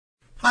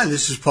Hi,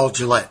 this is Paul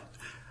Gillette.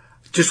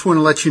 Just want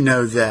to let you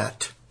know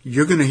that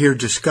you're going to hear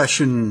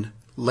discussion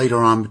later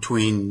on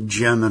between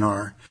Jim and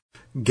our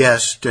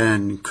guest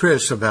and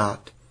Chris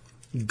about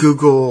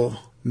Google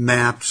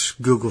Maps,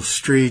 Google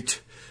Street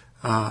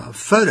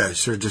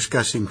photos. They're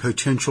discussing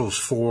potentials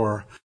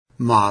for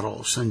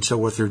models. And so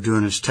what they're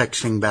doing is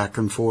texting back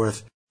and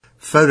forth,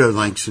 photo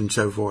links and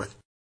so forth.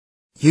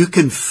 You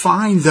can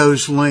find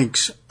those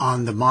links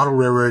on the Model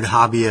Railroad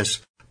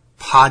Hobbyist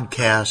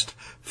podcast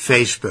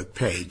Facebook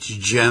page.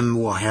 Jim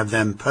will have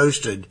them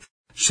posted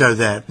so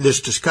that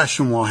this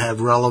discussion will have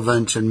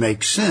relevance and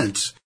make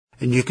sense.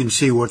 And you can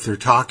see what they're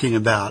talking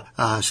about,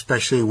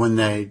 especially when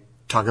they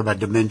talk about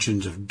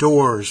dimensions of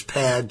doors,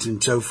 pads,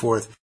 and so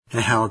forth,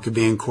 and how it could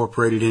be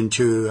incorporated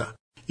into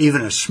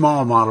even a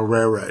small model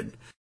railroad.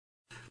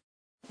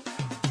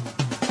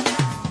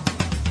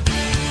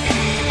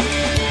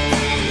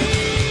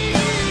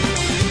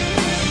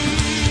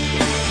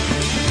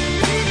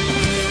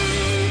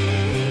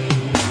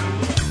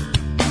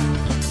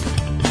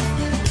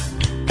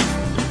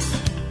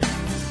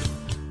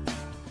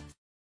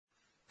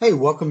 Hey,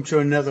 welcome to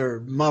another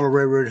Model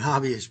Railroad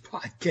Hobbyist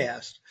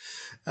podcast.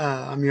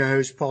 I'm your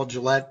host, Paul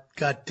Gillette.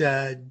 Got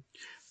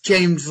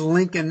James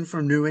Lincoln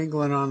from New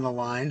England on the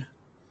line.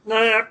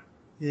 Nah.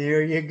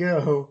 There you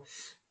go.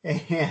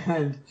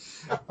 And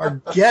our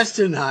guest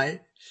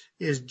tonight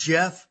is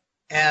Jeff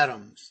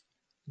Adams.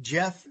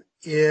 Jeff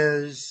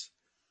is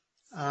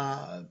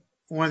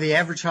one of the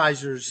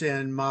advertisers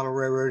in Model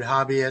Railroad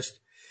Hobbyist,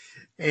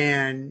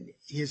 and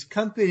his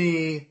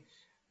company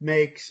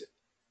makes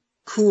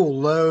cool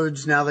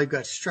loads. Now they've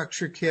got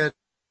structure kit,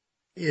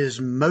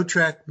 is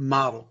Motrec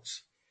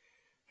Models.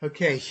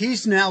 Okay,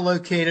 he's now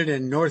located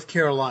in North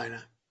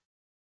Carolina.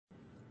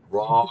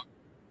 Wrong.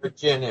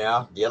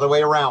 Virginia. The other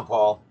way around,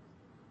 Paul.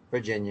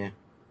 Virginia.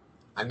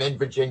 I'm in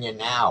Virginia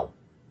now.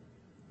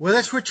 Well,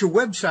 that's what your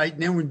website,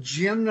 and then when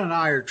Jim and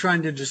I are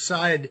trying to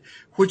decide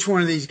which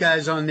one of these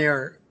guys on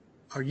there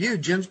are you,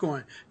 Jim's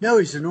going, no,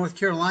 he's in North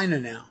Carolina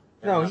now.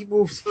 No, he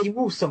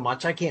moves so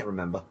much I can't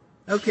remember.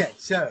 Okay,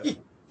 so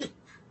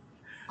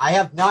I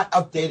have not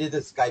updated the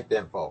Skype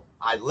info.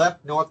 I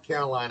left North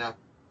Carolina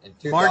in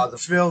 2000.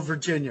 Martinsville,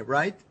 Virginia,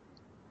 right?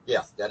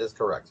 Yes, that is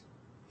correct.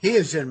 He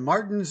is in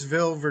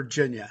Martinsville,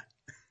 Virginia.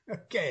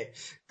 Okay,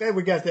 glad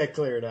we got that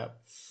cleared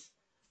up.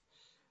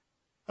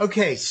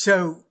 Okay,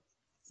 so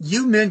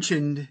you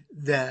mentioned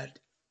that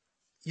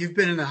you've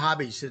been in the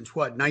hobby since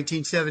what,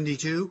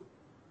 1972?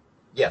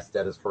 Yes,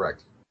 that is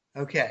correct.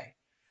 Okay,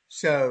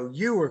 so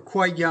you were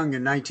quite young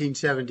in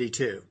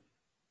 1972.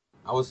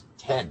 I was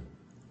 10.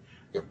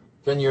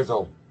 10 years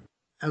old.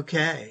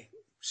 Okay.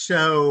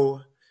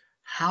 So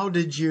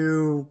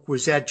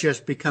was that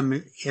just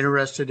become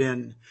interested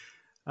in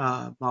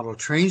model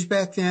trains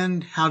back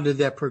then? How did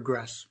that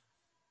progress?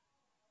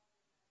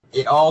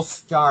 It all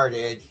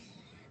started,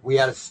 we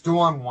had a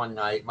storm one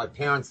night at my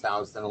parents'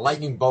 house, and a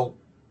lightning bolt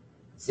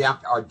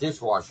zapped our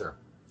dishwasher.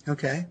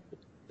 Okay.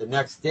 The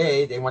next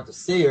day, they went to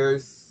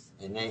Sears,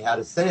 and they had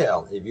a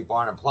sale. If you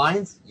bought an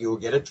appliance, you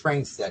would get a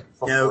train set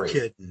for free. No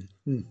kidding.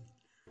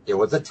 It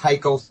was a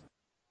Tyco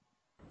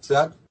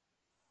set,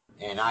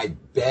 and I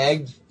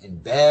begged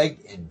and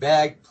begged and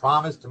begged,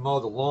 promised to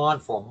mow the lawn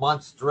for a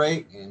month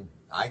straight, and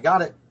I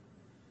got it.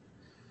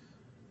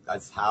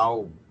 That's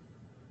how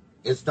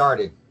it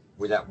started,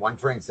 with that one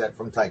train set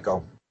from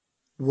Tyco.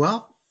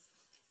 Well,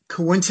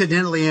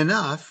 coincidentally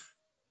enough,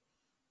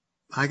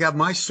 I got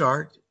my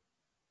start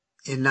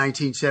in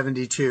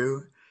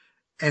 1972,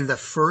 and the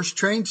first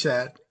train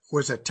set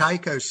was a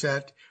Tyco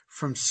set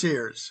from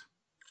Sears.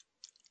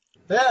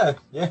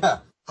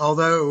 Yeah.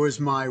 Although it was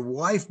my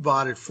wife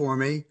bought it for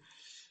me,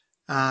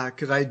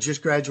 because I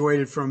just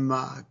graduated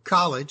from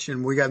college,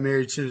 and we got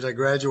married as soon as I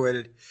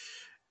graduated.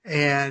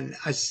 And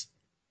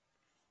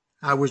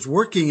I was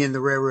working in the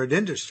railroad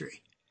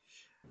industry.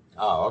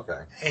 Oh,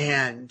 okay.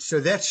 And so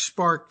that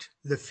sparked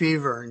the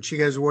fever. And she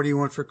goes, what do you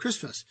want for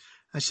Christmas?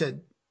 I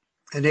said,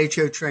 an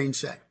HO train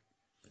set.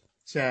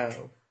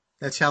 So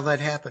that's how that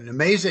happened.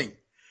 Amazing.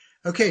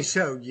 Okay,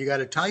 so you got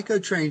a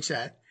Tyco train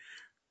set.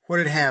 What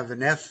did it have?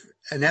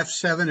 An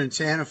F7 in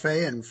Santa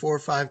Fe and 4 or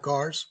 5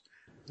 cars?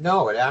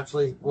 No, it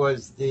actually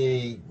was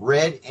the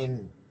red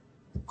and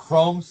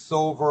chrome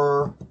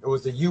silver. It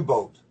was a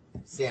U-boat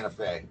Santa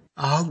Fe.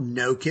 Oh,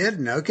 no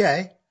kidding.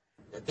 Okay.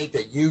 I think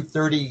the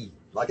U-30,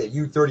 like a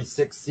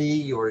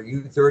U-36C or a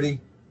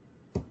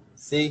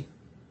U-30C.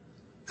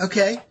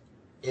 Okay.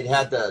 It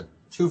had the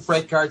 2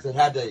 freight cars that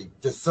had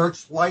the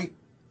searchlight.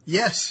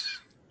 Yes.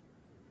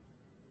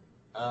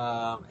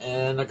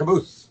 And a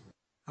caboose.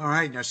 All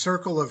right. Now,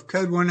 circle of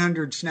Code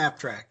 100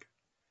 Snaptrack.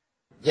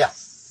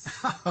 Yes.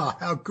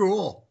 How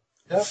cool.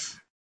 Yep.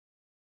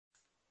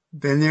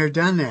 Been there,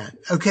 done that.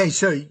 Okay,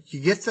 so you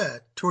get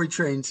the toy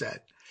train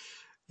set.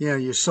 You know,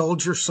 you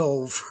sold your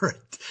soul for a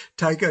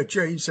Tyco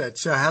train set.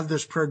 So how did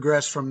this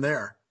progress from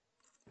there?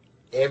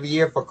 Every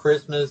year for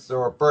Christmas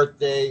or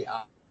birthday,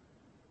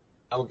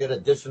 I would get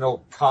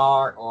additional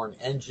car or an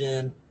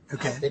engine.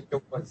 Okay. I think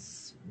it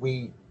was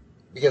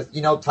because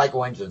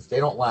Tyco engines, they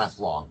don't last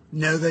long.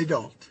 No, they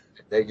don't.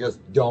 They just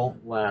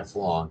don't last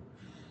long.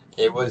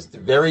 It was the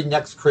very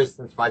next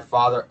Christmas my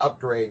father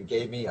upgraded and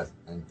gave me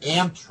an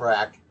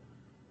Amtrak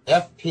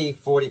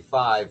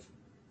FP45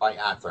 by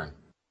Athearn.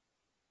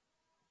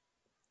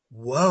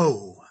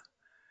 Whoa.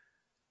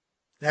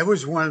 That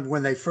was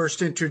when they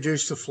first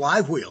introduced the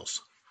flywheels.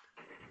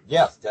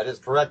 Yes, that is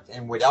correct.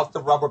 And without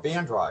the rubber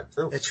band drive,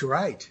 too. That's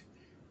right.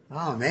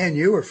 Oh, man,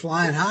 you were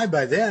flying high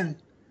by then.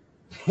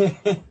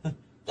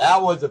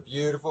 That was a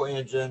beautiful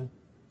engine,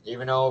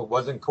 even though it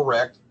wasn't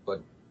correct,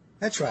 but...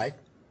 That's right.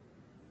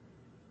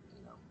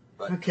 You know,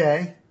 but,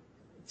 okay.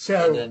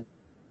 So... And then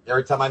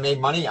every time I made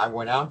money, I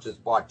went out and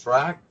just bought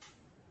track.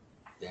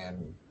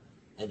 And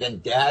then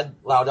Dad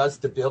allowed us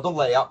to build a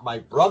layout. My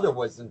brother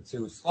was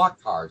into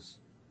slot cars.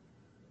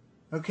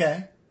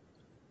 Okay.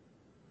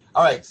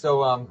 All right,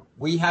 so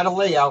we had a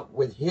layout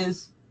with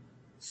his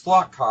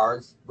slot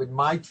cars with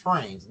my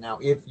trains. Now,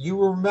 if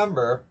you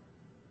remember,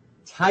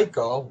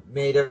 Tyco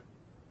made a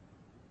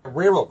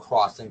railroad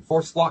crossing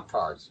for slot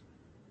cars.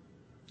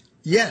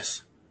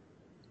 Yes.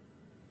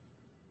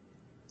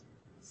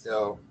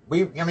 So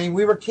we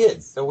were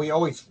kids, so we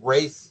always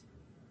race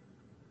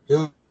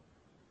who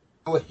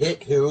would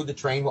hit who. The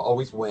train will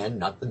always win,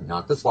 not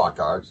the slot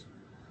cars.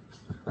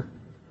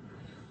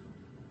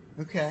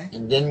 Okay.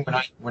 And then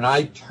when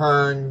I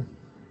turned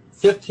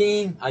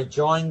 15, I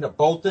joined the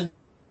Bolton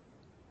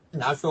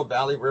National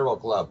Valley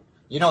Railroad Club.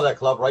 You know that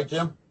club, right,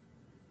 Jim?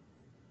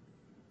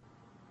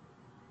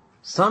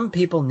 Some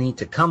people need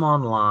to come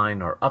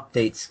online or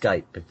update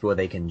Skype before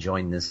they can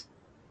join this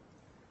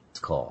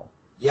call.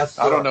 Yes,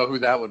 sir. I don't know who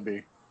that would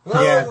be.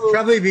 Yeah,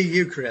 probably be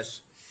you,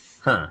 Chris.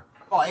 Huh.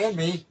 Oh, and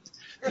me.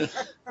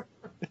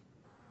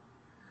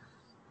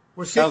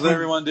 How's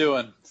everyone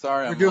doing?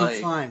 Sorry, We're I'm doing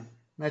late. fine.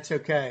 That's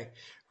okay.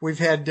 We've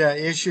had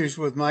issues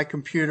with my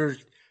computer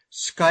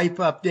Skype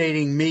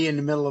updating me in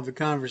the middle of a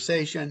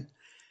conversation.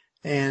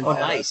 And Oh, Yeah,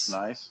 nice.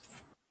 That's nice.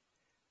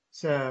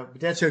 so,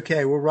 but that's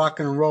okay. We're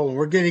rocking and rolling.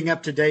 We're getting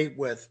up to date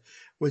with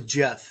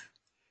Jeff.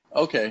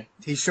 Okay.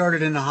 He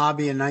started in the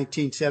hobby in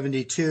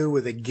 1972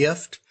 with a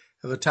gift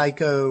of a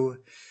Tyco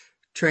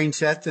train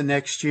set. The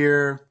next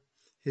year,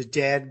 his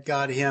dad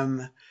got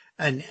him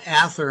an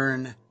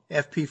Athearn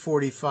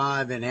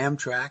FP45 and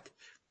Amtrak.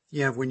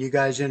 You know, when you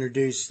guys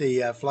introduced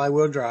the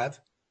flywheel drive.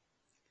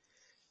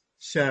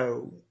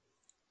 So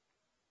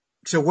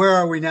where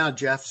are we now,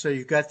 Jeff? So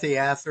you've got the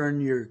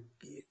Athearn, you're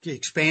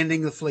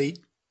expanding the fleet.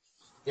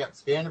 Yep,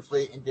 expanded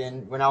fleet. And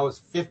then when I was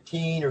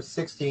 15 or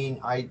 16,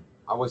 I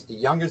was the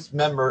youngest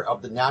member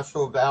of the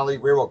National Valley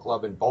Railroad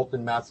Club in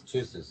Bolton,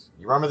 Massachusetts.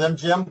 You remember them,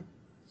 Jim?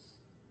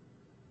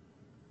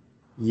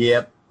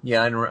 Yep.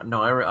 Yeah,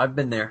 I've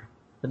been there.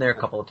 Been there a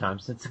couple of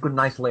times. It's a good,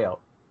 nice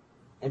layout.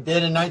 And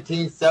then in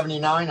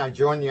 1979, I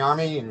joined the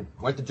Army and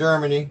went to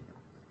Germany.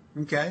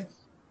 Okay.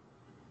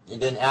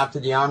 And then after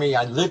the Army,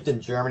 I lived in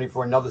Germany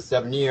for another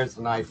 7 years,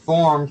 and I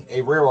formed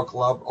a railroad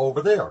club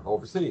over there,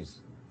 overseas.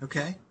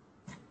 Okay.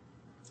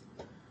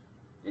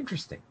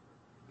 Interesting.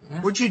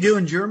 What'd you do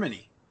in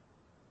Germany?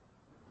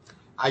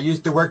 I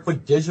used to work for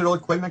Digital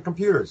Equipment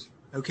Computers.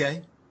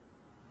 Okay.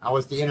 I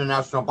was the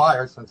international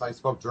buyer since I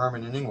spoke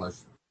German and English.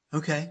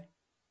 Okay.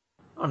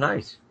 Oh,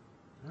 nice.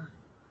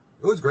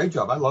 It was a great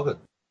job. I love it.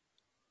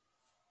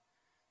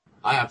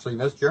 I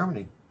absolutely miss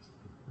Germany.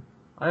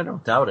 I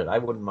don't doubt it. I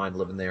wouldn't mind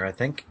living there, I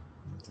think.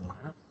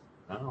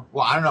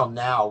 Well, I don't know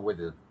now with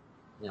the,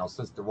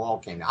 since the wall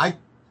came down.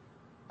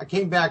 I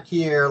came back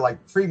here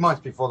like 3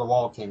 months before the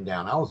wall came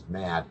down. I was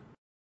mad.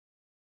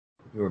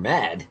 You were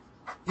mad?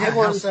 Yeah,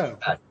 how so?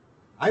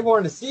 I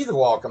wanted to see the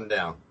wall come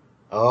down.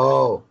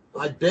 Oh.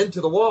 I'd been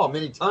to the wall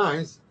many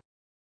times.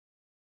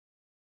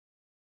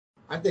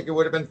 I think it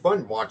would have been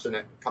fun watching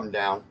it come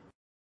down.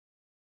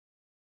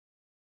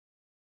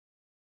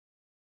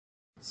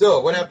 So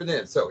what happened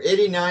then? So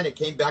 89, it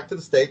came back to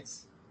the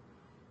States.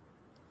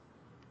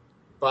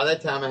 By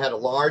that time, I had a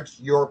large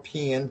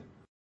European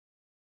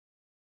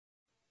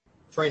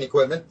train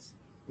equipment.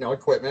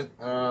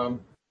 I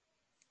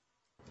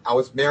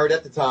was married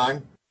at the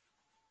time.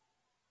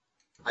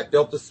 I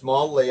built a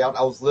small layout.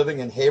 I was living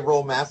in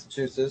Haverhill,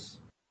 Massachusetts.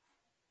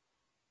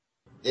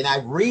 Then I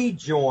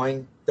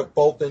rejoined the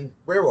Bolton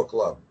Railroad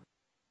Club.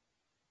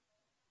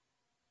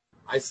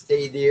 I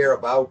stayed there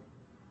about,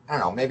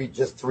 maybe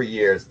just 3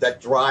 years.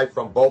 That drive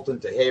from Bolton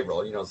to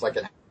Haverhill, it's like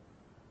an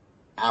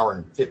hour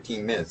and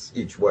 15 minutes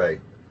each way.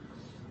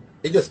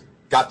 It just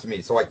got to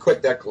me, so I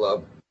quit that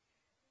club.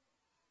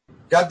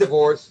 Got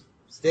divorced,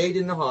 stayed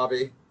in the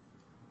hobby,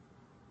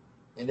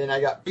 and then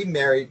I got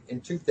remarried in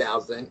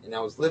 2000, and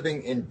I was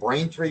living in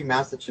Braintree,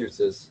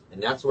 Massachusetts,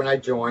 and that's when I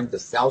joined the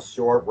South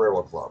Shore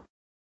Railroad Club.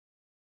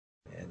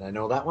 And I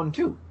know that one,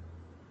 too.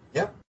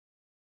 Yep.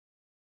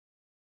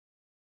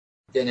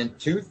 Then in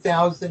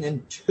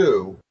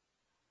 2002,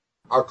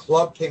 our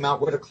club came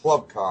out with a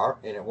club car,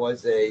 and it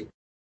was a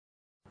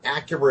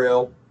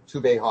Accurail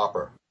 2-bay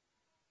hopper.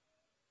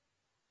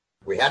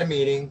 We had a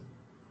meeting,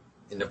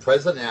 and the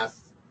president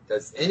asked,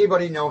 does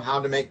anybody know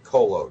how to make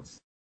co-loads?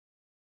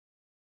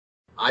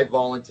 I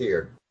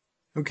volunteered.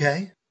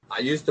 Okay. I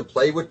used to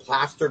play with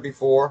plaster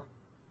before,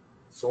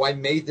 so I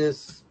made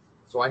this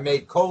So I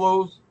made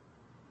colos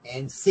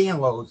and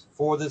sand loads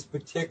for this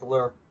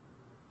particular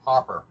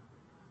hopper.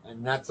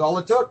 And that's all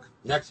it took.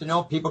 Next you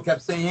know, people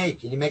kept saying, hey,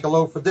 can you make a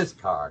load for this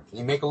car? Can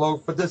you make a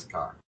load for this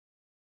car?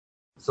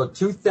 So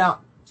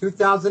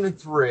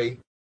 2003,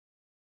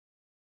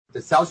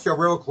 the South Shore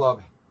Railroad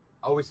Club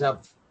always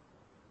have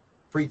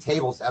free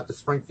tables at the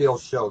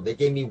Springfield show. They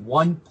gave me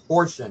one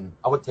portion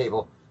of a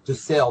table to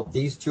sell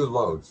these two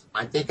loads.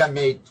 I think I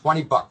made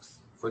 $20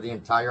 for the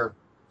entire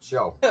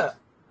show.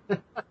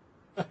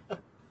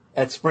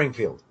 At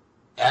Springfield.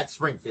 At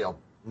Springfield.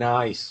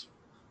 Nice.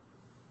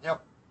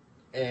 Yep.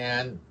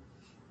 And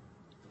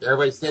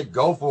everybody said,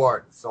 go for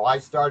it. So I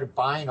started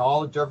buying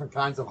all the different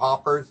kinds of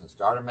hoppers and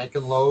started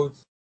making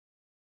loads.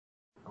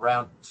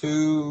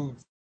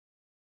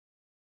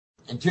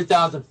 In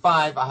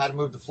 2005, I had to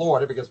move to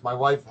Florida because my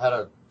wife had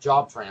a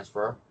job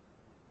transfer.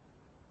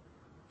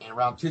 And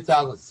around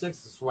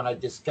 2006 is when I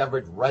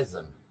discovered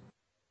resin.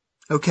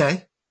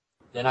 Okay.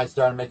 Then I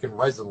started making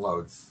resin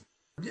loads.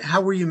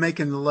 How were you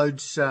making the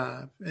loads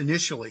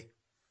initially?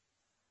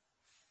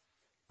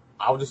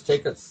 I'll just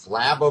take a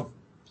slab of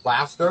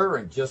plaster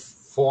and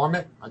just form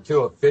it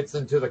until it fits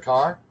into the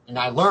car. And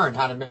I learned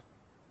how to make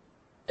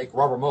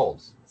rubber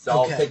molds.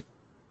 So okay.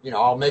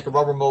 I'll make a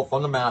rubber mold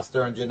from the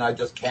master, and then I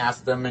just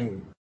cast them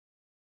and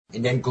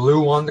then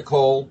glue on the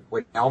coal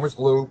with Elmer's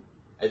glue,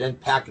 and then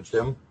package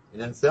them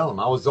and then sell them.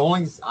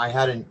 I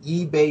had an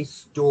eBay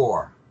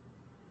store,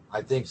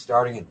 I think,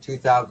 starting in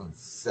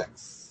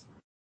 2006.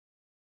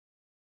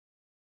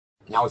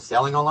 And I was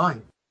selling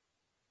online.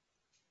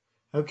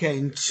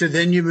 Okay, so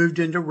then you moved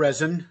into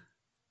resin.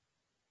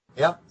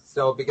 Yep.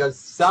 So because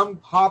some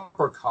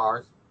hopper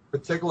cars,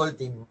 particularly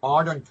the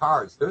modern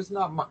cars, there's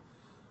not much.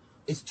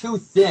 It's too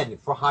thin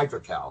for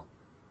hydrocal.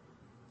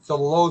 So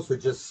the loads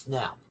would just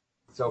snap.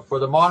 So for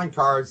the modern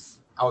cars,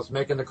 I was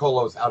making the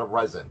colos out of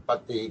resin.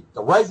 But the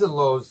resin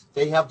loads,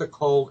 they have the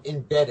coal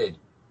embedded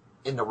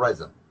in the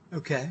resin.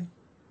 Okay.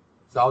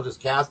 So I'll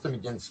just cast them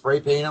and then spray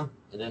paint them,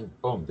 and then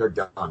boom, they're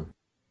done.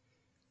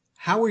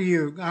 How are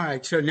you? All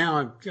right. So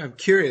now I'm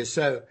curious.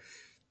 So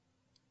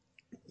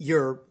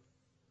you're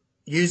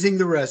using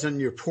the resin,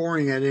 you're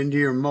pouring it into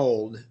your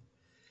mold.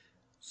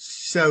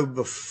 So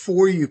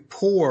before you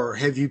pour,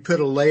 have you put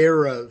a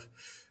layer of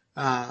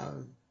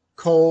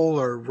coal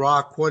or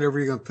rock, whatever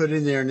you're going to put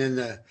in there, and then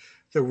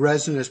the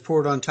resin is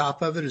poured on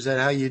top of it? Is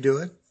that how you do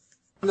it?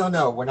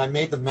 No. When I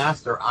made the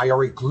master, I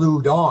already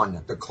glued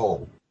on the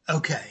coal.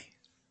 Okay.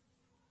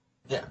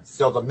 Yeah.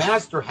 So the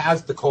master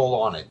has the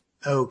coal on it.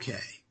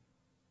 Okay.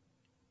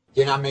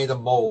 Then I made the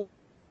mold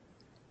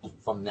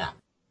from that.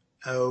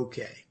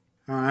 Okay.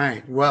 All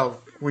right.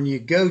 Well, when you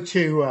go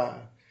to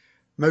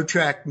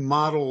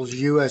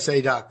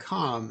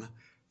MotrackModelsUSA.com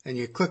and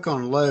you click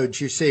on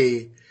loads, you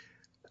see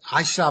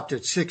I stopped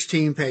at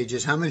 16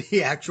 pages. How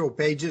many actual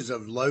pages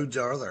of loads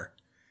are there?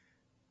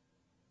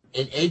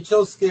 In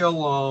HO scale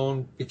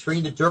alone,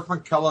 between the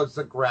different colors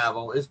of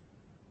gravel, is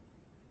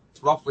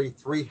roughly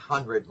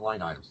 300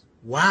 line items.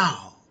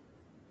 Wow.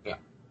 Yeah.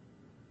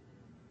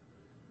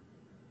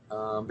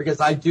 Because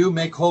I do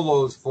make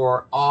holos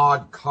for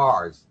odd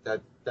cars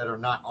that are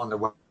not on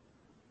the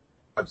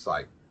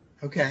website.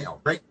 Okay.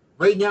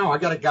 Right now, I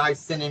got a guy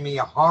sending me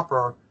a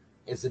hopper.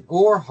 It's an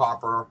ore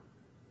hopper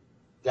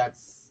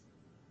that's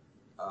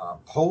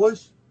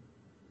Polish.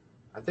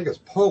 I think it's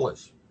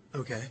Polish.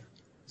 Okay.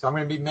 So I'm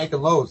going to be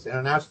making loads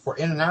for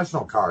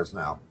international cars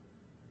now.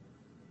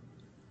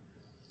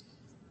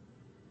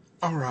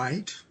 All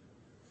right.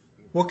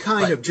 What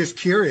kind of, just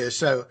curious,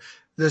 so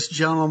this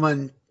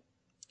gentleman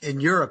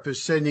in Europe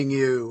is sending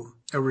you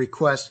a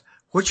request.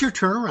 What's your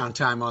turnaround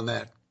time on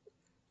that?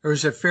 Or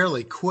is it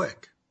fairly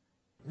quick?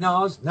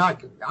 No, it's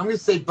not. I'm going to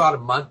say about a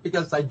month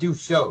because I do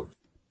shows.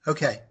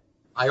 Okay.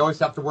 I always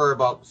have to worry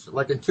about,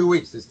 like in 2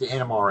 weeks, it's the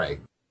NMRA.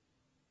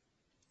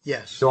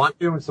 Yes. So I'm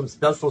doing some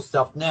special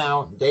stuff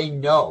now. They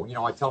know,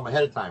 I tell them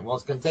ahead of time. Well,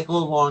 it's going to take a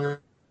little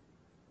longer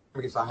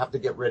because I have to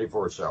get ready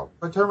for a show.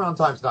 But turnaround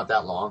time's not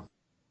that long.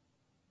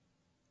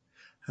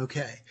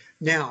 Okay.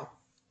 Now,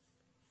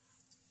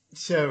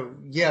 so,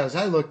 yeah, as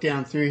I look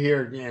down through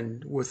here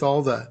and with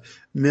all the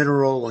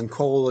mineral and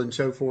coal and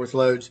so forth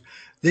loads,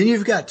 then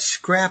you've got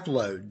scrap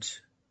loads.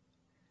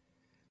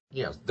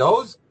 Yes,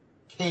 those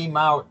came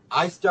out.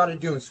 I started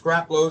doing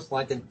scrap loads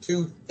like in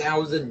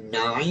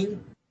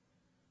 2009.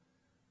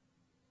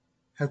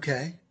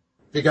 Okay.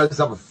 Because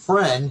of a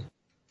friend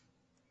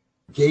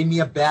gave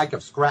me a bag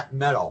of scrap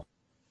metal.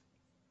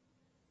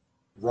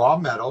 Raw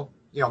metal,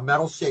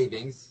 metal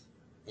shavings.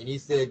 And he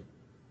said,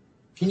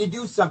 can you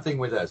do something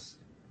with this?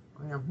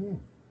 I went,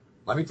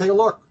 let me take a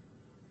look.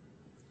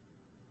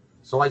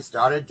 So I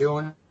started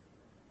doing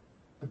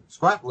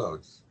scrap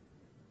loads.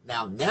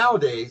 Now,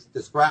 nowadays,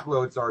 the scrap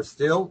loads are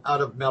still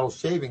out of metal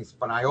shavings,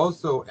 but I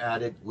also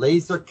added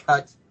laser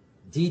cut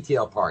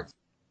detail parts.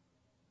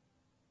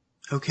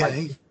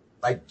 Okay.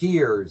 Like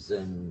gears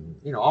and,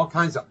 all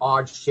kinds of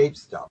odd shaped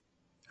stuff.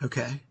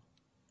 Okay.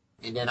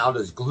 And then I'll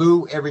just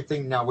glue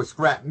everything. Now with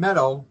scrap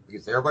metal,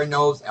 because everybody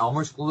knows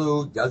Elmer's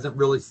glue doesn't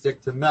really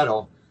stick to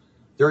metal,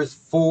 there's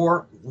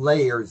 4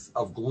 layers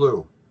of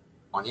glue.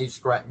 on each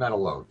scrap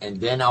metal load. And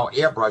then I'll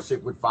airbrush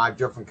it with 5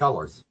 different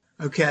colors.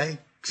 Okay.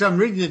 So I'm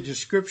reading the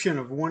description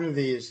of one of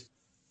these.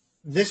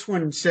 This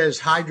one says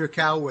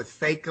Hydrocal with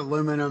fake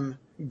aluminum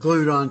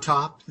glued on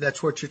top.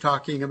 That's what you're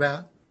talking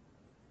about?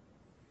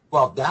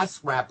 Well, that's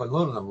scrap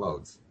aluminum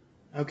loads.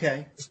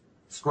 Okay.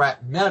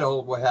 Scrap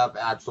metal will have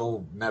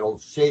actual metal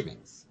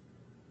shavings.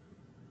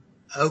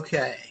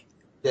 Okay.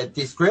 The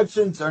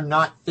descriptions are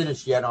not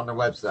finished yet on the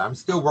website. I'm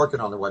still working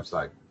on the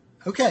website.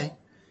 Okay.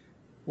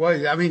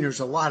 Well, I mean, there's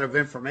a lot of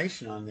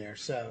information on there,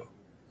 so.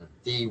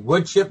 The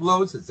wood chip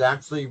loads is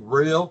actually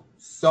real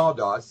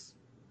sawdust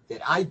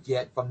that I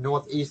get from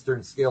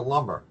Northeastern Scale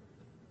Lumber.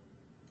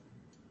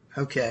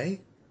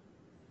 Okay.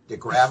 The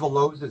gravel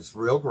loads is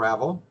real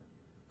gravel.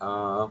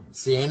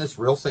 Sand is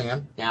real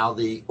sand. Now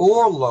the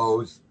ore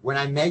loads, when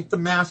I make the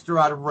master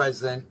out of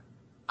resin,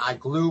 I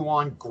glue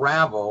on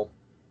gravel,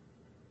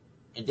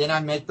 and then I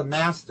make the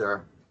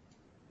master.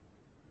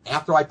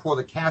 After I pour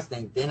the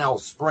casting, then I'll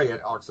spray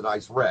it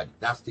oxidized red.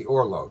 That's the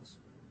ore loads.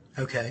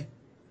 Okay.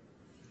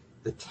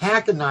 The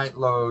taconite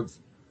loads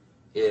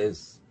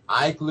is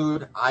I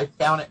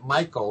found at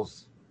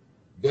Michael's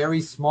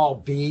very small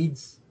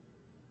beads.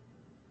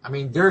 I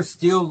mean, they're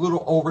still a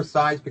little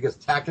oversized because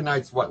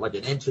taconite's what, like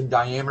 1 inch in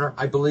diameter,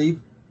 I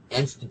believe?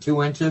 1 inch to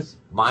 2 inches.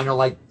 Mine are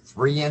like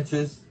 3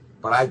 inches.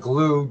 But I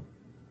glued,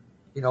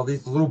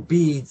 these little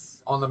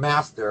beads on the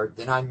master.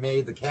 Then I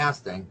made the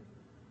casting.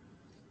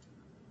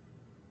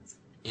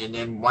 And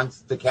then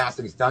once the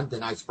casting's done,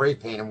 then I spray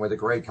paint them with a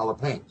gray color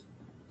paint.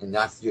 And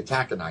that's your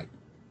taconite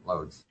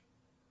loads.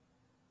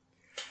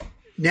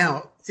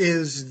 Now,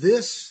 is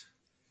this,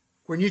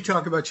 when you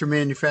talk about your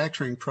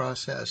manufacturing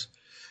process,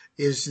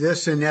 is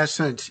this in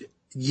essence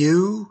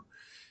you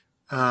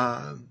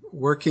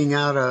working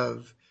out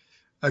of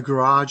a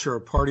garage or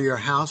a part of your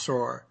house,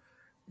 or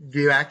do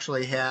you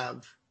actually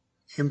have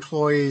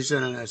employees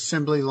in an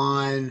assembly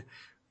line,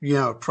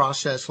 a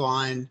process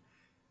line?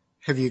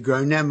 Have you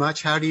grown that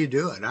much? How do you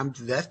do it?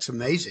 That's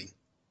amazing.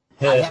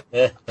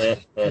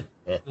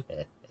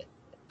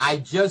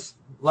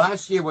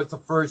 Last year was the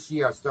first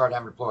year I started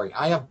having an employee.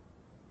 I have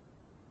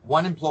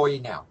 1 employee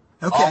now.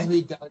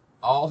 Okay.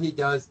 All he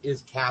does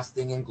is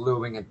casting and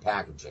gluing and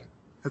packaging.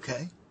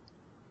 Okay.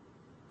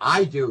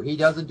 He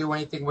doesn't do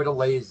anything with a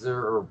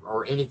laser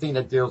or anything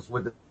that deals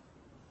with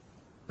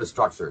the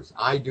structures.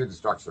 I do the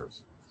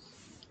structures.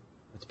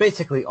 It's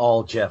basically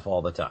all Jeff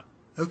all the time.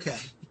 Okay.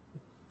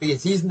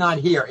 Because he's not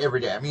here every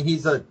day. I mean,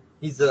 he's a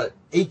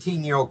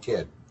 18-year-old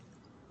kid.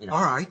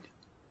 All right.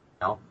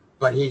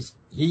 But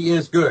he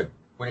is good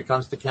when it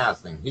comes to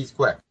casting. He's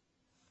quick.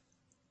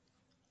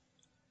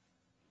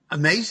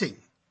 Amazing.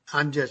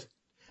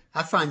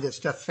 I find this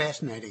stuff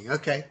fascinating.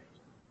 Okay.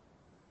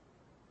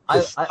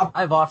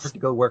 I've offered to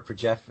go work for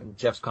Jeff, and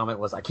Jeff's comment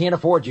was, I can't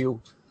afford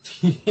you.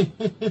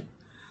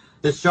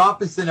 The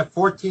shop is in a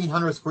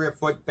 1,400 square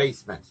foot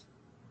basement.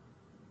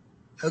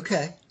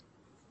 Okay.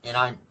 And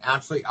I'm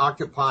actually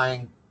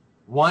occupying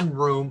 1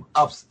 room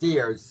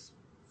upstairs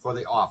for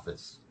the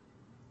office.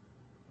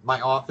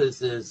 My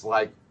office is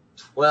like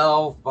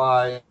 12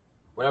 by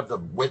whatever the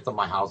width of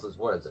my house is.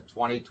 What is it?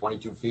 20,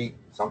 22 feet,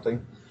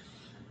 something.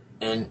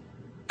 And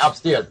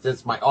upstairs, this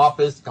is my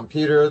office,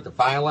 computer, the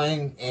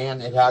filing,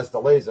 and it has the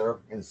laser.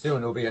 And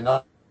soon there'll be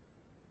another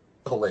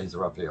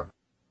laser up here.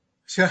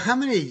 So how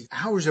many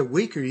hours a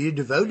week are you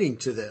devoting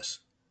to this?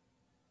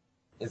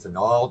 It's an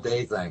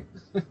all-day thing.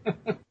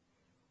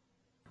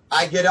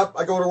 I get up,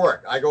 I go to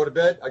work. I go to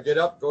bed, I get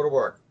up, go to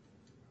work.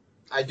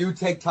 I do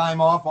take time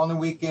off on the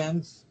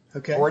weekends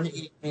or in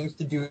the evenings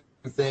to do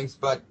things,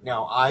 but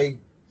I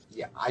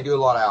do a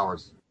lot of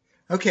hours.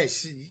 Okay,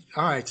 so,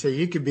 all right, so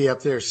you could be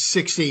up there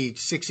 60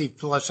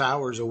 plus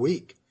hours a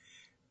week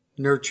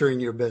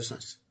nurturing your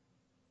business.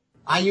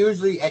 I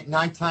usually, at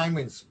nighttime,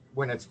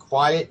 when it's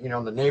quiet, in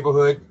the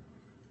neighborhood,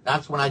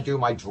 that's when I do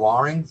my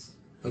drawings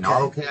in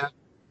AutoCAD.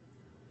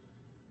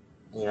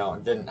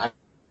 And then I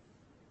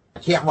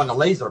can't run the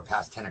laser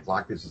past 10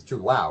 o'clock because it's too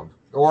loud.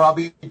 Or I'll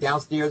be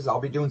downstairs,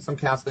 I'll be doing some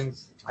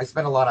castings. I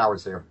spend a lot of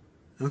hours here.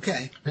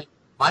 Okay.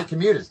 My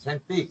commute is 10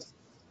 feet.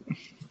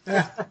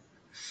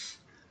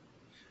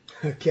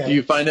 Okay. Do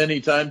you find any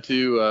time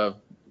to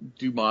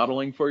do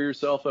modeling for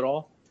yourself at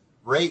all?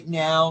 Right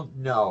now,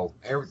 no.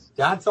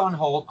 That's on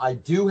hold. I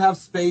do have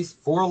space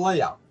for a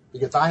layout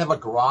because I have a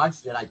garage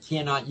that I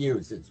cannot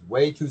use. It's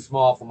way too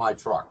small for my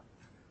truck.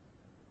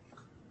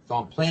 So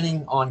I'm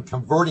planning on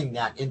converting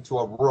that into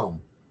a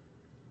room.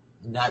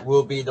 And that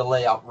will be the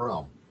layout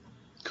room.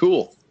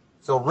 Cool.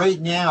 So right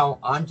now,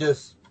 I'm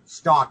just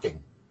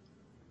stocking.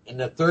 In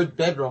the 3rd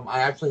bedroom, I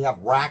actually have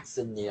racks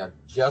in there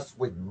just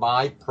with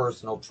my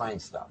personal train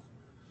stuff.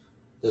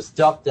 The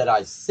stuff that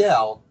I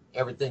sell,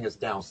 everything is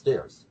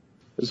downstairs.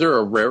 Is there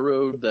a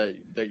railroad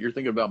that you're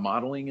thinking about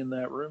modeling in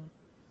that room?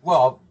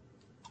 Well,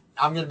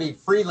 I'm going to be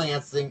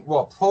freelancing,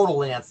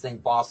 proto-lancing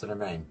Boston and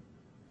Maine.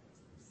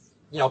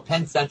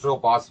 Penn Central,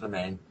 Boston and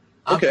Maine.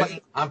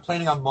 I'm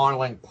planning on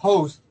modeling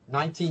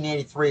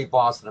post-1983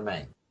 Boston and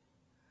Maine.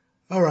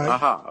 All right.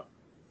 Aha.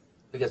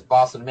 Because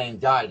Boston and Maine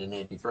died in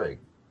 83.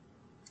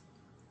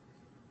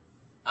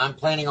 I'm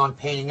planning on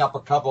painting up a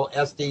couple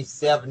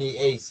SD70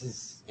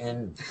 Aces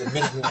in the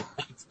Minuteman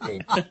paint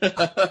scheme.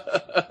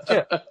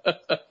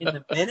 In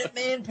the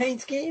Minuteman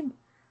paint scheme?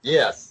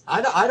 Yes.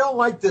 I don't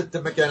like the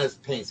McGinnis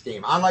paint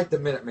scheme. I like the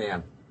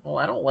Minuteman. Well,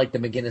 I don't like the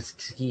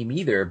McGinnis scheme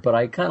either, but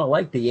I kind of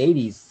like the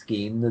 80s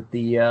scheme that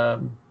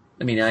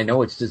I mean, I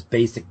know it's just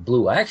basic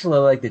blue. I actually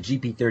like the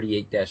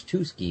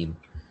GP38-2 scheme.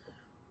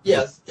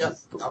 Yes.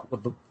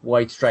 With the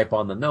white stripe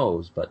on the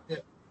nose, but...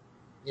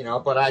 You know,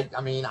 but I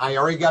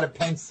already got a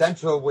Penn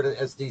Central with an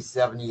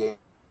SD70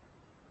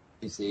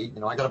 AC. You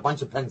know, I got a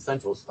bunch of Penn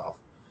Central stuff.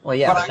 Well,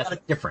 yeah, but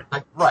that's different.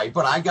 Right,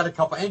 but I got a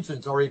couple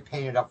engines already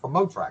painted up for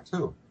Motrac,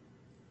 too.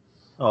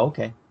 Oh,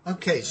 okay.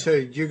 Okay, so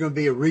you're going to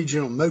be a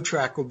regional,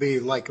 Motrac will be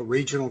like a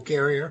regional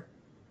carrier?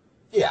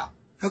 Yeah.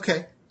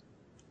 Okay.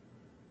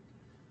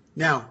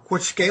 Now,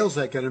 what scale is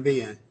that going to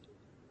be in?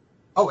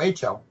 Oh,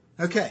 HO.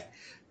 Okay,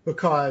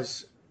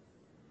 because,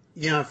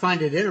 you know, I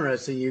find it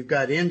interesting. You've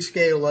got N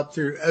scale up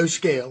through O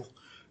scale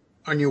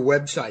on your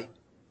website.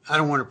 I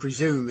don't want to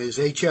presume. Is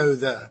HO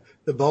the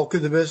bulk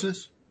of the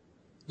business?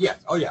 Yes.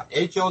 Oh, yeah.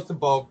 HO is the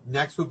bulk.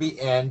 Next would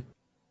be N.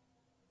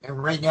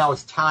 And right now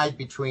it's tied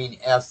between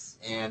S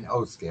and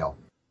O scale.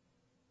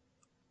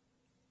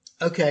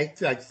 Okay,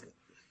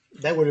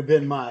 that would have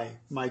been my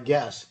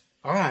guess.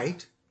 All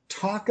right.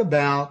 Talk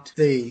about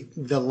the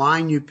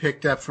line you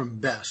picked up from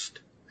Best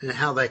and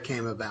how that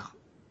came about.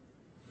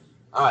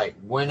 All right.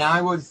 When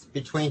I was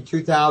between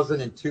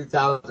 2000 and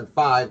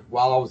 2005,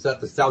 while I was at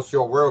the South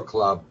Shore Rail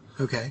Club,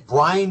 Okay.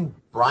 Brian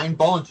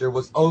Bollinger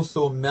was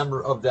also a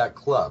member of that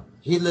club.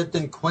 He lived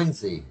in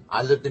Quincy.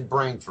 I lived in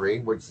Braintree,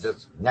 which is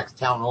just next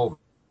town over.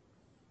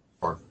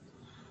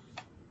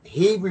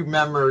 He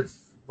remembers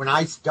when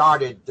I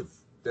started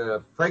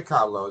the freight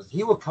car loads,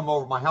 he would come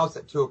over to my house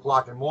at 2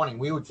 o'clock in the morning.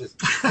 We would just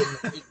sit in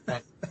the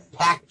basement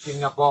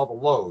packaging up all the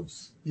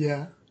loads.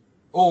 Yeah.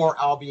 Or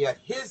I'll be at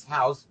his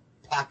house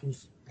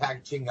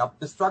packaging up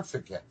the structure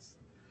kits.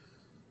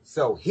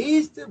 So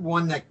he's the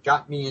one that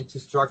got me into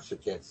structure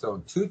kits. So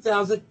in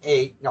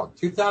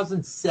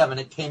 2007,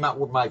 it came out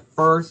with my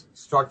first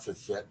structure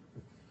kit,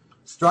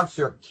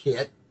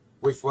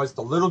 which was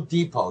the little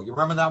depot. You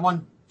remember that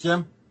one,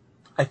 Jim?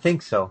 I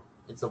think so.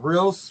 It's a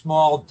real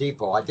small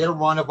depot. I did a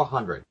run of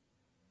 100.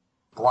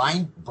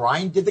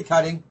 Brian did the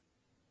cutting.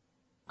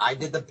 I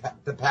did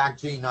the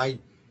packaging. I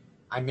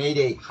made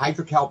a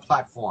hydrocal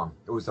platform.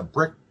 It was a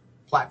brick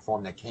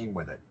platform that came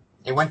with it.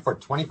 It went for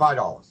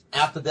 $25.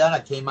 After that, I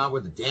came out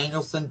with the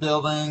Danielson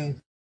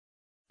building,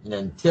 and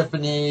then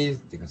Tiffany's,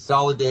 the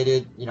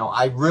Consolidated. You know,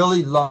 I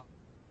really love.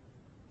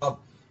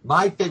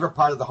 My favorite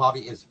part of the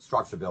hobby is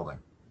structure building.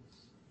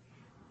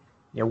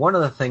 Yeah, one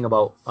other thing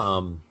about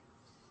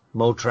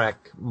Motrac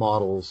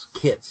models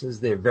kits is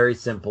they're very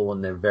simple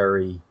and they're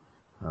very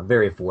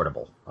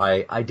affordable.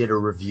 I did a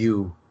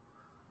review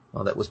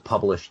that was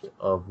published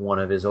of one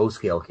of his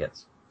O-scale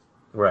kits,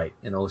 right,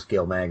 in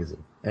O-scale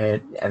magazine.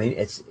 And I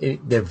mean,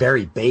 they're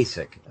very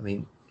basic. I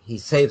mean, he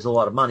saves a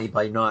lot of money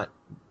by not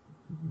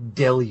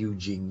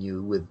deluging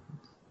you with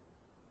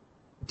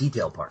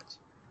detail parts.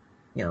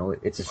 You know,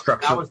 it's a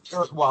structure.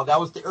 That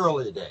was the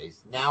earlier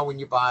days. Now, when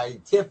you buy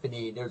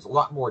Tiffany, there's a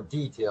lot more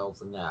details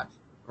than that.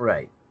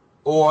 Right.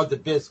 Or the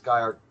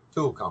Biscayne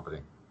Tool Company.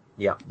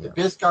 Yeah. The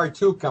Biscayne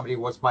Tool Company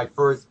was my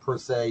first, per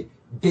se,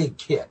 big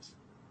kit.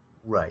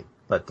 Right.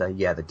 But,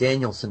 the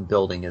Danielson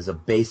building is a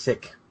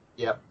basic,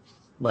 Yep.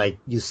 like,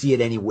 you see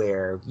it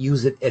anywhere,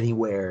 use it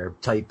anywhere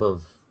type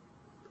of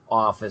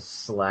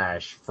office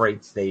 /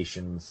 freight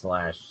station /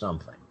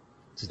 something.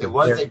 It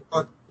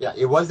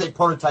was a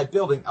prototype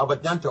building of a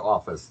dental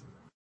office.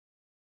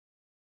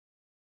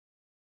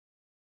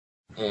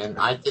 And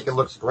I think it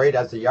looks great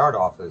as a yard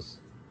office.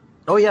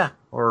 Oh, yeah.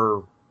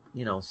 Or,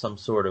 you know, some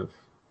sort of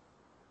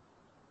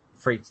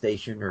freight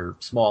station or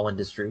small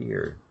industry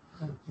or,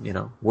 you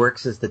know,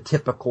 works as the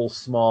typical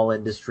small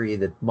industry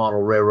that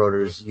model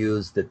railroaders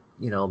use that,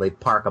 you know, they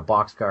park a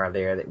boxcar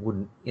there that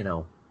would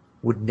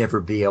never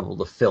be able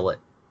to fill it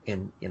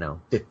in,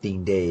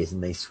 15 days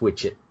and they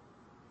switch it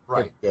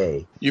every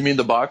day. You mean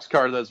the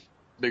boxcar that's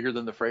bigger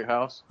than the freight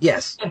house?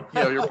 Yes.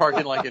 You're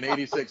parking like an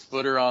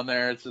 86-footer on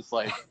there. It's just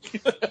like...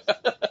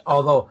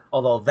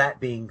 Although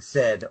that being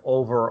said,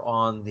 over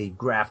on the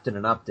Grafton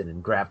and Upton in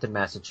Grafton,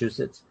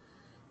 Massachusetts,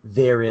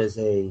 there's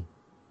a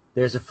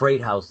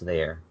freight house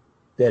there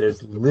that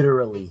is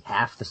literally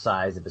half the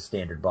size of a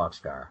standard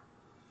boxcar.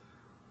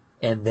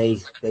 And they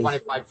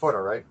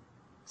 25-footer, right?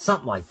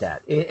 Something like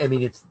that.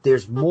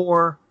 There's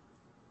more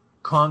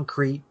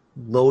concrete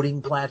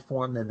loading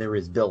platform than there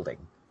is building.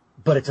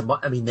 But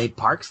they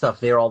park stuff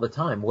there all the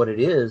time. What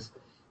it is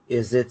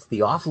it's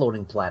the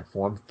offloading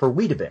platform for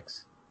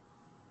Weetabix.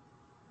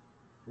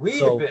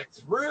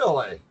 Weetabix,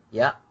 really?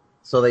 Yeah.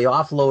 So they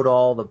offload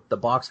all the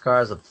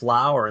boxcars of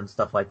flour and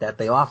stuff like that.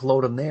 They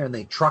offload them there and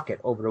they truck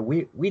it over to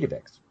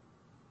Weetabix.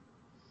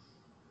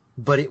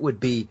 But it would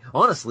be,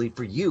 honestly,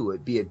 for you,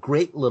 it'd be a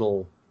great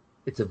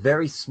it's a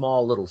very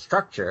small little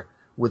structure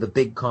with a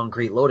big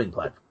concrete loading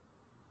platform.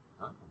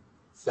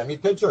 Send me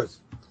pictures.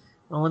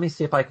 Well, let me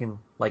see if I can,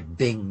 like,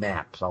 Bing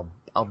Maps.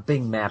 I'll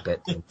Bing Map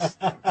it and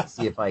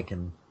see if I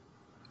can.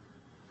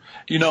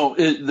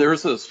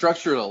 There's a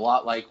structure a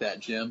lot like that,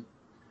 Jim.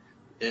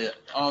 There's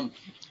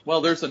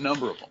a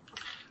number of them.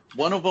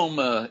 One of them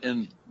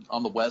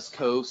on the West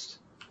Coast,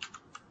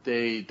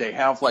 they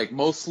have like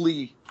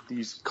mostly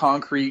these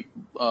concrete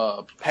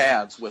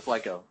pads with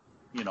like a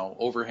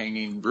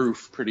overhanging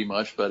roof pretty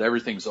much, but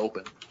everything's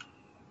open.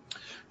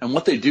 And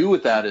what they do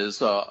with that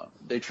is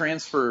they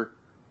transfer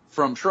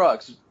from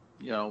trucks,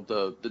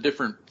 the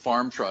different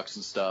farm trucks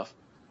and stuff,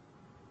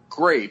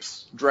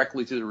 grapes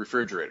directly to the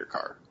refrigerator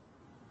car.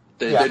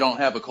 They don't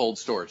have a cold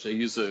storage. They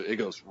use it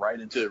goes right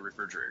into the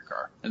refrigerator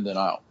car and then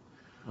out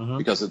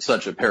because it's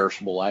such a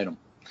perishable item.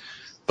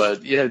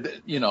 But yeah,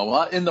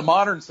 in the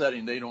modern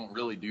setting, they don't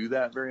really do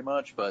that very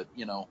much. But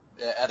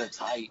at its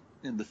height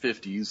in the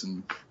 50s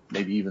and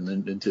maybe even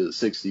into the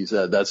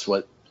 60s, that's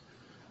what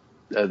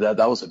that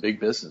was a big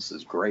business,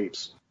 is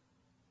grapes.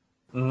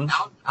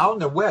 Out in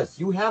the West,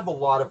 you have a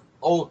lot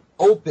of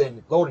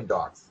open loading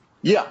docks.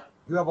 Yeah,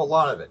 you have a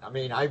lot of it. I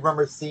mean, I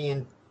remember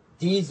seeing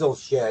diesel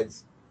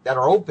sheds that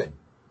are open.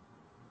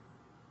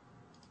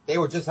 They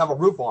would just have a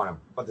roof on them,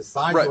 but the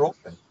sides are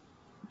open.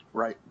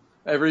 Right.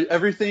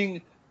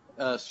 Everything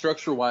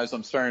structure-wise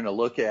I'm starting to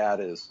look at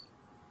is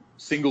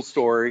single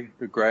story.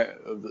 As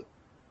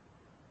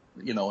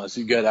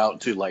you get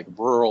out to like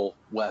rural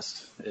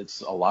West,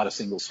 it's a lot of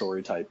single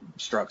story type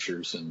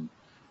structures, and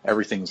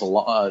everything's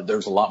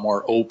there's a lot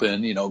more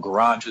open.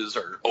 Garages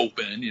are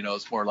open.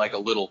 It's more like a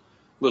little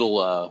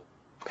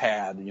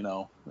pad.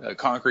 A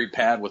concrete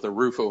pad with a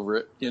roof over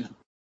it. Yeah.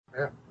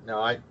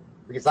 No,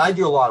 because I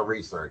do a lot of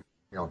research.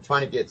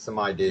 Trying to get some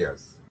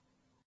ideas.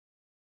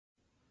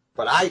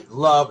 But I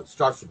love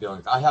structure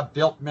buildings. I have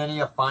built many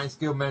of Fine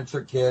Steel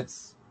miniature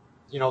kits,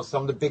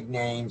 some of the big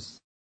names.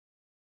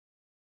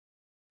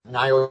 And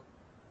I always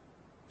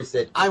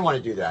said, I want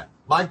to do that.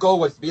 My goal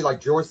was to be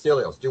like George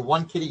Stelios, do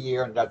one kit a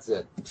year and that's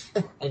it.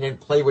 And then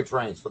play with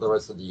trains for the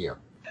rest of the year.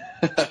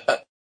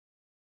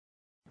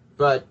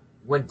 But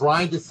when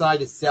Brian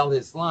decided to sell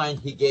his line,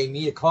 he gave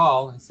me a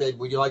call and said,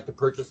 would you like to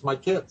purchase my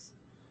kits?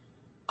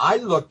 I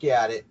look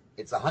at it,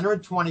 it's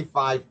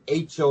 125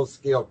 HO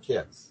scale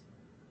kits.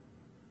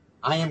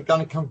 I am going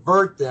to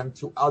convert them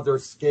to other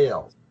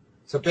scales.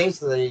 So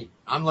basically,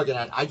 I'm looking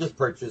at, I just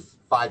purchased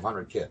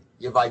 500 kits.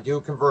 If I do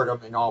convert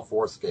them in all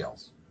 4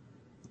 scales.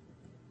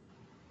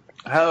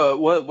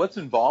 What's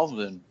involved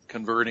in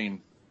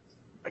converting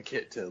a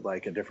kit to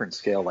like a different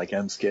scale, like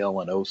N scale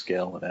and O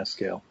scale and S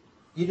scale?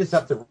 You just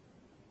have to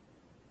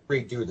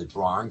redo the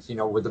drawings,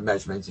 with the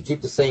measurements. You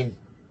keep the same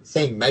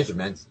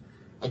measurements.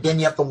 And then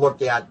you have to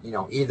look at,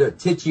 either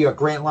Tichy or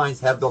Grant Lines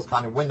have those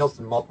kind of windows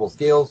in multiple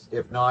scales.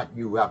 If not,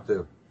 you have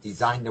to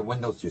design the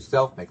windows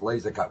yourself, make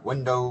laser cut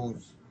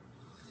windows.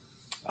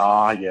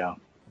 Yeah.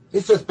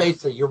 It's just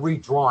basically you're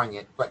redrawing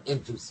it, but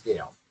into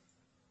scale.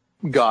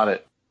 Got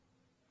it.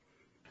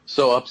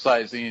 So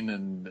upsizing,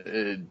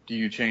 and do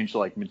you change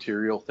like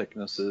material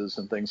thicknesses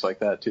and things like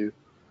that too?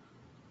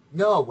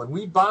 No, when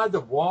we buy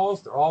the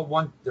walls, they're all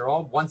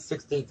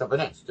 1/16 of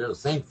an inch. They're the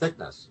same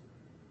thickness.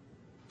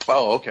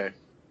 Oh, okay.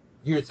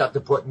 You just have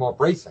to put more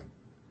bracing.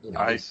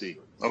 I see.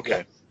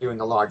 Okay. Doing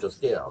the larger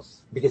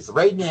scales. Because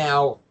right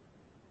now,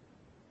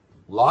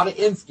 a lot of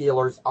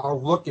N-scalers are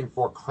looking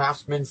for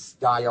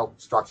Craftsman-style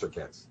structure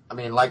kits. I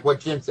mean, like what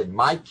Jim said,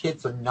 my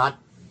kits are not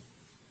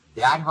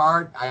that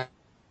hard. I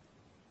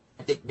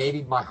think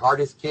maybe my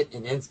hardest kit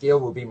in N-scale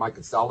will be my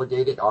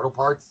Consolidated Auto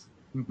Parts.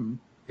 Mm-hmm.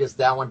 Because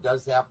that one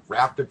does have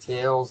rafter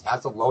tails,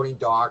 has a loading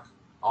dock,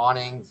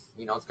 awnings.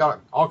 It's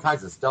got all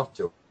kinds of stuff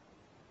to it.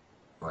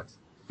 But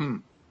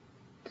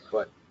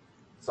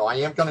so I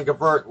am going to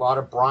convert a lot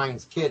of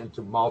Brian's kit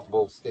into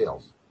multiple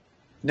scales.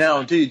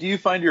 Now, do you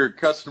find your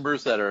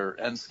customers that are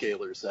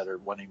N-scalers that are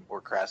wanting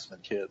more Craftsman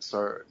kits,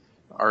 are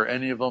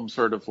any of them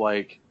sort of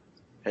like,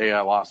 hey,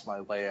 I lost my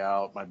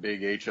layout, my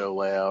big HO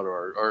layout,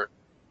 or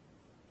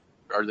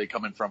are they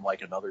coming from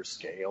like another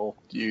scale?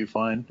 Do you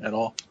find at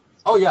all?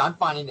 Oh yeah, I'm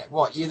finding that.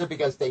 Well, either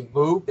because they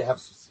moved, they have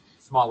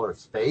smaller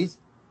space,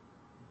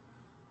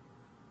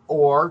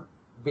 or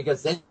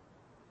because in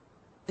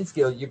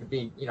scale you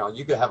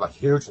could have a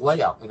huge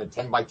layout in a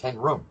 10 by 10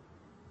 room.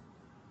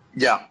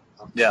 Yeah,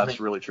 that's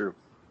really true.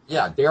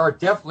 Yeah, there are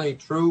definitely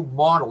true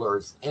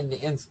modelers in the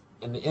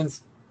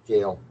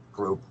N-scale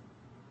group.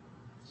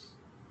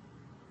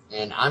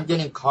 And I'm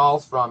getting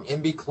calls from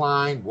MB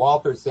Klein,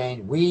 Walter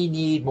saying, we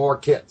need more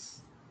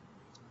kits.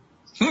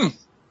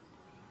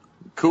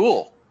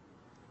 Cool.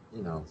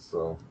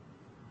 So.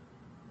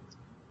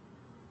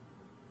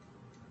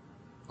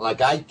 Like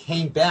I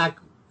came back,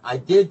 I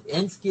did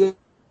N-scale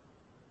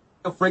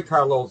freight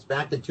car loads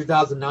back in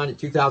 2009 and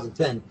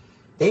 2010.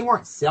 They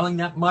weren't selling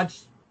that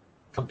much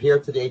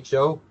compared to the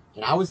HO.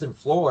 And I was in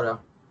Florida.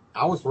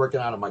 I was working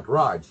out of my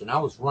garage, and I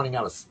was running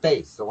out of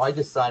space. So I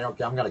decided,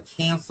 okay, I'm going to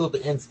cancel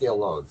the N-scale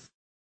loads.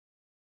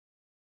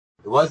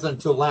 It wasn't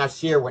until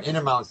last year when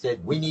Intermount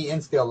said, we need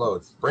N-scale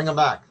loads. Bring them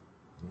back.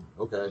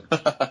 Okay.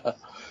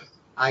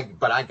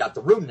 But I got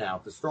the room now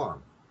to store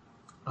them.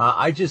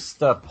 I just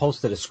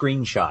posted a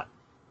screenshot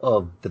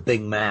of the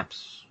Bing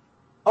maps.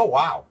 Oh,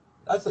 wow.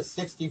 That's a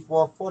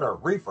 64-footer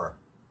reefer.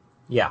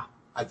 Yeah.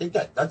 I think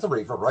that's a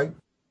reefer, right?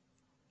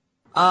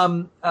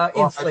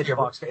 Insulated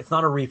boxcar. It's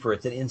not a reefer.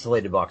 It's an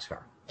insulated boxcar.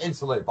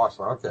 Insulated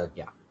boxcar. Okay.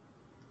 Yeah.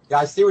 Yeah,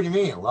 I see what you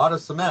mean. A lot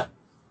of cement.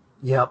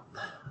 Yep.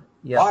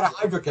 A lot of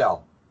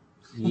hydrocal.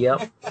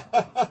 Yep.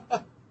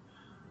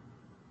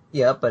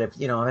 Yeah, but if,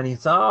 and he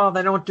said,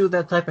 they don't do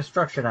that type of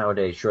structure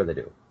nowadays. Sure they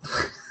do.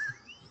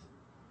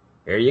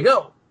 Here you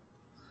go.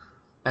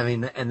 I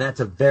mean, and that's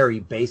a very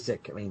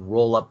basic,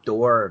 roll up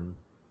door and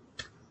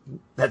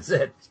that's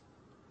it.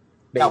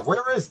 Now,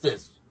 where is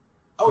this?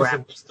 Oh,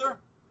 Grafton. it's in Worcester?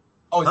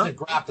 Oh, it's in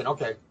Grafton.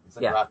 Okay. It's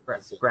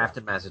in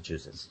Grafton,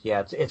 Massachusetts.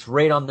 Yeah, it's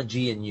right on the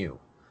G and U.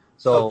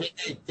 So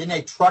didn't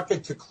they truck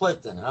it to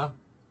Clifton, huh?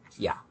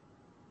 Yeah.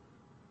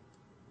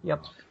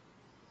 Yep.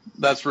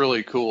 That's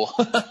really cool.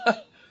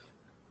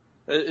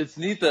 It's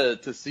neat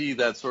to see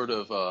that sort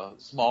of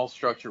small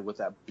structure with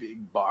that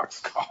big box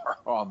car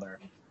on there.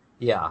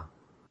 Yeah.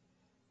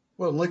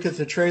 Well, look at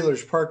the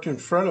trailers parked in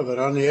front of it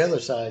on the other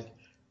side.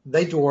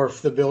 They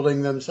dwarf the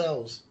building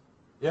themselves.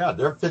 Yeah,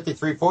 they're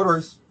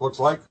 53-footers, looks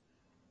like.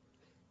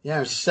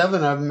 Yeah,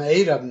 7 of them,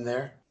 8 of them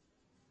there.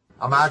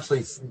 I'm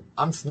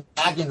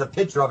snagging the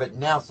picture of it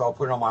now, so I'll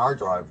put it on my hard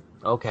drive.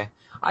 Okay.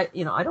 Let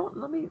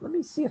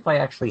me see if I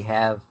actually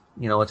have,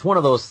 it's one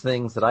of those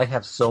things that I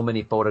have so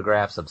many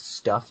photographs of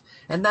stuff,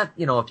 and that,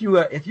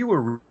 if you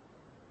were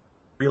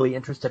really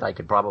interested, I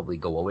could probably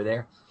go over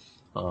there,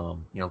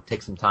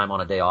 take some time on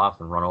a day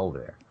off and run over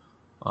there.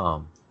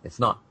 It's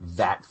not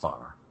that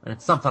far, and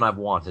it's something I've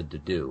wanted to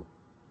do.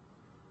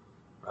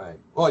 Right.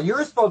 Well, you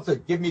were supposed to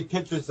give me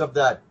pictures of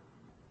that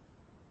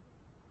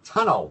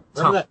tunnel.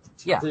 Remember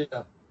that?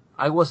 Yeah.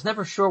 I was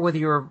never sure whether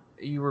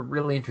you were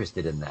really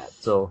interested in that,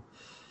 so.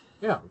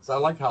 Yeah, so I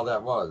like how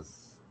that was.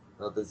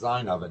 The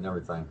design of it and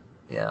everything.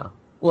 Yeah.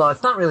 Well,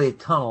 it's not really a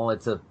tunnel,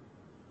 it's a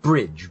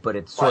bridge, but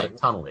it's sort of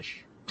tunnelish.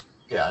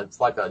 Yeah, it's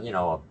like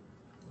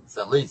it's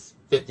at least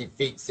 50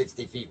 feet,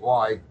 60 feet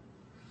wide.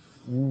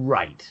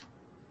 Right.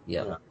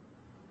 Yep. Yeah.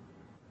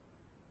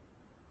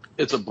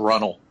 It's a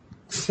Brunel.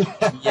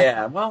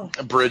 Yeah, well.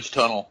 A bridge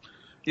tunnel.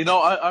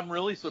 I'm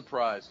really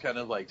surprised, kind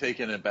of like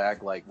taking it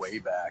back, like way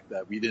back,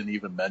 that we didn't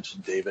even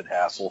mention David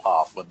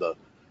Hasselhoff when the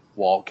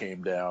wall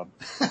came down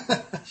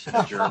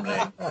in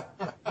Germany.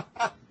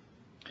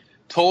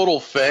 Total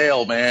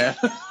fail, man.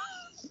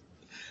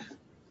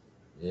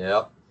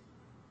 Yep.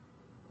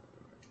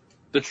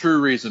 The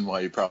true reason why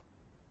you probably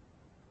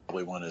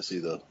want to see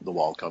the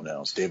wall come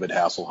down is David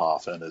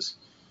Hasselhoff and his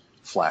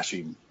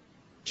flashing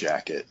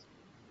jacket.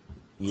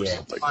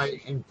 Yeah.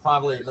 And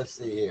probably, let's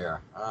see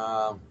here.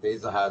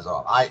 Beza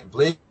Hasselhoff. I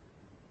believe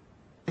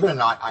it or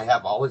not, I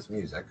have all his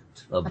music.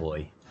 Oh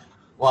boy.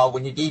 Well,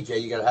 when you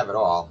DJ, you got to have it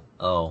all.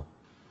 Oh.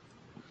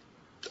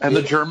 And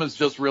the Germans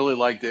just really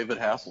like David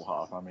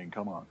Hasselhoff. I mean,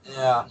 come on.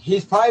 Yeah,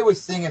 he's probably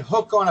was singing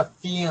 "Hook on a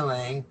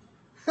Feeling,"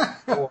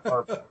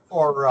 or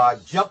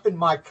 "Jump in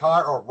My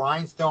Car," or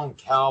 "Rhinestone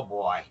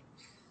Cowboy."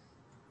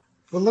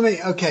 Well,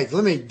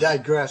 let me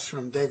digress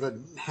from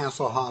David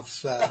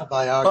Hasselhoff's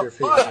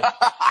biography.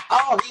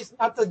 Oh, he's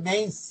not the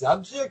main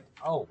subject?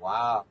 Oh,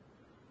 wow.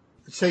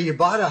 So you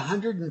bought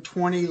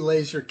 120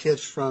 laser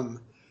kits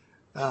from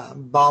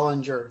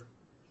Bollinger.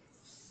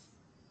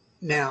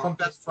 Now, From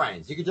Best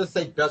Trains. You could just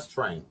say Best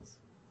Trains.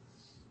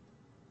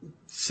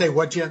 Say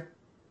what, Jim?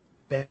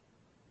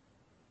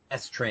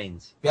 Best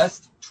Trains.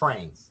 Best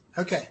Trains.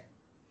 Okay.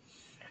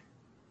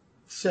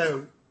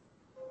 So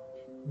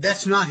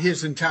that's not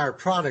his entire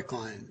product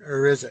line,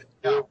 or is it?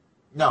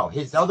 No,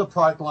 his other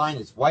product line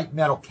is white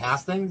metal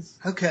castings.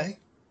 Okay.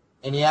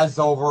 And he has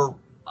over,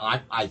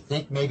 I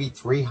think, maybe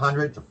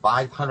 300 to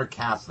 500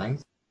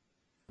 castings.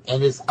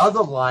 And his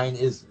other line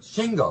is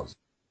shingles.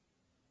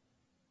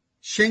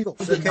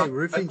 Shingles, okay,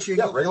 roofing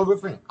shingles. Yeah, regular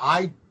roofing.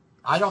 I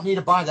don't need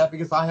to buy that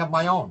because I have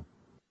my own.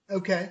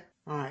 Okay,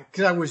 all right.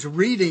 Because I was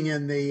reading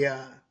in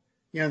the,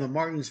 the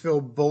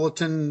Martinsville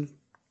Bulletin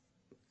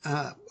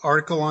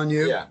article on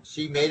you. Yeah,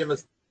 she made him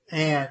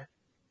and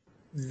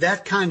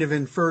that kind of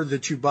inferred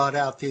that you bought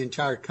out the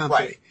entire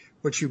company. Right.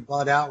 What you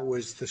bought out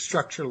was the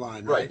structure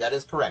line, right? Right, that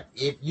is correct.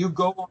 If you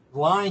go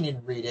online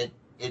and read it,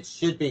 it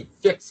should be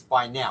fixed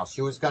by now.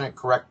 She was going to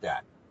correct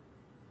that.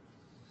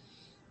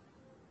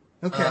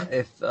 Okay.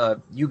 If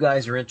you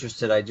guys are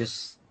interested, I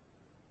just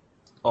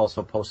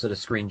also posted a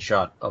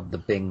screenshot of the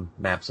Bing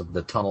maps of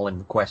the tunnel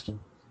in question.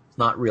 It's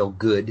not real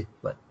good,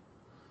 but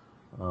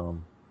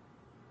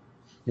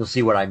you'll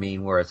see what I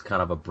mean, where it's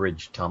kind of a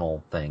bridge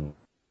tunnel thing.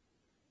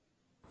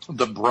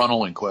 The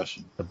Brunel in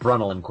question. The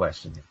Brunel in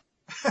question.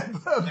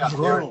 Yeah,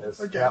 here it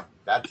is. Okay. Yeah,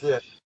 that's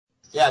it.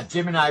 Yeah,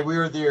 Jim and I, we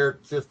were there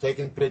just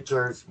taking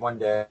pictures one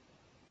day.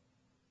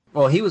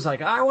 Well, he was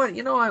like, I want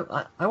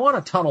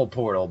a tunnel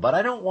portal, but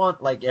I don't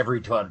want like every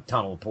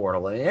tunnel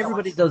portal. And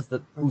everybody does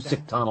the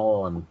Usick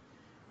tunnel, and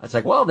it's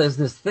like, well, there's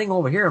this thing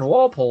over here in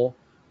Walpole.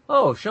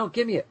 Oh,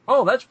 give me it.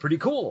 Oh, that's pretty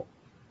cool.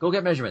 Go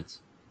get measurements.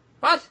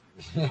 What?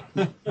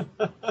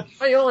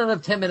 Oh, you only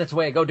live 10 minutes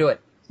away. Go do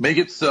it. Make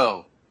it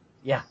so.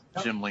 Yeah.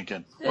 Jim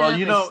Lincoln. Yeah, Well,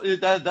 you know,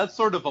 that's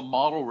sort of a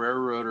model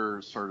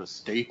railroader sort of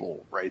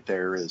staple right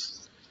there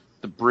is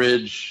the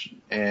bridge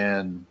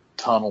and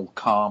tunnel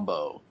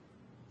combo.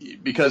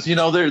 Because, you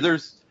know,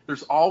 there's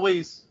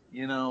always,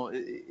 you know,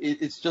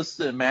 it's just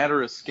a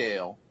matter of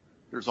scale.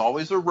 There's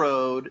always a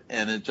road,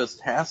 and it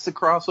just has to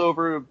cross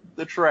over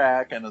the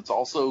track, and it's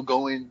also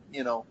going,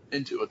 you know,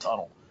 into a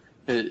tunnel.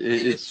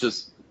 It's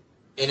just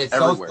it's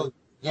everywhere. also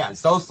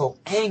it's also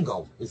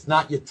angled. It's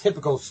not your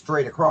typical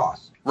straight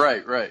across.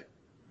 Right, right.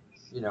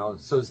 You know,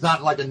 so it's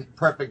not like a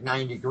perfect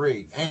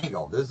 90-degree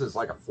angle. This is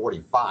like a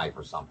 45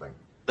 or something.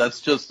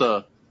 That's just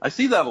I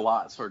see that a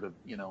lot, sort of,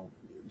 you know,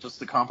 just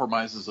the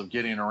compromises of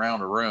getting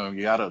around a room.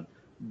 You got to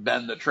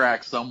bend the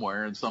track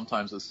somewhere, and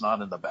sometimes it's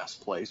not in the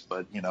best place,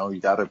 but, you know, you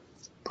got to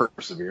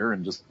persevere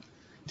and just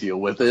deal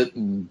with it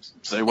and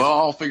say, well,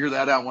 I'll figure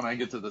that out when I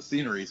get to the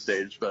scenery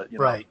stage. But, you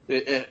know, Right.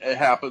 it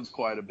happens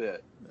quite a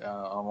bit.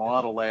 On a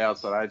lot of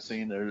layouts that I've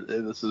seen,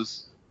 this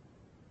is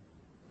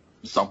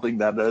something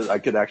that I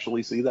could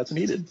actually see that's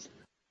needed.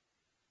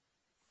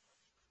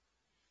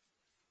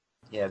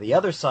 Yeah, the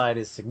other side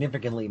is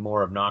significantly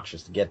more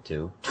obnoxious to get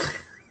to.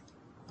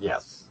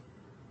 Yes.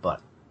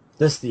 But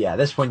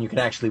this one you can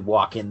actually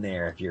walk in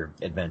there if you're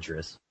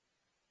adventurous.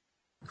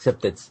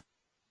 Except it's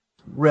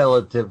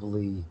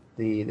relatively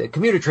the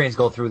commuter trains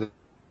go through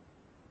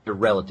the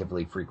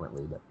relatively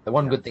frequently. But the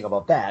one good thing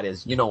about that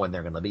is you know when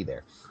they're going to be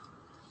there.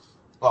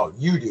 Well,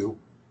 you do.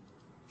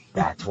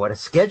 That's what a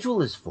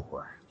schedule is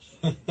for.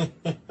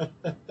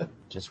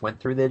 Just went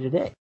through there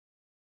today.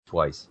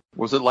 Twice.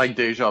 Was it like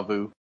deja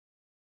vu?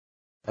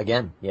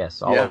 Again,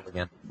 yes, all over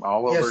again.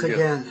 All over Yes,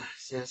 again.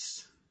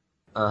 Yes.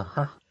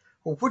 Uh-huh.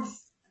 Well,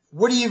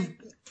 what do you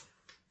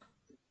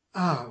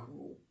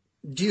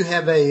do you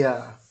have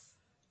a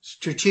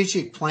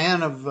strategic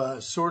plan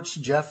of sorts,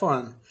 Jeff,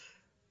 on,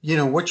 you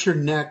know, what's your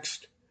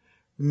next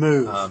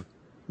move? I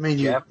mean,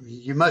 Jeff,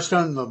 you must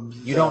own the...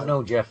 You don't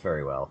know Jeff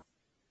very well.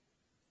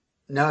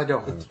 No, I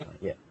don't.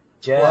 Yeah.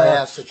 Jeff, Well, I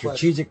asked the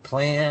strategic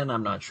plan,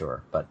 I'm not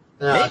sure, but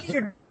No. maybe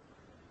you're...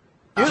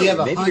 Do you have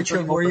a maybe you're hunch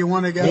turning of where over- you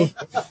want to go?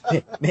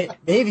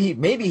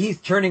 Maybe he's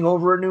turning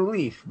over a new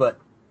leaf, but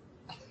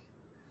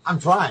I'm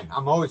trying.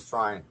 I'm always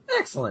trying.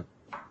 excellent.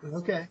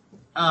 Okay.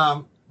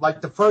 Like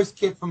the first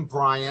kit from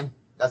Brian,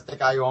 that's the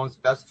guy who owns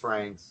Best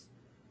Trains.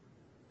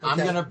 I'm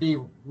Okay. going to be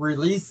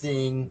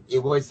releasing,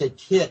 it was a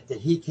kit that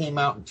he came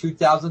out in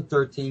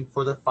 2013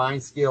 for the Fine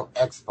Scale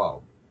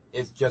Expo.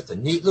 It's just a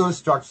neat little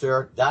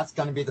structure. That's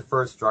going to be the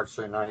first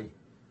structure. And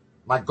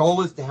my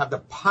goal is to have the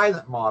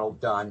pilot model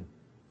done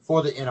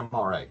for the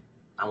NMRA.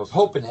 I was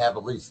hoping to have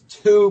at least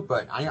 2,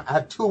 but I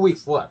have 2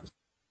 weeks left.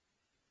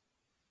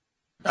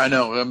 I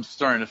know. I'm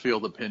starting to feel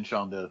the pinch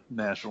on the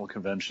national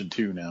convention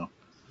too now.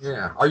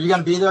 Yeah. Are you going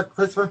to be there,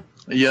 Christopher?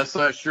 Yes,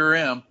 I sure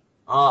am.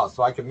 Oh,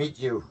 so I can meet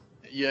you.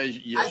 Yeah, I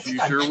yes, think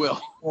you I sure met you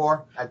will.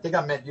 before. I think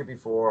I met you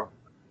before.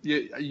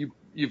 You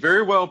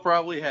very well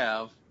probably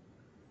have.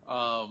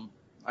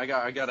 I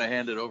got to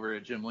hand it over to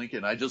Jim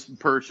Lincoln. I just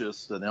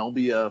purchased an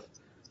LBF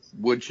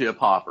wood chip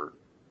hopper.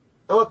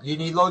 Oh, you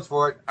need loads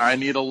for it. I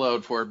need a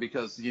load for it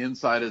because the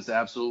inside is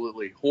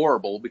absolutely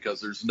horrible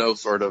because there's no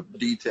sort of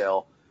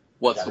detail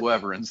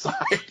whatsoever inside.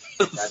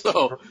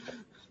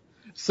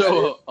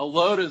 So a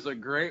load is a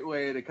great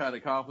way to kind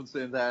of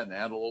compensate that and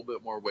add a little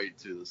bit more weight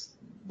to this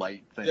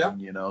light thing, Yeah.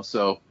 you know.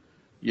 So,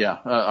 yeah,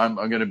 I'm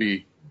going to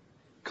be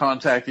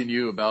contacting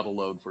you about a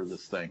load for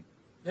this thing.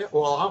 Yeah,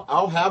 well,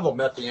 I'll have them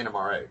at the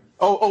NMRA.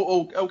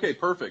 Oh, okay,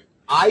 perfect.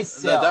 I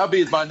sell. That would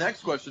be my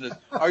next question is,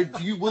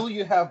 will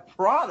you have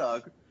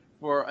product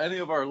for any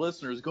of our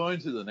listeners going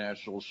to the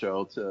national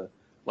show to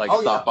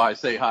stop by,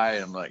 say hi,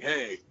 and like,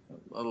 hey,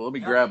 let me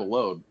grab a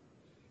load.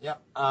 Yeah.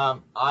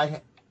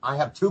 I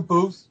have 2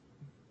 booths.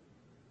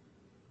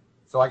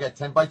 So I got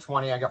 10 by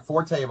 20. I got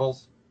 4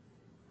 tables.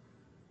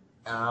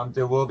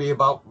 There will be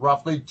about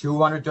roughly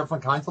 200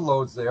 different kinds of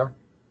loads there.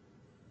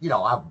 You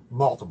know, I have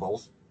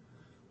multiples.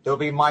 There'll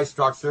be my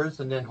structures,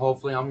 and then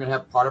hopefully I'm going to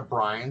have part of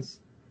Brian's.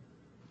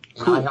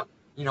 And Cool. I have,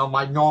 you know,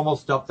 my normal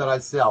stuff that I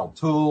sell.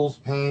 Tools,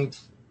 paint,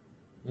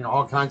 you know,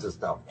 all kinds of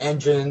stuff.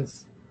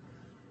 Engines.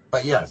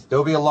 But yes,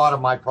 there'll be a lot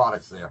of my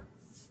products there.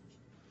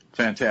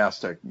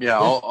 Fantastic. Yeah,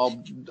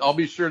 I'll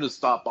be sure to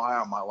stop by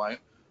on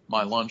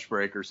my lunch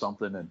break or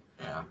something and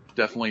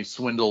definitely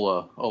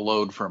swindle a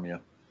load from you.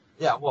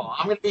 Yeah, well,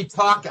 I'm going to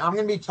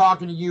be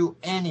talking to you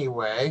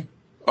anyway.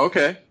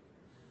 Okay.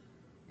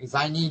 Because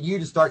I need you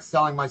to start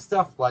selling my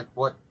stuff like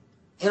what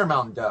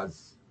Intermountain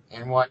does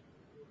and what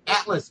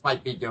Atlas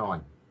might be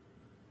doing.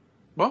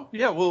 Well,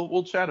 yeah,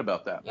 we'll chat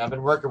about that. Yeah, I've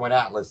been working with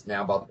Atlas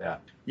now about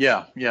that.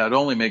 Yeah, it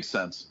only makes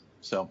sense.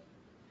 So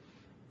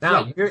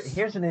Now,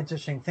 here's an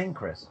interesting thing,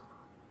 Chris.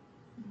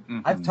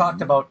 mhm.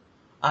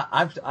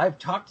 I've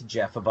talked to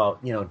Jeff about,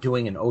 you know,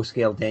 doing an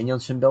O-scale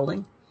Danielson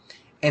building,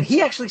 and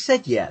he actually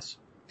said yes.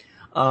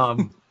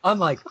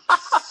 Unlike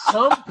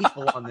some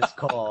people on this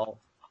call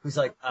who's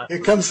like, Here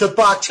comes the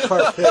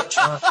boxcar pitch.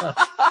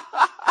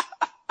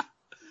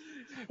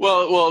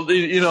 Well,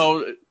 you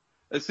know,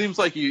 it seems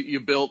like you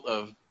built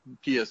a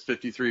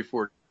PS53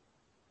 for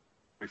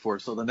before.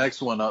 So the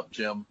next one up,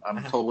 Jim,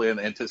 I'm totally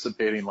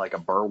anticipating like a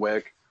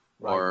Berwick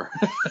or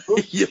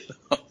you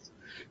know,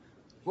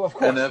 Well, of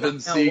course. an Evan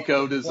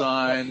Seco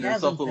design or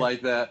something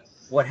like that.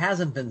 What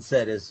hasn't been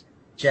said is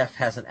Jeff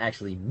hasn't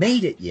actually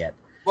made it yet.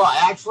 Well,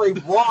 actually,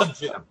 wrong,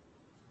 Jim.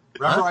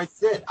 Remember I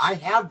said I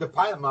have the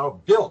pilot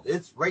model built.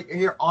 It's right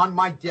here on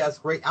my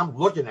desk. Right, I'm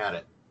looking at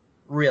it.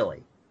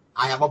 Really?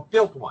 I have a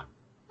built one.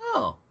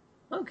 Oh,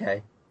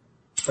 okay.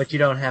 But you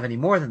don't have any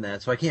more than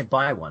that, so I can't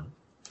buy one.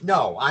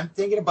 No, I'm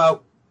thinking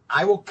about.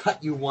 I will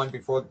cut you one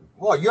before.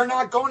 Well, you're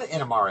not going to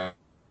NMRA,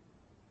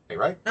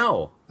 right?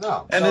 No.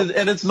 No. And So,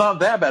 it's not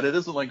that bad. It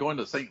isn't like going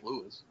to St.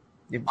 Louis.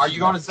 are you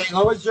going to St.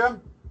 Louis,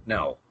 Jim?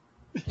 No.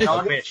 In I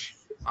August? wish.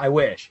 I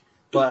wish.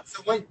 But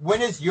So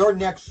when is your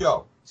next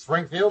show?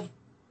 Springfield?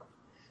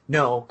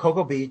 no,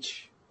 Cocoa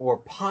Beach or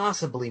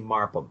possibly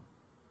Marpham.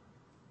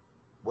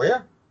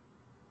 Where?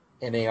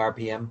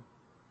 MARPM.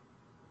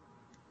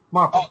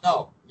 Marpham. Oh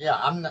no, yeah,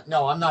 I'm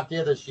not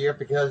there this year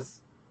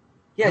because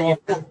Yeah,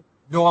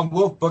 Norm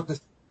Wolf booked the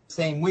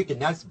same week,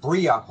 and that's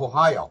Brea,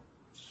 Ohio.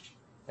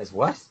 as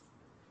what?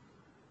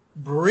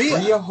 Brea.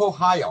 Brea,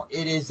 Ohio.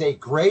 It is a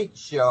great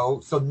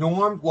show. So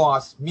Norm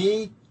lost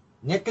me,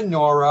 Nick and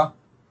Nora,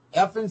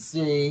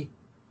 F&C,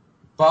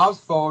 Bob's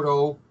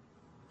Photo,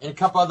 and a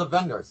couple other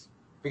vendors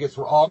because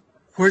we're all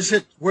Where's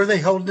it? Where are they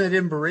holding it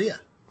in Berea?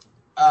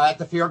 at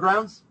the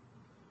fairgrounds.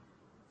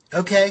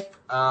 Okay,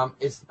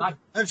 It's not.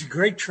 that's a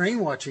great train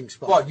watching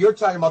spot. Well, you're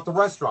talking about the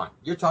restaurant.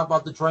 You're talking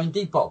about the train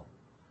depot.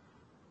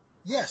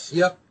 Yes.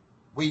 Yep.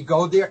 We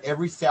go there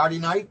every Saturday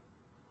night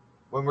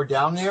when we're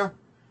down there.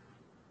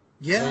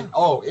 Yeah. And,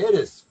 oh, it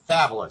is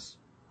fabulous.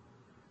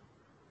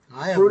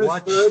 I have Fruit is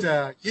watched.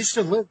 good. Used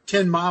to live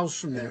 10 miles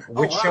from there.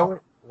 Which wow. show?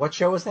 What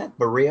show is that?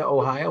 Berea,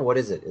 Ohio. What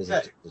is it? Is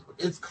it?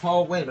 It's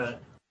called. Wait a minute.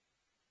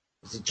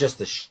 Is it just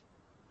the show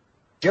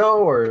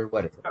or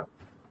what? Is it?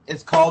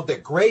 It's called the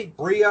Great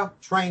Brea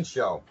Train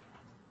Show.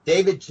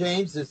 David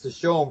James is the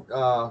show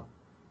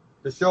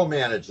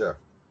manager.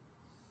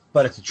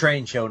 But it's a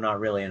train show, not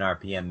really an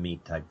RPM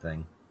meet type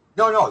thing.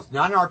 No, it's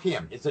not an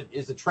RPM.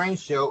 It's a train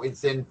show.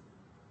 It's in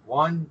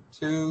 3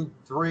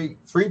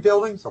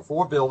 buildings or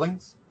 4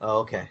 buildings. Oh,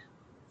 okay.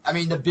 I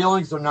mean, the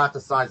buildings are not the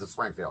size of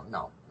Springfield.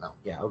 No.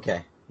 Yeah,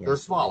 okay. Yeah. They're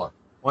smaller.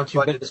 Once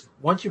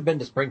you've been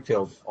to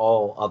Springfield,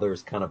 all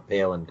others kind of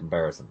pale in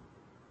comparison.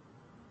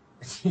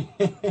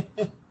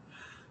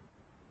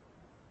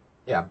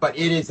 Yeah, but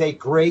it is a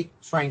great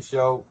train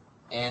show,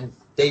 and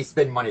they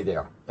spend money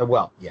there.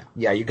 Well, yeah,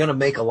 you're going to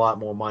make a lot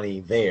more money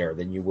there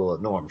than you will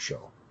at Norm's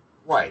show.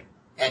 Right.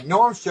 At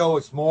Norm's show,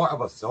 it's more of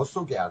a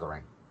social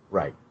gathering,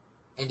 Right.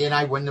 and then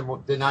I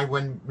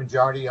win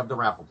majority of the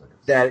raffle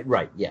tickets. That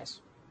right. Yes.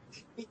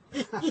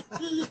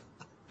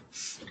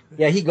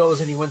 Yeah, he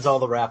goes and he wins all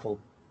the raffle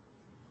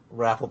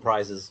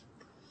prizes.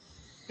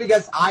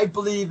 Because I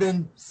believe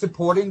in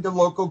supporting the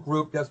local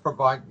group that's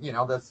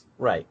that's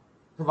Right.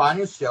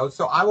 providing a show.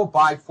 So I will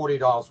buy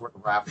 $40 worth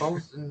of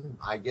raffles, and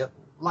I get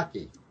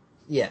lucky.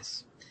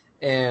 Yes.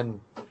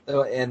 And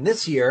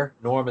this year,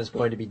 Norm is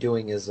going to be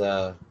doing his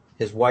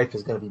wife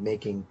is going to be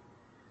making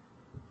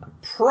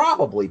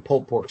probably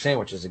pulled pork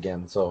sandwiches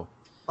again. So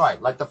Right,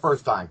 like the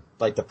first time.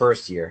 like the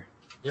first year.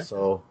 Yeah.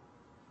 So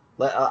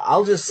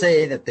I'll just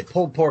say that the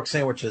pulled pork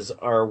sandwiches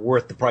are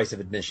worth the price of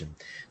admission.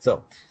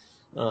 So,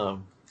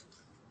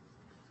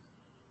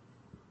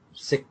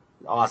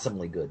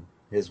 awesomely good.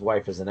 His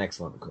wife is an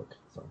excellent cook.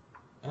 So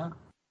Yeah.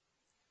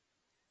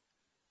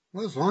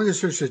 Well, as long as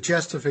there's a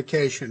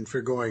justification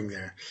for going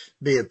there,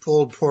 be it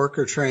pulled pork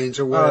or trains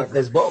or whatever.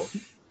 there's both.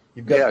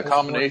 You've got pulled pork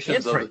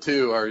Combinations and of the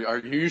two are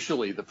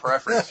usually the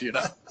preference, you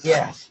know.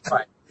 Yes.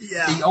 Right.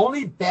 Yeah. The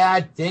only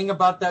bad thing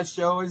about that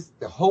show is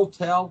the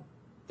hotel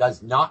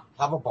does not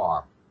have a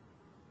bar.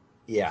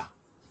 Yeah.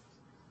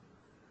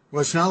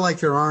 Well, it's not like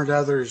there aren't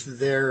others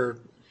there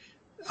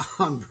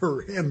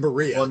in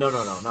Berea. Well, no.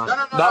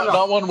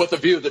 Not one with a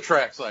view of the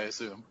tracks, I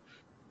assume.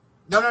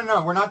 No.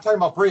 We're not talking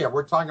about Brea.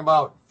 We're talking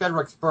about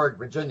Fredericksburg,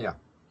 Virginia.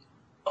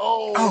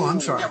 Oh, I'm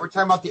sorry. Yeah, we're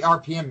talking about the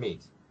RPM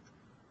meet.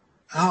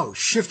 Oh,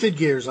 shifted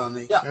gears on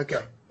the. Yeah.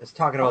 Okay. It's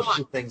talking about Come on.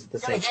 two things at the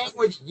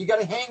You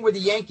gotta same hang with the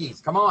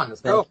Yankees. Come on, let's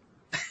go.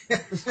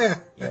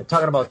 Yeah,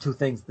 talking about two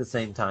things at the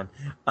same time.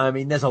 I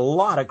mean, there's a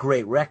lot of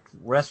great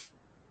restaurants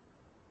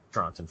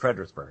in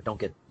Fredericksburg. Don't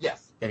get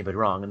Yes. anybody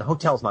wrong. And the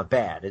hotel's not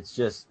bad. It's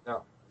just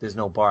No. there's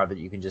no bar that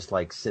you can just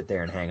like sit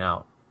there and hang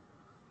out.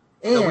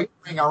 So And we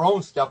bring our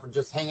own stuff and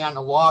just hang out in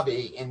the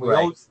lobby, and we Right.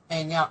 always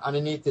hang out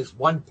underneath this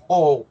one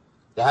pole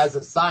that has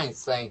a sign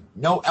saying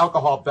no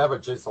alcohol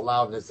beverages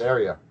allowed in this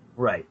area.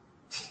 right.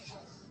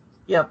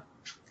 Yep.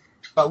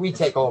 But we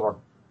take over.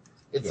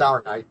 It's Yeah.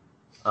 our night.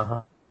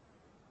 Uh-huh.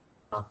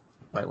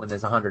 Right, when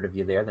there's 100 of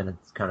you there, then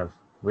it's kind of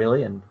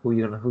really, and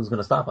who's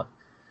gonna stop us?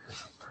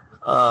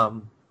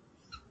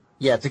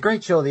 Yeah, it's a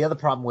great show. The other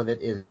problem with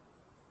it is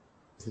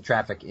the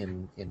traffic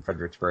in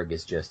Fredericksburg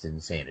is just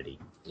insanity.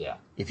 Yeah.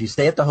 If you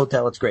stay at the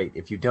hotel, it's great.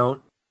 If you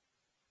don't,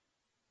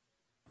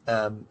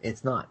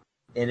 it's not.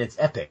 And it's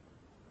epic.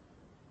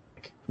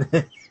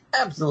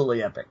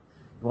 Absolutely epic.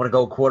 You want to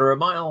go a quarter of a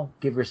mile,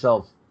 give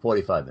yourself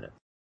 45 minutes.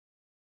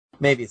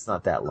 maybe it's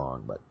not that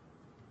long, but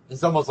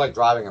It's almost like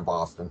driving in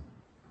Boston.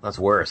 that's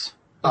worse.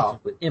 Oh.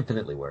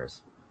 Infinitely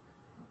worse.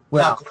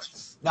 Now,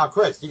 Well,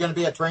 Chris, you going to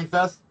be at Train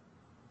Fest?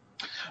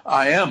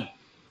 I am.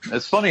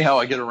 It's funny how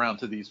I get around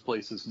to these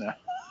places now.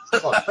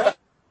 Oh,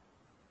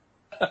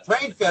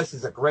 Train Fest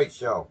is a great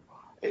show.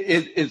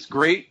 It's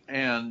great,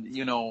 and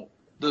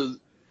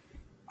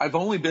I've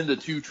only been to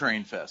 2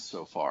 Train Fests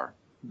so far.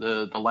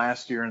 The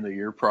last year and the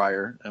year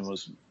prior, and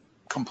was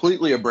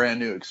completely a brand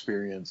new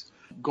experience.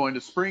 Going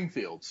to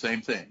Springfield,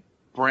 same thing,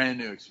 brand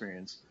new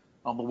experience.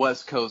 On the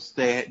West Coast,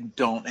 they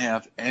don't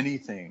have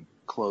anything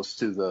close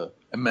to the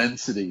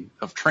immensity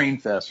of Train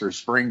Fest or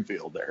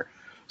Springfield there.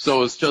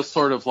 So it's just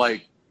sort of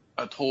like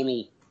a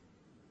total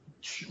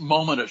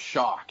moment of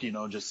shock,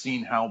 just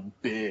seeing how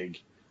big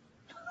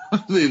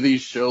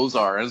these shows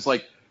are. And it's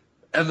like,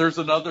 and there's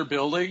another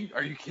building?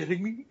 Are you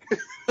kidding me?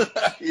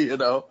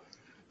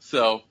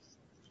 So,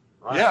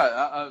 Right.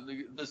 yeah,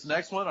 this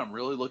next one I'm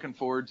really looking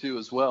forward to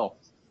as well.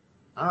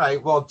 All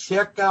right. Well,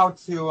 check out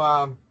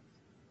to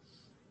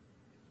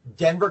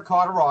Denver,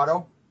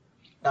 Colorado.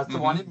 That's the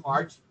one in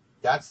March.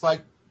 That's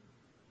like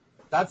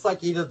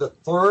either the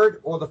 3rd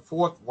or the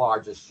 4th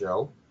largest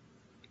show.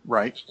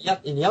 Right.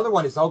 Yep. And the other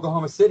one is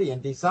Oklahoma City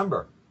in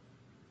December.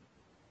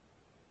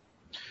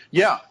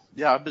 Yeah.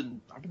 I've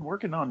been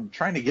working on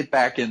trying to get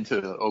back into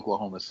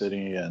Oklahoma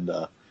City and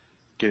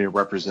getting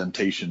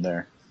representation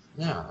there.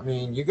 Yeah. I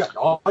mean, you got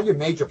all your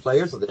major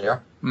players are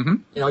there. Mm-hmm.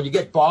 You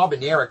get Bob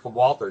and Eric from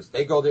Walters.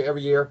 They go there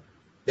every year.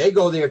 They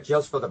go there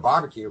just for the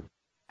barbecue.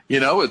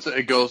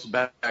 It goes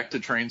back to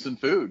trains and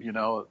food,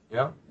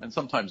 Yeah. and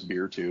sometimes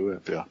beer too,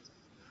 if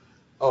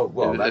Oh,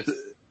 well,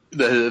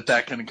 if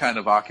that can kind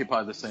of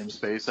occupy the same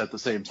space at the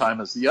same time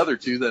as the other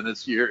two, then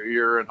it's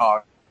you're in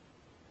hog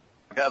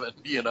heaven,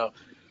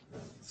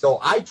 So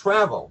I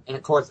travel, and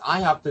of course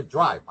I have to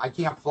drive. I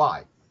can't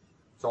fly.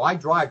 So I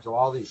drive to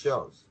all these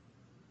shows.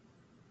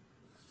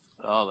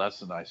 Oh,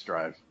 that's a nice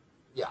drive.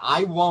 Yeah,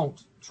 I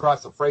won't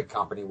trust a freight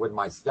company with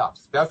my stuff,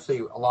 especially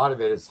a lot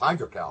of it is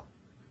hydrocal.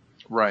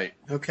 Right.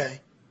 Okay.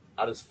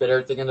 I just fit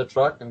everything in the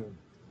truck, and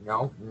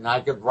and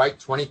I could write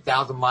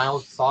 20,000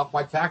 miles off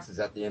my taxes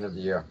at the end of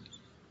the year.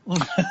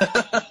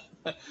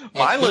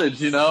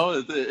 Mileage,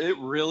 it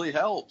really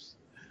helps.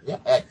 Yeah,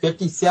 at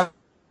 57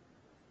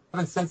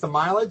 cents a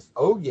mileage.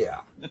 Oh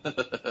yeah,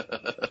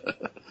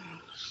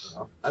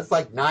 that's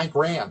like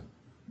 $9,000.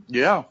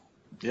 Yeah.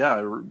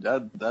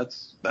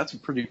 That's a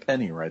pretty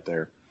penny right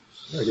there.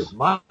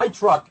 My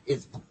truck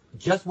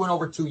just went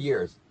over 2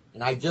 years,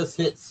 and I just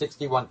hit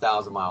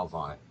 61,000 miles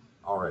on it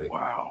already.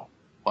 Wow.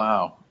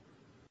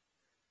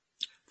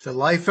 The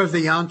life of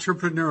the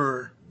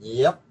entrepreneur.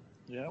 Yep.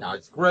 Yeah. Now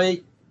it's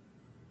great.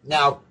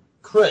 Now,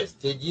 Chris,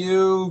 did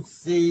you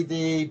see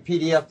the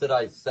PDF that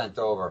I sent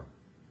over?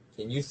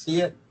 Can you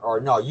see it?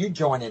 Or no, you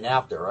joined in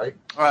after, right?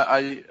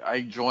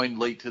 I joined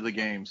late to the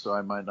game, so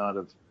I might not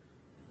have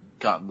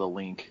gotten the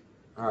link.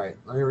 All right,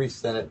 let me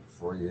resend it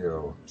for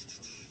you.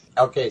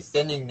 Okay,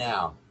 sending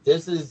now.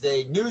 This is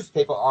a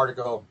newspaper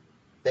article.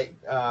 The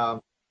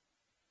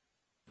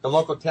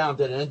local town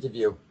did an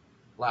interview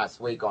last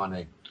week on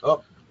me.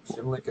 Oh,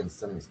 Jim Lincoln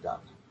sending me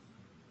stuff.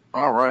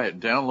 All right,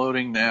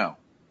 downloading now.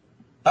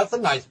 That's a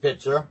nice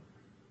picture.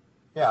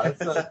 Yeah,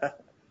 that's a...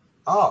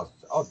 Oh,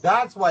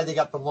 that's why they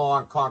got the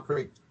long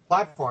concrete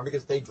platform,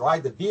 because they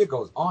drive the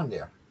vehicles on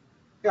there.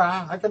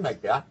 Yeah, I can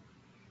make that.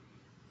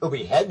 It'll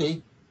be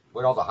heavy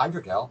with all the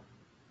hydrocal.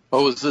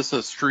 Oh, is this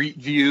a street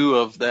view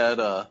of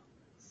that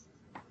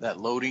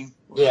loading?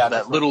 Yeah,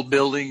 that little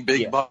building,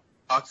 big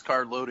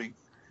boxcar loading.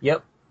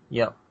 Yep.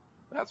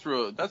 That's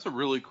a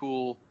really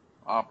cool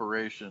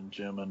operation,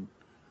 Jim. And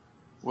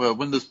well,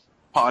 when this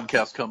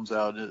podcast comes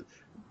out,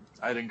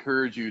 I'd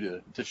encourage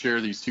you to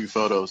share these 2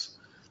 photos.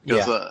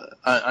 Because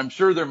I'm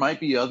sure there might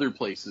be other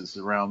places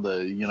around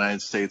the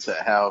United States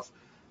that have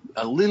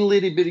a little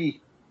itty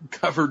bitty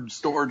covered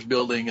storage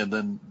building and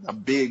then a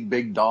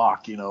big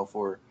dock,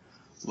 for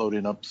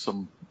loading up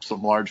some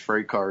large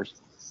freight cars.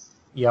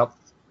 Yep.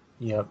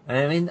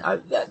 I mean,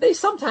 they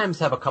sometimes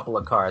have a couple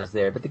of cars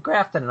there, but the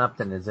Grafton and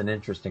Upton is an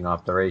interesting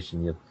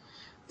operation.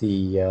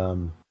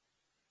 You'll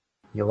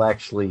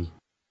actually,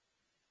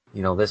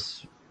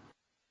 this.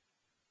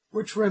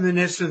 Which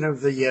reminiscent of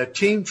the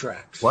team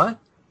tracks. What?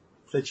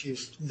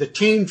 The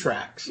team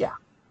tracks. Yeah.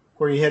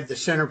 Where you had the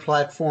center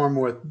platform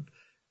with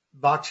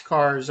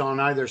boxcars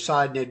on either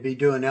side, and they'd be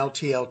doing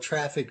LTL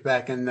traffic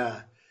back in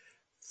the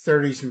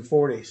 30s and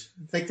 40s.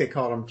 I think they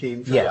called them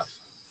team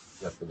tracks.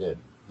 Yes, they did.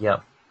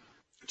 Yep.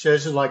 So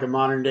this is like a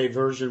modern day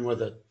version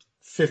with a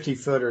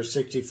 50-foot or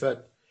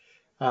 60-foot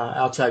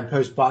outside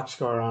post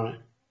boxcar on it.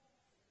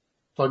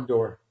 Plug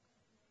door.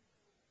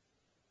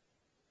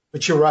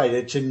 But you're right.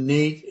 It's a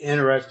neat,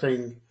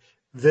 interesting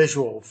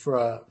visual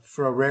for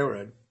a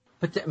railroad.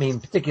 But I mean,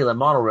 particular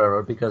model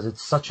railroad, because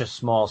it's such a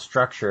small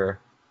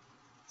structure,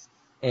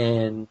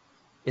 and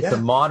it's a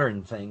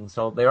modern thing.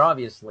 So they're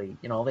obviously,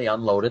 they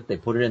unload it, they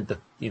put it into,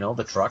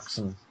 the trucks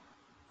and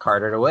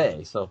cart it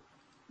away. So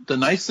the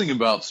nice thing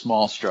about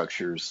small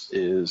structures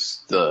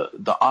is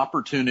the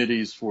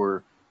opportunities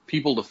for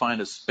people to find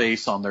a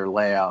space on their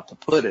layout to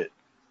put it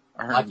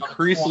are Like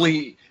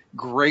increasingly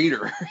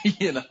greater,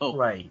 you know.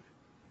 Right.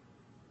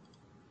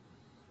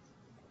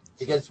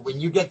 Because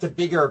when you get to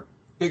bigger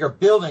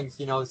buildings,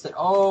 you know, they say,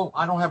 "Oh,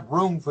 I don't have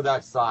room for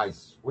that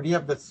size. What do you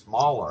have that's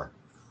smaller?"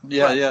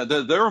 Yeah, Right. yeah,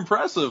 they're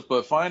impressive,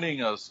 but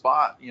finding a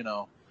spot, you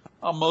know,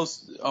 on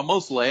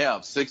most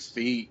layouts, 6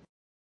 feet,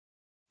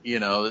 you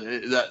know,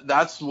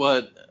 that's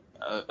what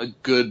a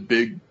good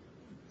big,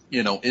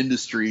 you know,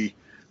 industry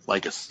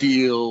like a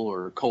steel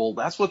or a coal,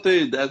 that's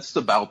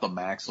about the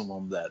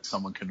maximum that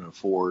someone can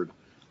afford.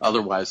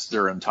 Otherwise,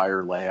 their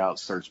entire layout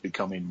starts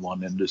becoming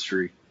one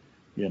industry,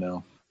 you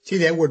know. See,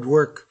 that would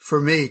work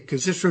for me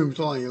because this room's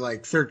only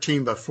like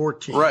 13 by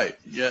 14. Right.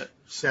 Yeah.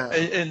 So,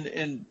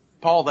 And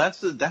Paul,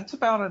 that's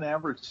about an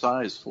average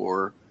size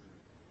for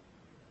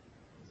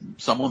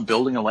someone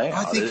building a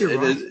layout. I think you're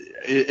right.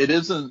 It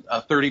isn't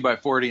a 30 by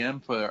 40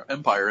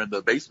 empire in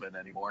the basement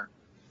anymore.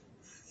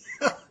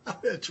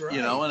 That's right.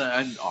 You know,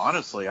 and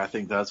honestly, I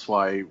think that's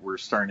why we're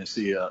starting to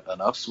see an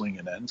upswing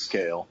in N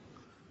scale,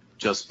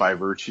 just by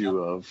virtue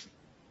of,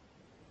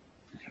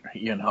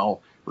 you know,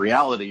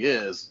 reality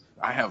is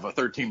I have a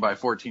 13 by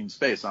 14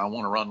 space and I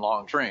want to run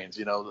long trains.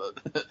 You know,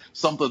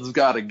 something's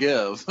got to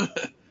give.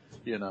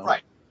 You know,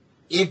 Right.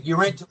 If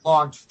you're into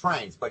long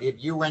trains, but if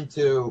you're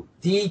into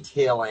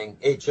detailing,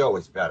 HO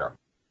is better.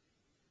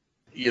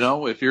 You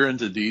know, if you're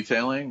into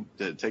detailing,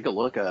 take a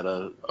look at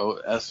a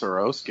S or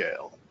O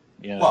scale.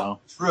 You know,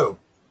 Well, true,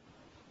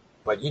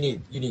 but you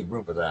need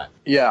room for that.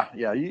 yeah,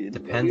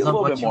 Depends a on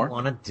little what bit you more.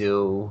 want to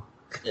do.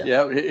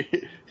 Yeah,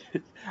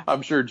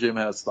 I'm sure Jim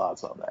has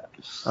thoughts on that.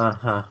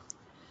 Uh-huh.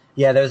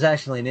 Yeah, there's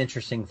actually an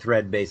interesting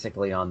thread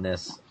basically on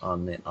this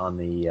on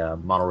the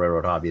Model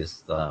Railroad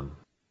Hobbyist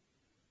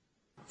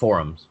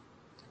forums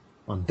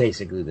on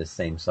basically the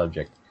same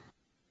subject.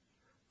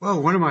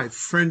 Well, one of my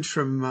friends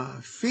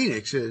from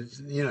Phoenix is,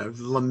 you know,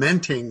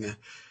 lamenting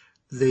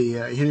he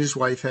and his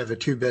wife have a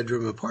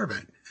 2-bedroom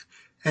apartment.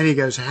 And he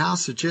goes, a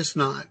house is just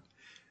not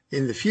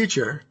in the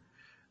future.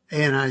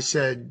 And I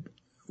said,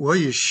 well,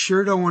 you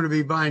sure don't want to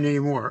be buying any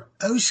more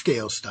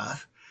O-scale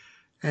stuff.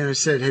 And I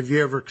said, have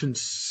you ever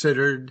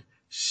considered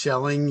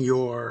selling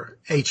your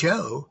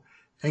HO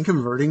and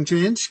converting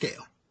to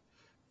N-scale?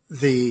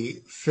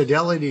 The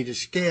fidelity to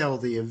scale,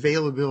 the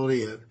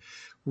availability of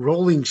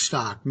rolling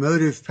stock,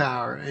 motive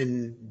power,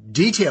 and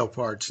detail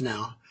parts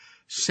now,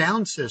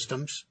 sound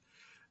systems,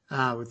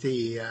 with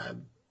the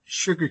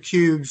sugar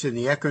cubes and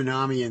the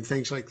economy and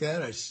things like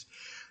that.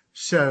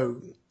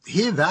 So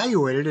he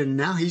evaluated, and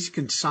now he's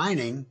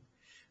consigning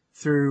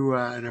through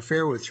an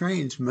affair with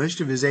trains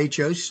most of his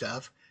HO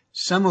stuff,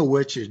 some of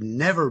which has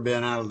never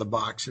been out of the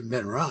box and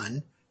been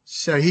run.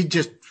 So he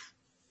just,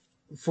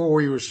 before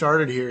we were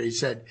started here, he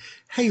said,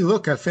 hey,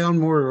 look, I found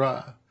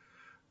more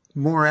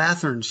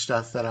Athearn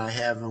stuff that I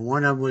have, and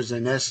one of them was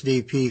an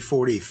SDP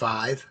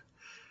 45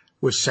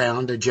 with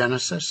sound, a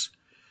Genesis.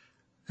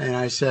 And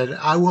I said,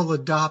 I will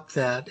adopt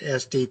that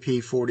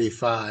SDP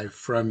 45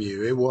 from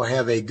you. It will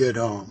have a good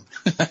home.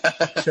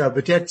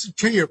 But that's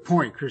to your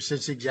point, Chris.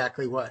 That's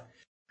exactly what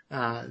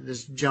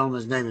this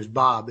gentleman's name is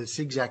Bob. It's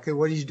exactly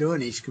what he's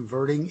doing. He's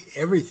converting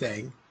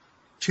everything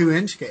to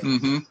N-scale.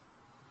 Mm-hmm.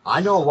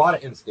 I know a lot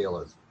of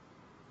N-scalers.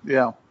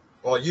 Yeah.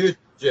 Well, you,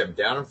 Jim,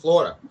 down in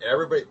Florida,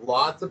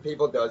 lots of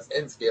people does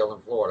N-scale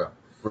in Florida.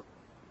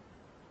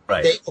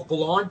 Right. They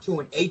belong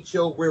to an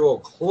HO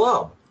Railroad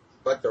club,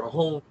 but their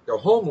home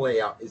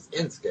layout is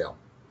N-scale.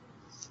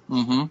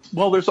 Mm-hmm.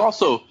 Well, there's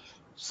also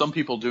some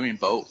people doing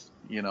both,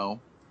 you know.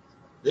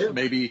 Yeah.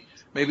 Maybe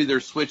they're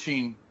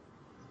switching,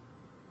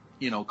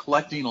 you know,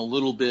 collecting a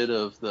little bit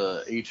of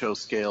the HO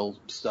scale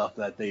stuff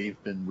that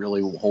they've been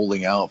really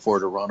holding out for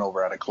to run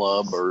over at a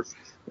club or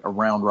a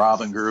round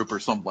robin group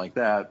or something like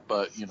that.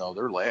 But, you know,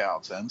 their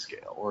layout's N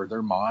scale or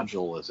their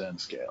module is N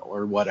scale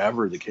or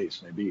whatever the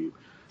case may be.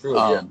 True,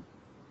 yeah.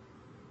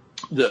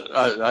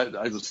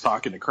 I was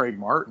talking to Craig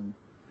Martin,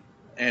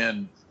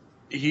 and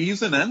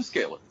he's an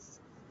N-scaler.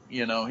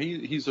 You know,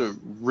 he's a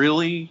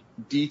really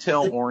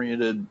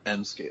detail-oriented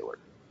N-scaler.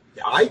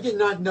 I did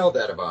not know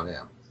that about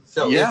him.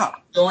 So yeah, is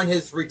he still in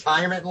his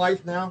retirement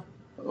life now?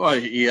 Well,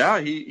 yeah,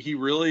 he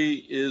really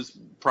is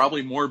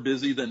probably more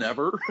busy than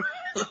ever.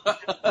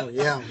 Oh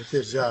yeah, with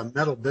his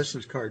metal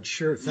business card,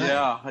 sure thing.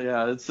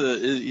 Yeah,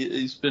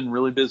 he's been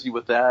really busy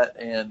with that,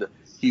 and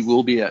he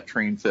will be at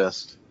Train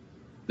Fest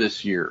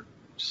this year.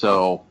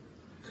 So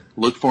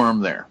look for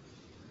him there.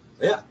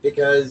 Yeah,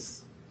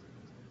 because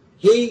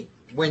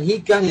when he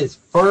got his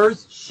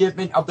first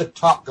shipment of the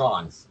Top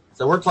Guns,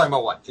 so we're talking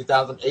about what,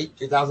 2008,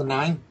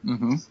 2009,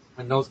 mm-hmm.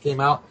 when those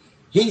came out,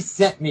 he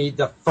sent me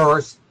the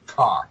first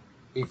car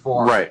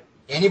before right.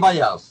 anybody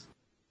else.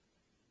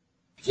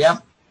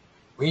 Jeff,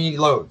 we need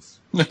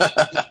loads.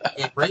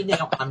 And right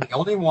now, I'm the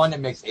only one that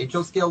makes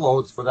HO scale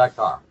loads for that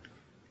car.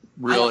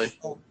 Really?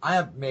 I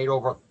have made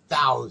over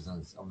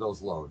thousands of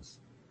those loads.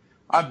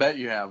 I bet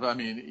you have. I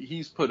mean,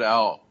 he's put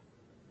out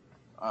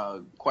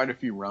quite a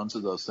few runs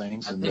of those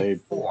things, and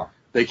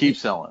they keep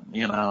selling,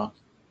 you know.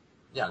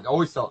 Yeah, they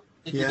always sell.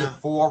 You get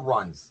 4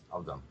 runs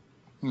of them.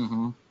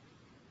 Mm-hmm.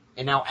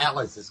 and now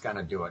Atlas is going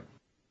to do it.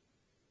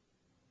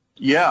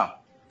 Yeah.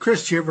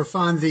 Chris, did you ever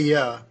find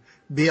the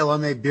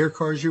BLMA beer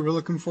cars you were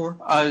looking for?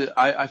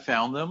 I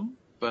found them,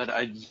 but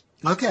I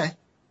Okay.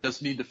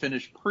 just need to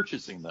finish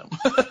purchasing them.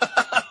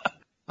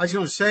 I was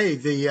going to say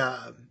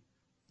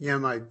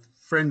my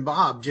friend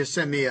Bob just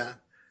sent me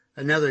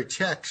another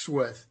text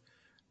with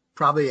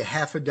probably a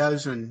half a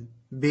dozen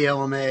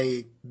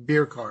BLMA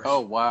beer cars.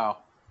 Oh, wow.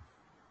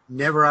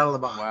 Never out of the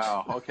box.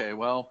 Wow. Okay.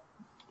 Well,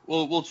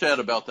 we'll chat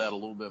about that a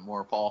little bit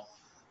more, Paul.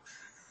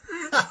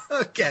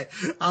 Okay.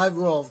 I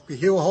will.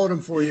 He'll hold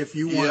them for you if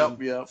you want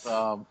them. Yep.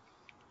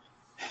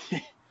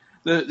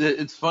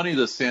 It's funny,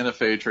 the Santa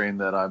Fe train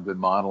that I've been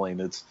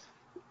modeling.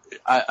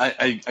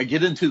 I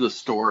get into the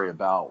story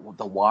about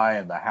the why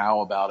and the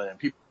how about it, and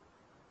people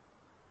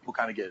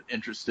kind of get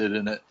interested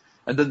in it.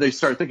 And then they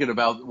start thinking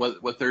about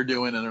what they're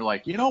doing, and they're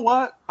like, you know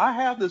what? I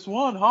have this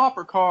one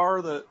hopper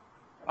car that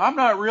I'm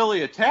not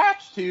really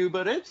attached to,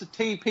 but it's a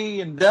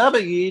TP and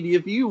W.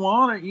 If you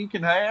want it, you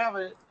can have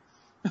it.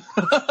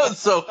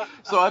 So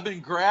I've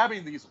been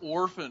grabbing these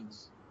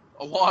orphans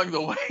along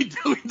the way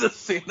doing the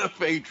Santa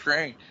Fe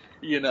train,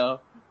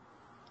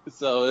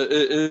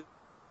 So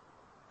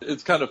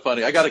it's kind of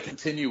funny. I got to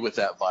continue with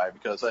that vibe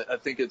because I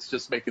think it's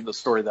just making the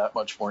story that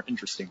much more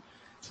interesting.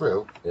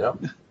 True. Yep.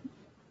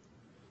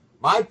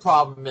 My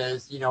problem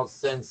is,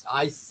 since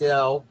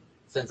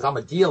I'm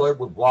a dealer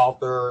with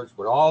Walthers,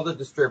 with all the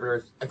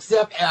distributors,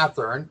 except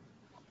Athearn,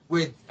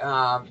 with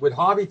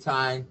Hobby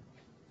Time,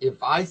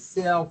 if I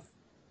sell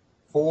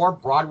 4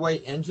 Broadway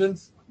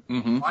engines,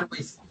 Mm-hmm.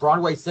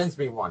 Broadway sends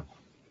me one.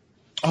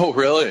 Oh,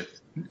 really?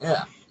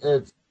 Yeah.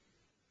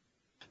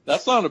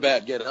 That's not a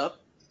bad get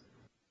up.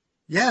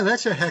 Yeah,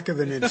 that's a heck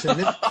of an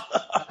incentive.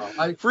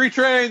 Free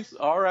trains.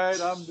 All right,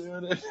 I'm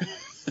doing it.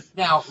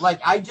 Now,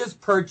 I just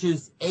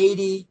purchased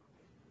 80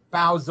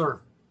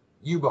 Bowser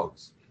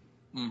U-boats.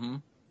 Mm-hmm.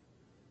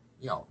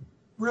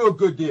 Real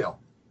good deal.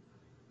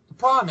 The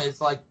problem is,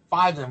 5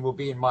 of them will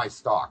be in my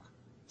stock,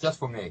 just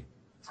for me.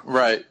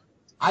 Right.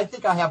 I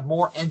think I have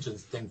more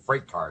engines than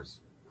freight cars.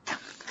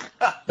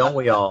 Don't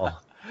we all?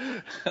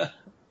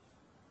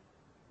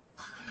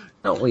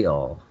 Don't we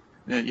all?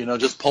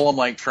 Just pull them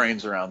like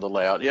trains around the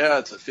layout. Yeah,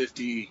 it's a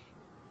 50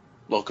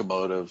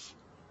 locomotive.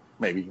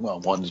 Maybe,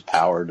 one's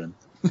powered and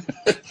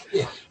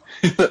Yeah.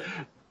 the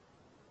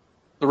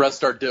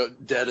rest are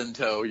dead in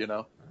tow,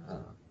 Yeah.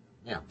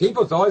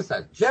 People's always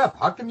said, Jeff,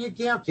 how come you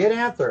can't get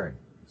Athearn?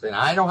 Saying,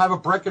 I don't have a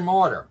brick and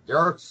mortar.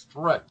 They're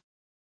strict.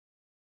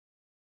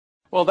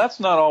 Well, that's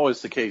not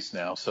always the case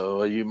now,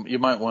 so you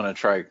might want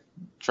to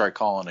try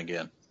calling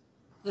again.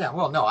 Yeah,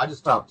 well, no, I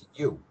just talked to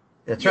you.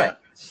 That's Yeah.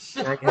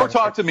 right. Or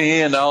talk to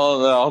me, and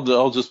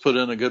I'll just put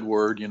in a good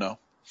word.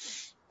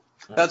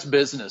 That's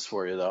business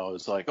for you, though.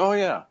 It's like, oh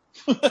yeah,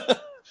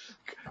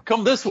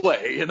 come this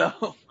way,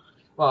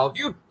 Well,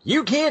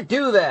 You can't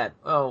do that.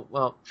 Oh,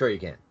 well, sure you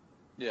can.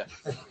 Yeah.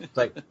 It's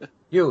like,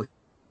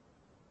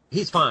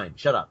 he's fine.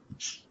 Shut up.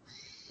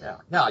 yeah.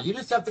 No, you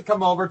just have to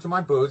come over to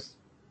my booth,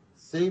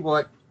 see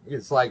what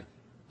it's like.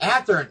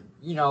 Athearn,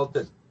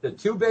 the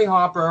 2-bay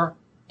hopper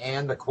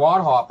and the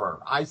quad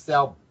hopper, I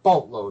sell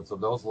boatloads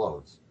of those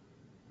loads.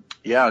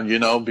 Yeah,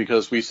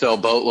 because we sell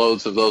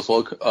boatloads of those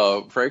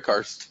freight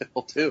cars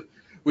still too.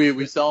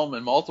 We sell them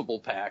in multiple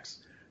packs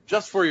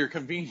just for your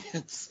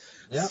convenience.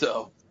 Yeah.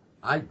 So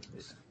I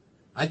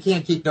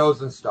can't keep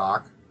those in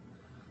stock.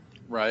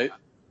 right.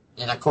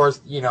 And of course,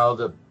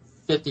 the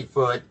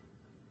 50-foot.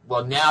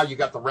 Well, now you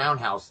got the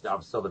roundhouse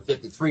stuff. So the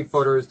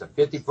 53-footers, the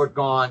 50-foot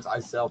gons, I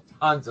sell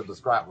tons of the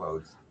scrap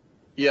loads.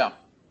 Yeah.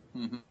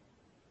 Mm-hmm.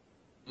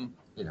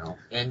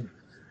 And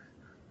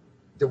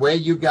the way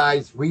you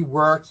guys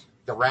reworked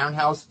the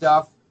roundhouse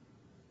stuff,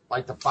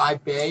 like the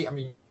 5-bay, I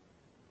mean,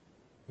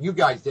 you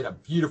guys did a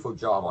beautiful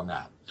job on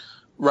that.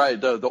 Right.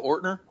 The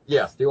Ortner.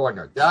 Yes, the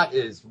Ordner. That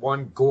is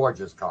one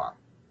gorgeous car.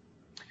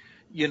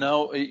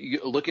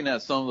 Looking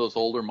at some of those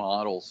older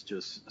models,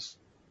 just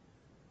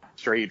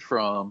straight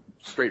from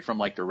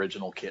like the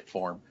original kit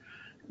form,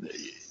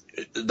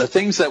 the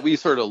things that we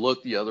sort of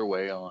look the other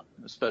way on,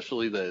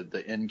 especially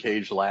the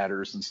in-cage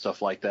ladders and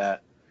stuff like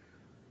that.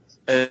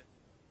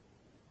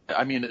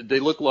 I mean, they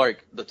look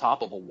like the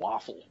top of a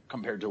waffle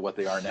compared to what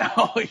they are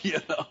now.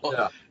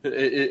 Yeah.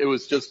 It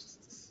was just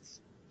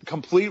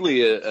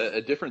completely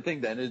a different thing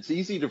then. It's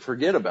easy to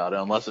forget about it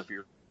unless if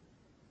you're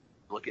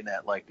looking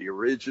at like the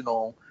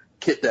original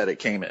kit that it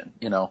came in,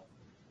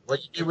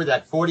 What you did with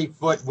that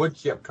 40-foot wood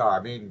chip car,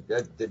 I mean,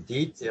 the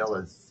detail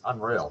is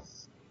unreal.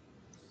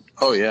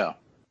 Oh yeah.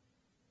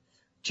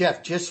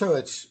 Jeff, just so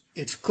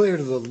it's clear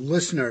to the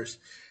listeners,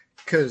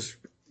 because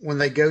when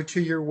they go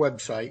to your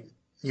website,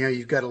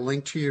 you've got a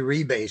link to your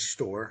eBay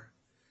store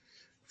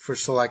for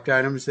select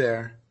items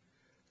there,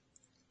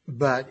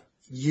 but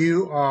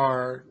you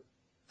are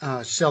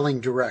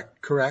selling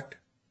direct, correct?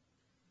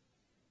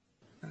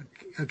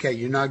 Okay,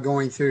 you're not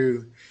going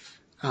through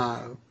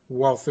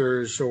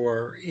Walthers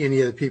or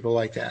any of the people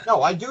like that.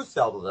 No, I do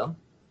sell to them.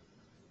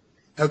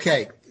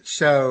 Okay,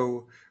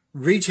 so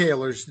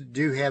retailers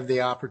do have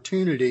the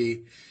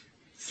opportunity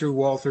through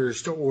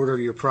Walthers to order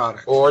your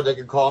product. Or they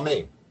can call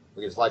me.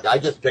 Because like I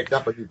just picked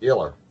up a new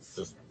dealer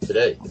just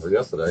today or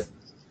yesterday.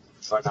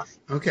 But,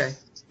 Okay.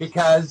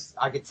 because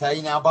I could tell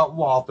you now about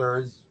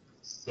Walters,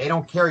 they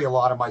don't carry a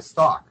lot of my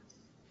stock.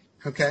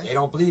 They Okay.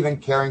 don't believe in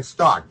carrying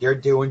stock. They're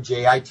doing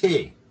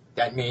JIT.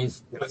 That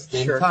means just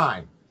in Sure.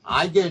 time.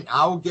 I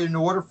will get an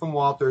order from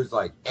Walters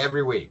like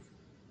every week,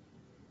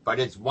 but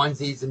it's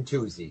onesies and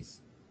twosies.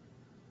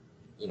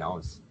 You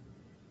know,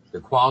 the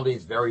quality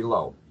is very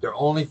low. They're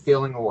only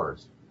filling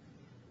orders.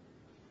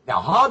 Now,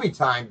 Hobby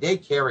Time, they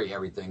carry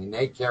everything, and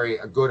they carry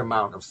a good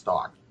amount of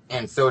stock,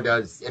 and so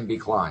does MB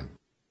Klein.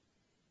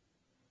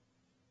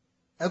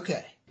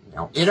 Okay. You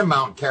know,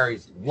 Intermount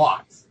carries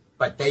lots,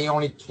 but they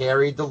only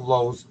carry the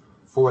lows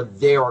for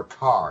their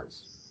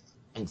cars.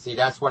 And see,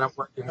 that's what I'm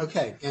working with.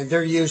 Okay. And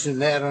they're using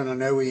that on an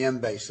OEM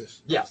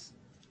basis. Yes.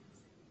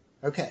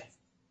 Okay.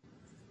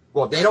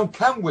 Well, they don't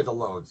come with the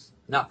loads,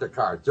 not the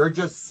cars. They're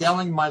just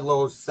selling my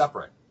loads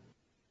separate.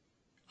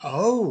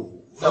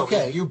 Oh, So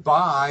okay. if you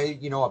buy,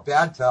 a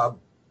bad tub,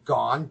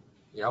 gone,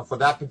 for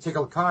that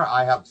particular car,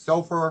 I have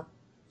sulfur,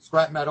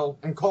 scrap metal,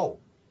 and coal.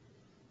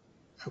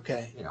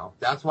 Okay.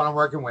 That's what I'm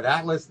working with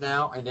Atlas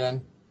now, and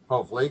then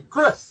hopefully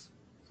Chris.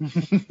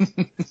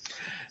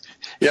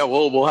 Yeah,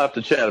 we'll have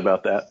to chat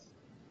about that.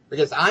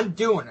 Because I'm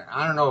doing it.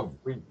 I don't know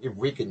if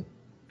we can.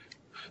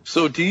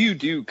 So do you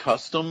do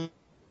custom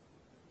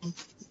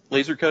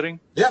laser cutting?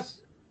 Yes.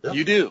 Yep.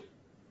 You do?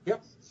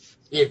 Yep.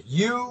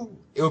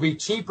 It'll be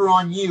cheaper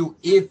on you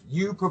if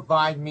you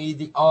provide me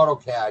the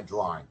AutoCAD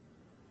drawing.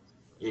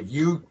 If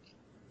you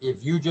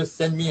just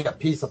send me a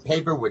piece of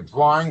paper with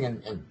drawing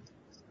and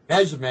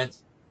measurements,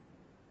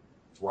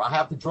 where I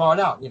have to draw it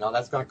out,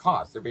 that's going to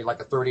cost. It'll be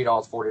like a $30,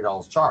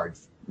 $40 charge.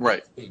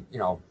 Right. It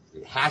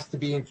has to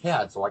be in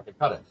CAD so I can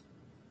cut it.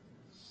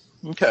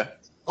 Okay.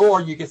 Or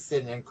you can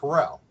send it in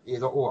Corel,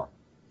 either or.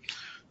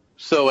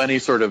 So any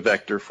sort of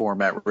vector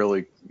format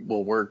really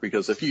will work,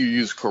 because if you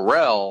use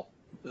Corel,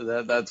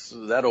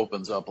 that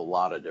opens up a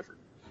lot of different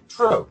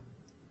True.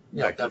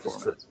 Yeah, vector that is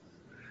formats. true.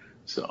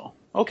 So,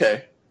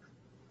 okay.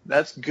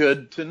 That's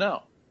good to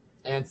know.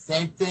 And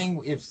same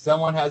thing, if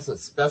someone has a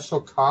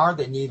special car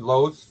they need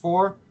loads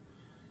for,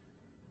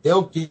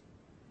 they'll give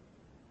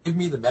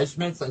me the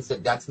measurements and say,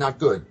 that's not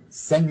good.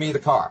 Send me the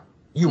car.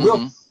 You will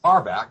get the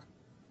car back,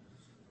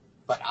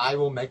 but I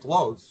will make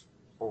loads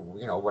for,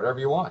 whatever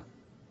you want.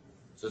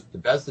 Just the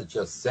best is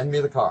just send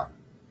me the car.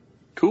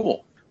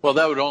 Cool. Well,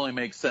 that would only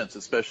make sense,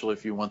 especially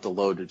if you want the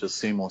load to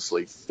just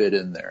seamlessly fit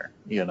in there,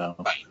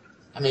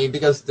 I mean,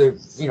 because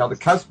the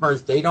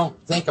customers, they don't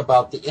think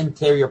about the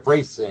interior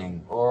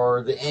bracing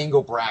or the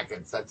angle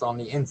brackets that's on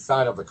the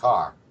inside of the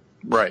car.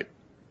 Right.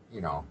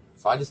 So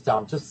I just tell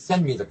them, just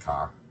send me the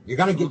car. You're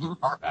going to get your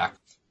car back.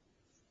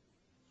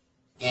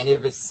 And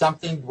if it's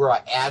something where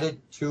I add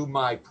it to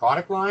my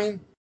product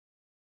line,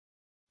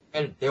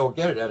 and they'll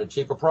get it at a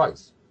cheaper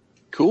price.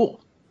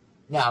 Cool.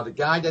 Now, the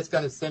guy that's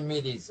going to send me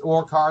these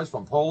ore cars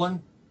from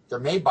Poland, they're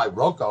made by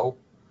Roco.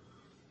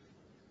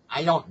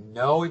 I don't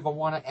know if I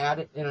want to add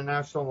it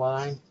international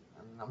line.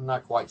 I'm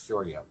not quite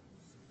sure yet.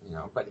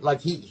 But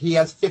like he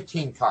has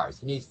 15 cars.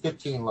 He needs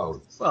 15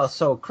 loads. Well,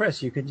 so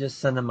Chris, you could just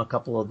send him a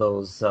couple of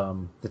those,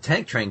 the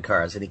tank train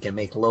cars, and he can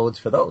make loads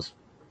for those.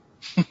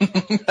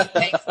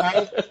 Thanks,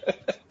 man.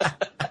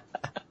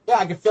 Yeah,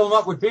 I can fill them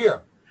up with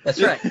beer.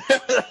 That's right.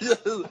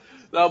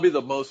 That'll be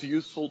the most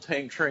useful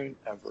tank train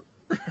ever.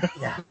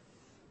 Yeah.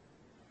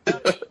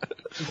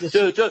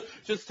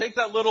 Just take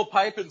that little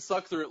pipe and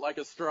suck through it like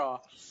a straw.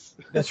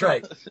 That's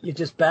right. You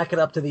just back it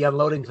up to the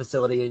unloading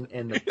facility,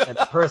 and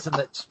the person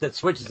that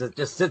switches it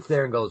just sits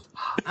there and goes,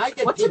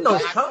 "What's in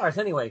those cars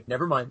anyway?"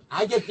 Never mind.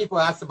 I get people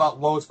asked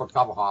about loads for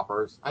cover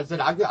hoppers. I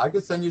said I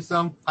could send you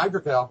some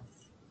hydrocal.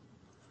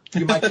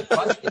 You might get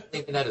busted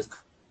thinking that is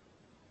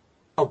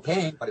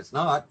cocaine, but it's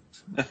not.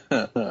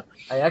 I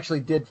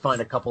actually did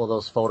find a couple of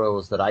those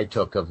photos that I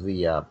took of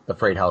the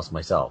freight house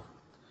myself.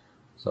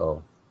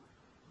 So.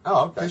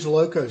 Oh, okay. There's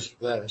locos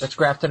for those. That's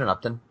Grafton and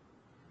Upton.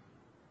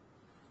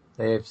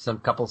 They have some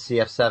couple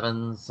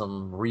CF7s,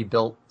 some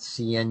rebuilt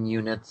CN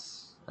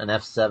units, an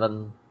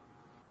F7.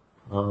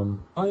 Oh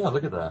yeah,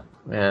 look at that.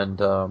 And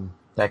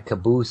that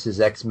caboose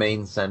is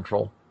ex-Main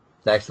Central.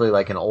 It's actually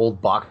like an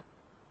old box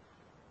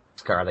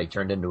car they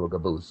turned into a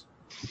caboose.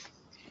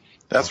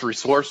 That's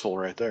resourceful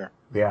right there.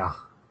 Yeah.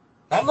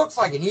 That looks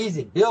like an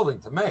easy building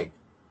to make.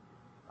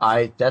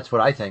 That's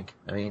what I think.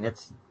 I mean,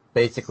 it's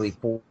basically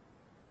four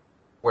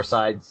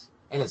sides.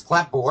 And it's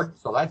clapboard,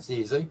 so that's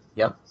easy.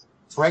 Yep.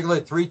 It's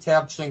regular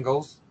 3-tab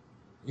shingles.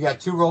 You got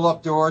 2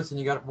 roll-up doors, and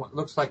you got what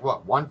looks like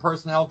one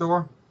personnel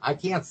door. I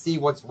can't see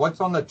what's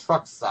on the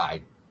truck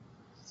side.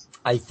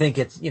 I think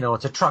it's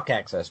a truck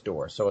access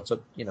door, so it's a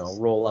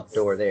roll-up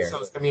door there.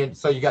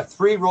 So you got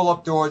 3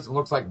 roll-up doors. It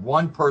looks like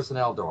 1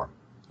 personnel door.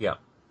 Yeah,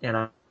 and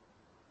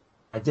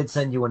I did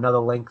send you another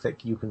link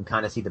that you can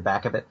kind of see the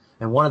back of it.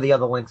 And one of the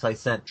other links I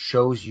sent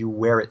shows you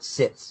where it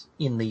sits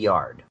in the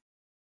yard.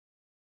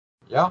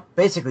 Yeah.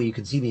 Basically, you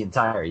can see the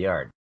entire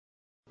yard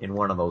in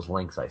one of those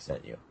links I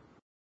sent you.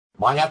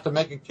 Might have to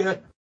make a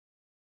kit.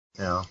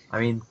 I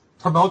mean,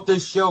 Promote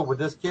this show with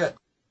this kit.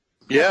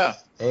 Yeah.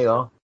 there you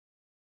go.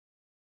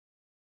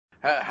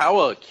 how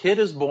a kid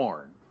is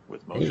born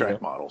with There you Motrac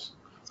go. models.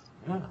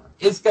 Yeah.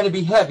 It's going to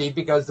be heavy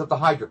because of the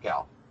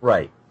hydrocal.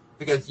 Right.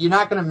 Because you're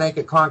not going to make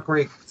a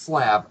concrete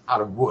slab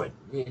out of wood.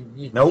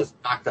 You're Nope. just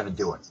not going to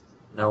do it.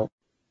 No.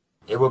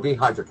 It will be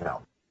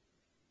hydrocal.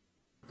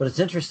 But it's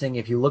interesting,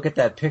 if you look at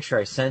that picture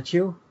I sent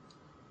you,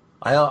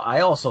 I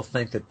also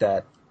think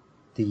that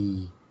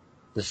the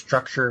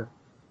structure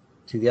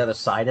to the other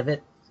side of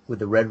it with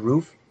the red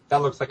roof,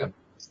 That looks like a...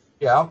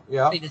 Yeah.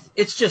 I mean,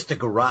 it's just a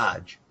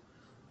garage.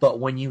 But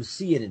when you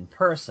see it in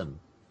person,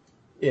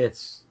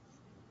 it's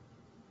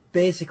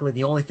basically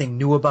the only thing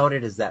new about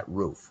it is that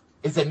roof.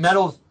 Is it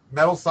metal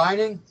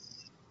siding?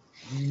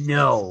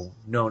 No.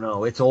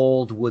 It's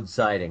old wood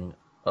siding.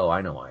 Oh,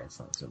 I know why it's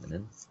not zooming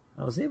in.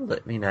 I was able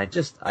to,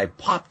 I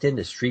popped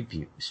into Street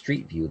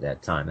View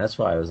that time. That's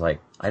why I was like,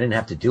 I didn't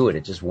have to do it.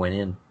 It just went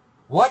in.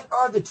 What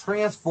are the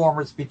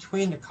transformers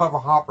between the cover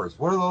hoppers?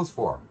 What are those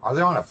for? Are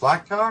they on a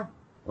flat car?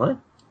 What?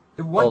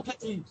 The one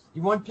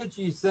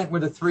picture you sent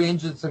with the 3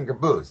 engines and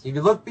caboose. If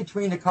you look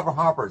between the cover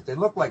hoppers, they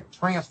look like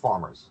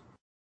transformers.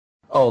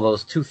 Oh,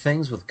 those two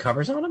things with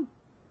covers on them?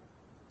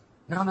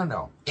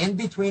 No. In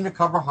between the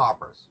cover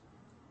hoppers.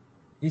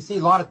 You see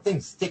a lot of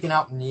things sticking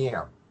out in the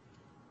air.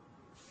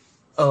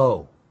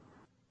 Oh.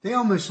 They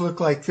almost look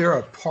like they're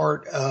a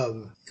part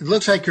of, it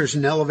looks like there's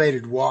an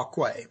elevated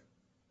walkway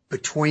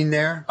between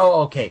there.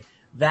 Oh, okay.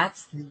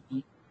 That's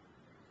the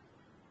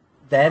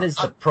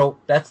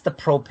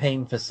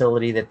propane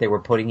facility that they were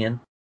putting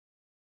in.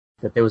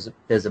 That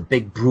there's a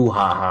big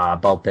brouhaha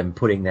about them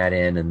putting that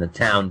in, and the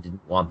town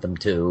didn't want them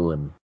to,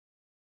 and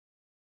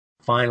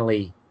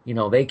finally,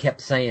 they kept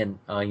saying,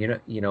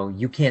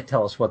 you can't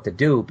tell us what to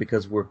do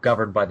because we're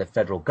governed by the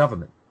federal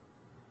government.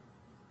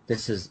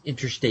 This is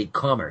interstate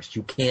commerce.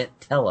 You can't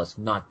tell us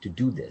not to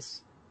do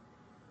this.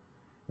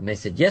 And they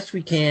said, yes,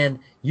 we can.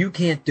 You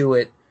can't do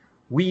it.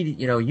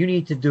 You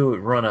need to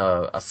run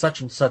a such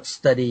and such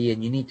study,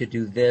 and you need to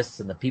do this.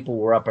 And the people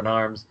were up in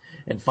arms.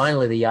 And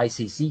finally, the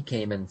ICC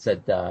came and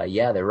said,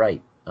 yeah, they're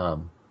right.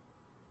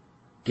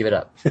 Give it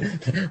up.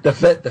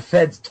 The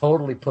feds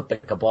totally put the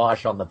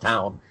kibosh on the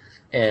town.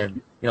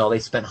 And, they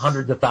spent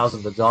hundreds of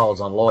thousands of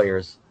dollars on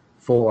lawyers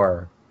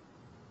for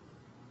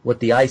what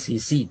the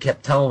ICC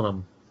kept telling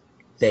them.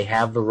 They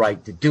have the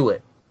right to do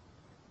it.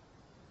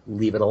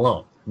 Leave it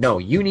alone. No,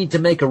 you need to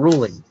make a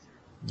ruling.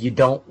 You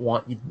don't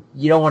want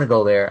to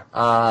go there.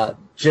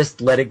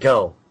 Just let it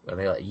go. And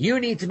they're like,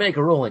 you need to make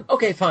a ruling.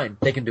 Okay, fine.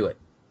 They can do it.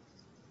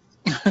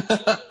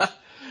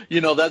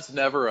 That's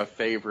never a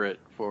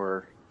favorite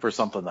for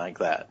something like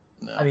that.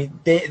 No. I mean,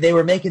 they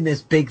were making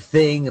this big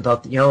thing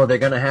about, they're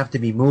going to have to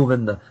be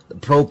moving the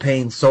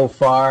propane so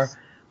far.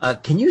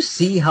 Can you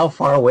see how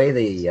far away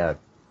the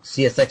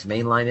CSX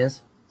main line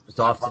is? Just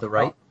off to the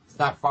right? It's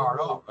not far at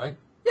all, right?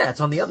 Yeah,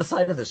 it's on the other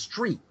side of the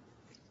street.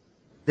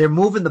 They're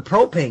moving the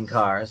propane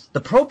cars.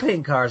 The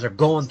propane cars are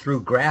going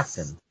through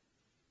Grafton.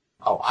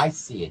 Oh, I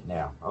see it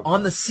now. Okay.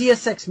 On the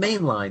CSX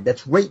main line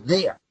that's right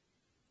there.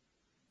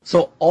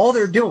 So all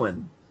they're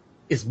doing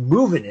is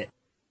moving it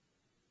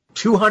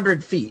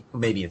 200 feet.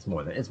 Maybe it's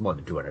more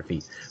than 200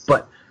 feet.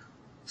 But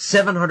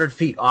 700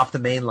 feet off the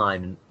main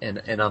line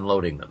and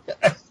unloading them.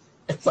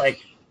 It's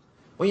like,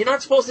 well, you're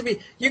not supposed to be.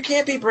 You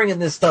can't be bringing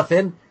this stuff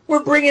in.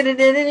 We're bringing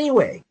it in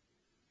anyway.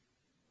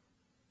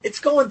 It's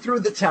going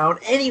through the town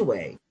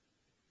anyway.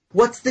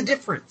 What's the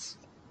difference?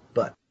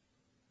 But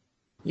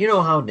you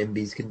know how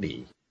NIMBYs can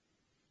be.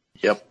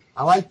 Yep.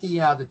 I like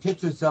the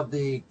pictures of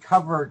the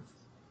covered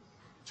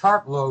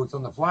tarp loads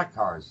on the flat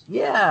cars.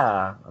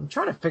 Yeah, I'm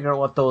trying to figure out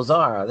what those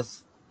are.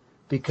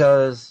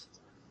 Because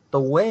the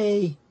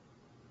way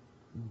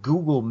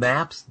Google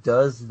Maps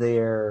does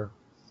their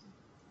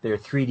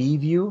 3D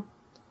view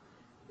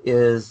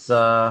is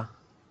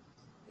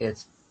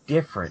it's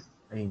different.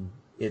 I mean,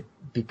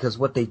 because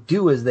what they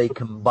do is they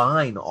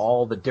combine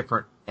all the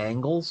different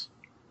angles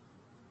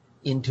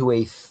into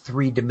a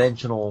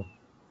 3-dimensional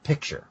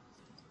picture.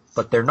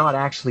 But they're not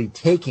actually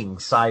taking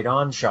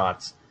side-on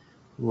shots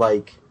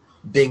like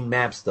Bing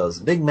Maps does.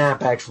 Bing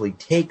Map actually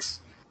takes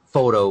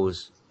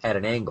photos at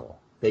an angle.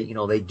 They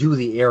do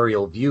the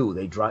aerial view.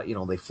 They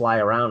they fly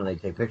around and they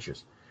take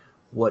pictures.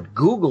 What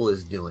Google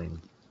is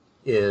doing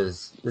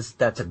is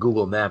that's a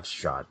Google Maps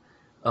shot.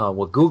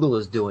 What Google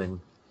is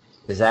doing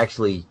is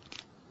actually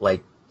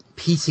like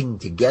piecing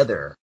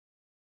together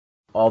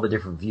all the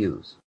different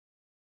views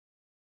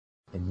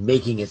and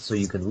making it so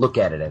you can look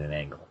at it at an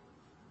angle.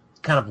 It's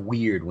kind of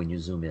weird when you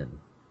zoom in.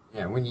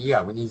 Yeah, when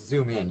you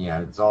zoom in,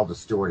 it's all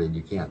distorted.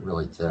 You can't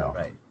really tell.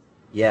 Right.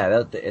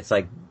 Yeah, it's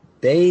like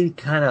they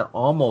kind of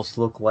almost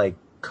look like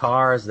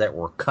cars that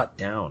were cut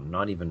down,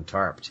 not even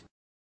tarped.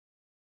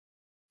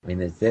 I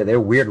mean, they're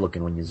weird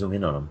looking when you zoom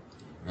in on them.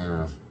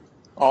 Yeah.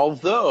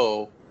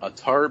 Although a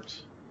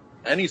tarped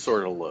any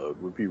sort of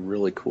load would be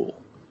really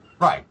cool.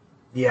 Right.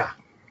 Yeah.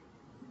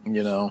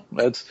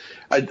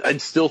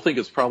 I'd still think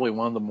it's probably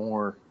one of the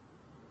more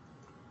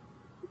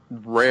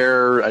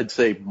rare, I'd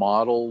say,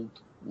 modeled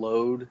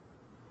load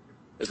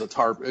is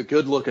a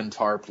good looking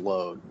tarp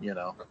load,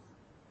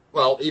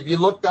 Well, if you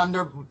looked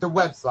under the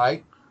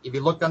website, if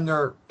you look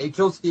under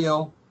HO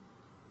Steel,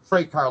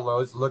 freight car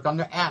loads, look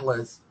under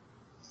Atlas.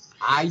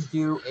 I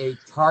do a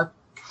tarp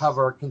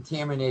cover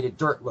contaminated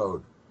dirt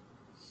load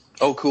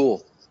Oh,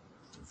 cool.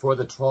 for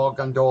the Troll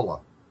Gondola.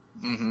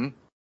 Mm-hmm.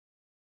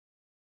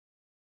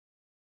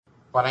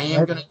 But I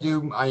am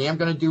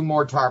gonna do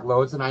more tarp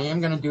loads, and I am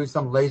gonna do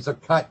some laser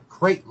cut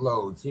crate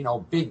loads.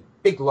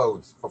 Big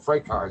loads for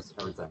freight cars and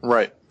everything.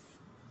 Right.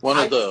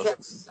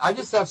 I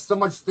just have so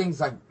much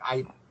things I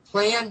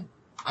plan.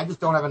 I just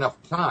don't have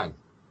enough time.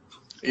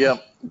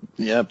 Yep.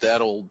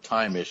 That old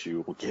time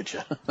issue will get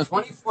you.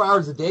 24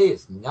 hours a day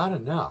is not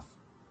enough.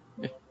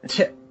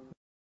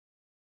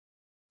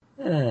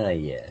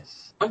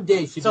 Yes. One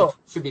day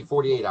should be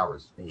 48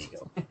 hours. There you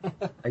go.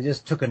 I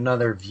just took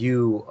another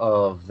view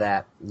of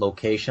that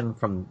location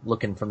from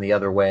looking from the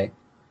other way.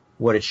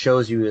 What it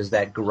shows you is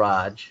that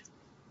garage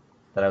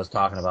that I was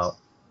talking about.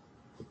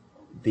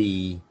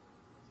 The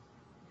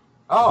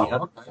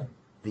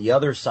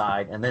other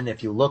side, and then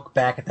if you look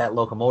back at that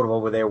locomotive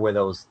over there where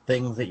those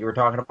things that you were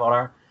talking about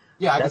are.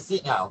 Yeah, I can see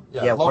it now.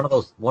 Yeah, one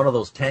of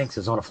those tanks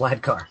is on a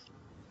flat car.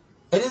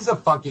 It is a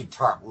funky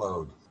tarp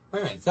load. Wait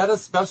a minute, is that a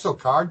special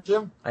card,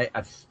 Jim?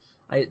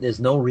 There's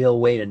no real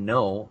way to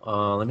know.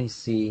 Let me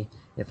see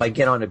if I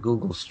get onto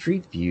Google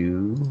Street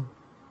View.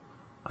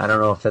 I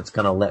don't know if that's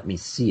going to let me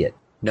see it.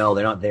 No,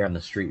 they're not there in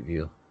the Street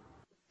View.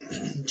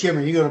 Jim,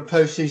 are you going to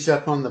post these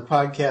up on the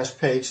podcast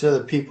page so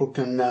that people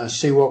can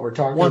see what we're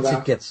talking about? Once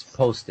it gets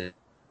posted,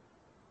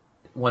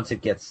 once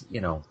it gets,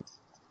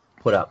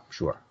 put up,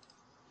 sure.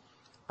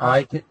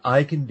 I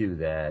can do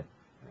that.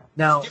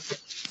 Now,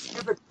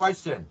 stupid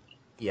question.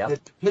 Yep. The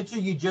picture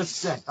you just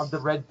sent of the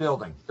red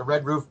building, the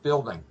red roof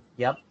building.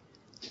 Yep.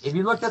 If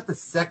you look at the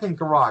second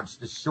garage,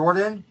 the short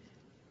end,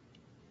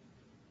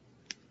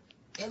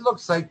 it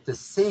looks like the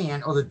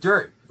sand or the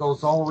dirt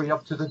goes all the way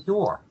up to the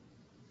door.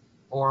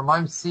 Or am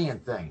I seeing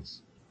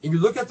things? If you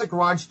look at the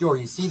garage door,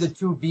 you see the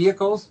two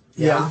vehicles?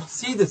 Yeah. You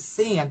see the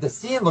sand. The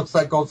sand looks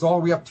like it goes all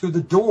the way up to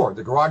the door,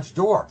 the garage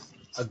door.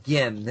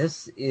 Again,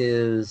 this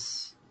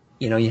is,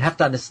 you have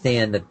to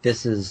understand that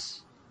this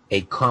is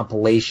a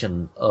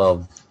compilation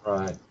of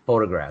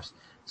photographs.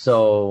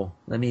 So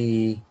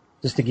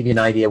just to give you an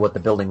idea what the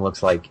building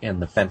looks like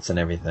and the fence and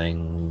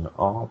everything.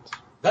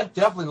 That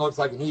definitely looks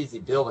like an easy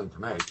building to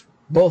make.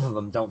 Both of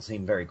them don't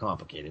seem very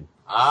complicated.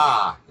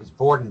 It's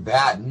board and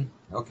batten.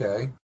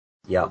 Okay.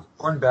 Yeah.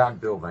 Board and batten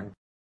building.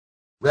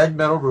 Red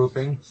metal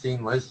roofing,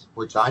 seamless,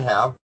 which I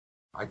have.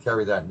 I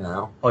carry that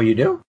now. Oh, you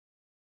do?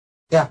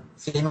 Yeah,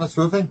 seamless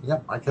roofing.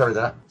 Yep, I carry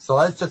that. So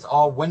that's just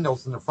all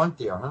windows in the front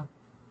there, huh?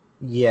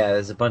 Yeah,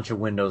 there's a bunch of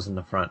windows in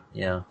the front.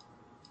 Yeah.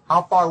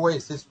 How far away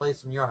is this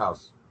place from your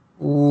house?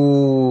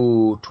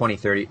 Ooh, 20,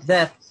 30.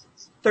 That's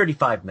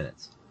 35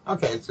 minutes.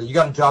 Okay, so you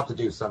got a job to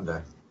do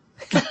someday.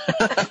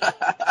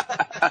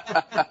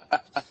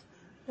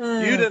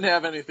 You didn't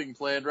have anything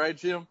planned, right,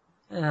 Jim?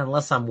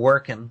 Unless I'm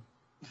working.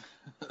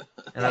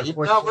 And if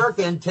you're not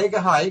working, take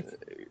a hike.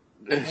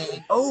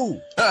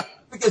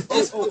 Because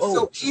this was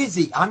so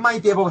easy. I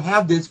might be able to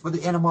have this for the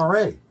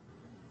NMRA.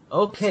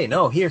 Okay,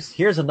 no,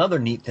 here's another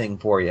neat thing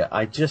for you.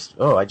 I just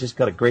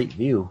got a great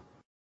view.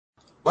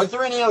 Was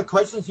there any other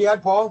questions you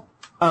had, Paul?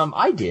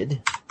 I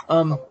did.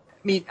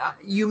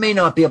 You may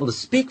not be able to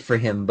speak for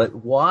him, but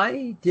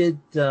why did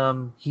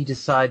he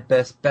decide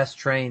Best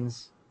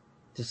Trains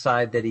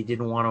decide that he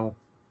didn't want to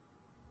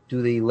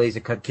do the laser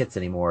cut kits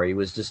anymore? He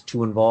was just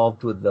too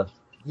involved with the.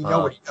 You know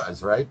what he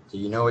does, right? Do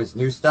you know his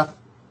new stuff?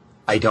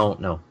 I don't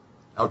know.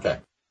 Okay.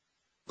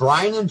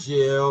 Brian and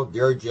Jill,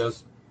 they're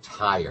just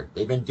tired.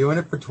 They've been doing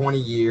it for 20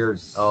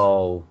 years.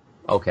 Oh,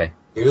 okay.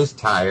 They're just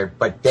tired,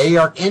 but they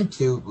are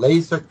into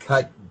laser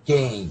cut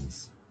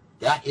games.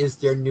 That is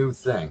their new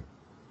thing.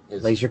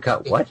 Laser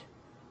cut what?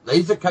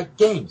 Laser cut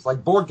games,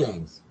 like board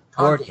games.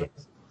 Card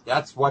games.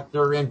 That's what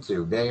they're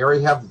into. They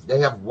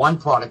have one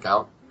product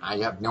out. I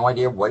have no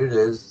idea what it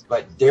is,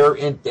 but they're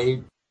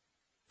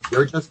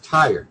just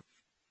tired.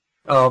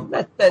 Oh,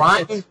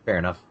 that's fair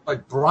enough.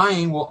 But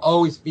Brian will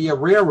always be a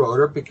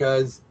railroader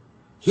because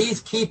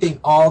he's keeping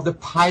all the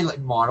pilot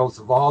models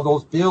of all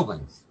those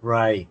buildings.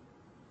 Right.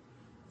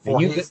 For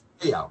his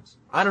layouts.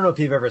 I don't know if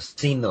you've ever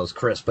seen those,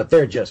 Chris, but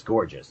they're just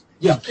gorgeous.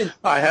 Yeah.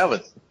 I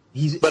haven't.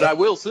 But I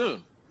will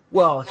soon.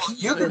 Well,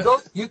 you can go.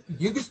 You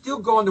can still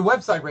go on the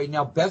website right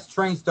now,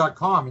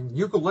 besttrains.com, and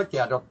you can look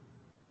at it.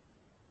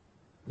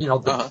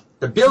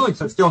 The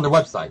buildings are still on the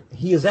website.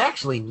 He is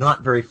actually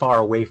not very far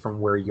away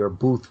from where your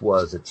booth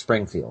was at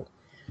Springfield.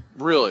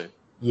 Really?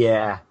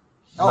 Yeah.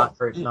 Not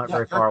very far away.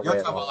 You're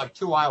talking about like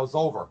 2 aisles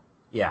over.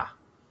 Yeah.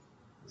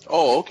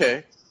 Oh,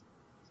 okay.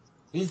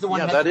 He's the one.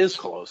 Yeah, that is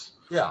close.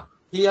 Yeah,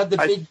 he had the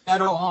big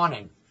metal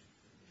awning.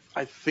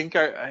 I think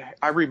I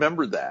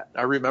remember that.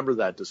 I remember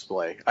that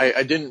display.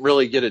 I didn't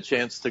really get a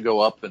chance to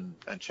go up and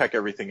check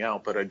everything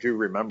out, but I do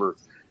remember,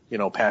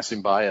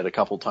 passing by it a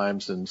couple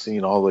times and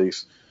seeing all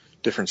these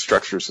different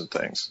structures and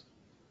things.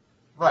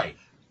 Right.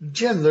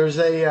 Jim, there's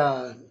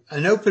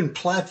an open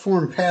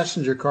platform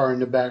passenger car in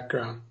the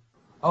background.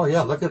 Oh,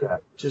 yeah, look at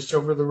that. Just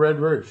over the red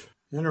roof.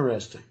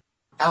 Interesting.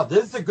 Now,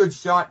 this is a good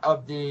shot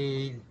of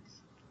the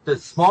the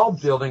small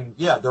building,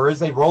 yeah, there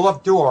is a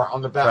roll-up door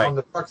on the back Right. on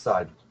the truck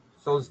side,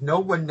 so there's no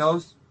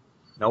windows.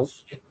 Nope.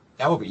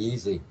 That would be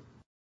easy.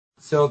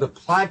 So the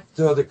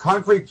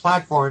concrete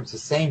platform is the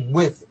same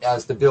width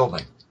as the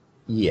building.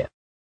 Yeah.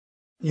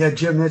 Yeah,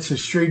 Jim, that's a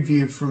street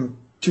view from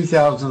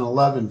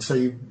 2011, so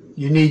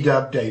you need to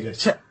update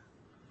it.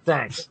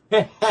 Thanks.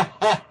 It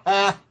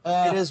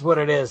is what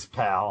it is,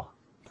 pal.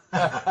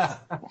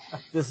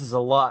 This is a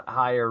lot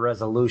higher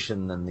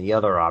resolution than the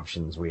other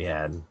options we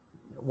had.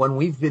 When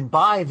we've been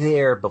by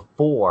there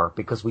before,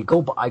 because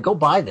I go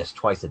by this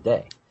twice a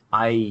day,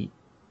 I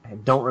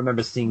don't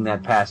remember seeing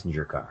that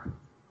passenger car.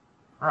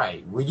 All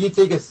right. Would you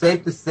think it's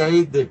safe to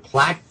say the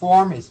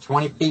platform is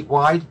 20 feet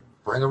wide?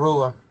 Bring a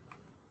ruler.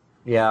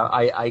 Yeah,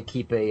 I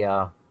keep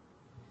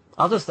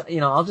I'll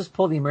just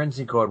pull the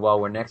emergency cord while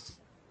we're next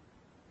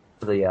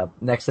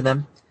to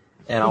them,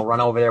 and I'll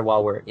run over there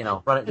while we're,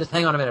 just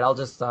hang on a minute. I'll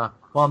just, while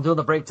I'm doing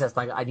the brake test,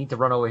 I need to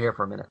run over here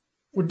for a minute.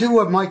 Well, do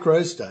what Mike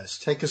Rose does.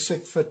 Take a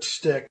 6-foot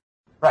stick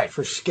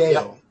for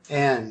scale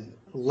and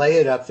lay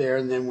it up there,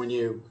 and then when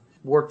you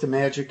work the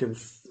magic in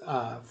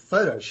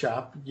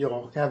Photoshop,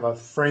 you'll have a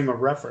frame of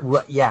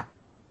reference. Yeah.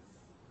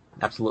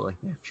 Absolutely.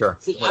 Yeah, sure.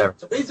 See, whatever.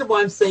 the reason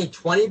why I'm saying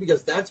 20,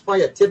 because that's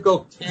probably a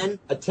typical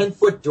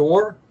 10-foot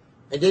door,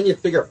 and then you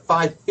figure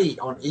 5 feet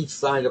on each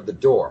side of the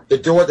door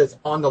that's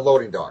on the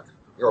loading dock,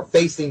 or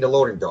facing the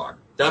loading dock.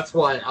 That's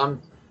why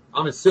I'm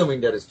assuming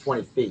that it's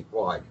 20 feet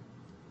wide.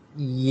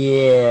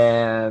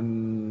 Yeah.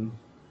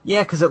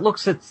 Yeah, because it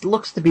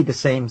looks to be the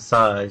same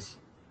size.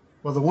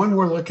 Well, the one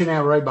we're looking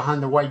at right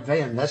behind the white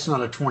van, that's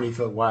not a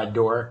 20-foot wide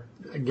door.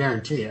 I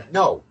guarantee you.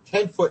 No,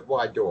 10-foot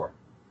wide door.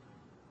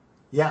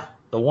 Yeah.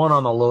 The one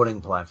on the loading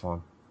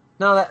platform.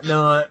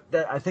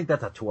 I think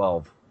that's a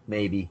 12,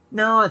 maybe.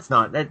 No, it's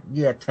not.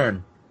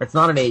 10. It's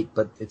not an 8,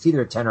 but it's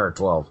either a 10 or a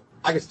 12.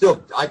 I could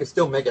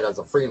still make it as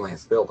a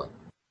freelance building.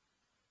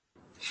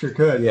 Sure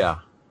could. Yeah.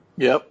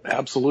 Yep,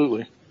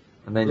 absolutely.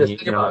 And then Just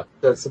think about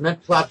it. The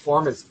cement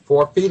platform is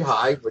 4 feet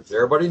high, which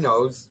everybody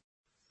knows,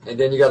 and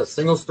then you got a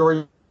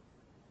single-story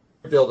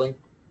building,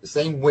 the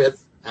same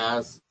width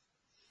as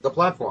the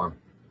platform.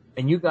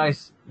 And you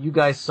guys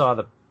saw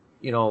the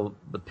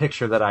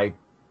picture that I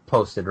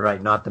posted,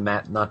 right? Not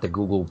the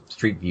Google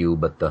Street View,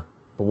 but the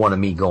one of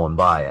me going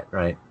by it,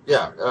 right?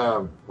 Yeah.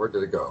 Where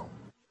did it go?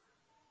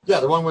 Yeah,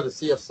 the one with the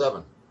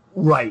CF7.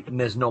 Right. And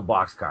there's no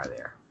boxcar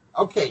there.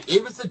 Okay,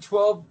 if it's a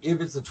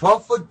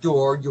 12-foot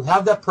door, you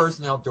have that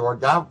personnel door.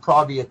 That would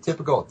probably be a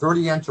typical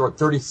 30-inch or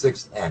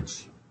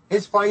 36-inch.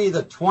 It's probably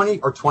either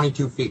 20 or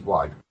 22 feet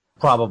wide.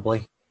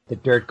 Probably. The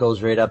dirt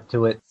goes right up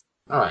to it.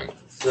 All right.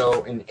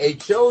 So in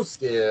HO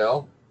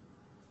scale,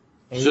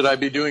 Should I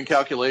be doing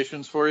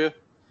calculations for you?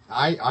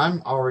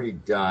 I'm already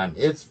done.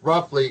 It's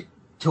roughly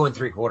 2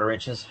 3/4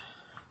 inches.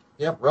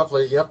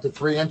 roughly up to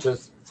 3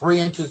 inches. 3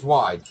 inches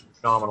wide.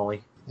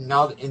 Nominally.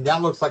 Now, and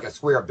that looks like a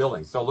square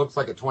building, so it looks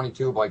like a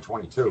 22 by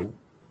 22.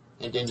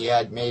 And then you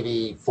had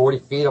maybe 40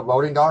 feet of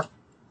loading dock,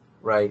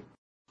 Right.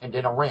 and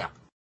then a ramp.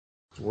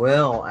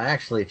 Well,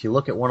 actually, if you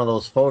look at one of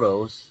those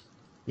photos,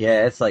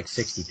 yeah, it's like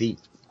 60 feet.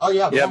 Oh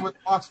yeah, the Yeah. one with the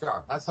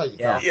boxcar. That's how you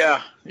Yeah. go.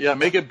 Yeah,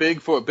 make it big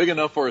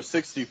enough for a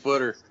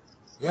 60-footer.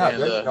 Yeah,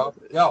 And, there you go.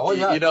 Yeah, oh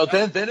yeah.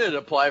 Then it'd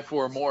apply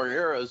for more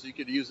eras. You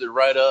could use it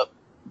right up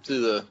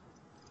to the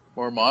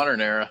more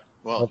modern era.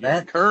 Well,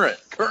 that- current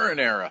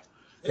era.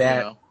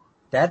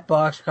 That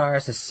boxcar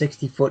is a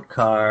 60-foot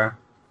car.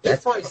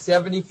 That's probably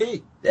 70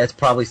 feet. That's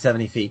probably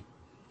 70 feet.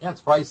 Yeah,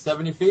 it's probably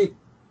 70 feet.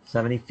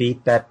 70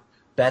 feet. That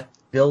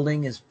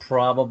building is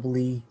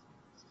probably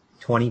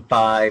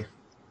 25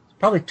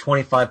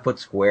 foot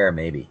square,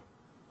 maybe.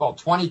 Well,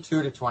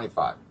 22 to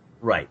 25.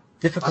 Right.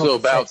 Difficult. So to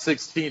about say.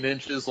 16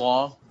 inches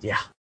long. Yeah.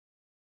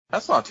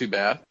 That's not too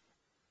bad.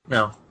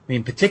 No. I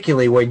mean,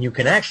 particularly when you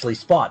can actually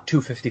spot two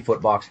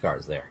 50-foot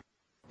boxcars there.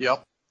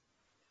 Yep.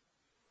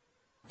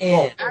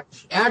 And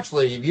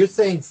Actually, if you're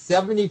saying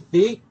 70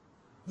 feet,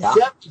 Yeah.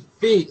 70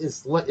 feet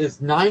is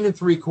 9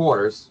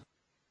 3/4.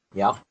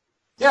 yeah.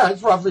 Yeah,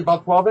 it's roughly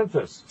about 12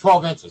 inches.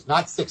 12 inches,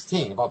 not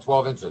 16, about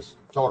 12 inches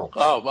total.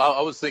 Oh, well,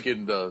 I was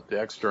thinking the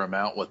extra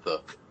amount with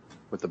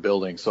the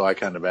building, so I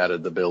kind of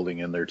added the building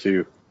in there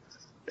too,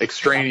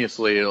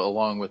 extraneously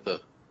along with the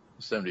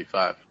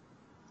 75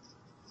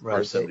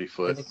 or 70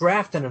 foot. And the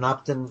Grafton and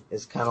Upton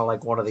is kind of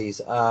like one of these.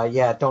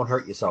 Don't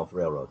hurt yourself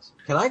railroads.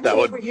 Can I That go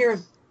would- over here?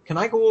 Can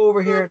I go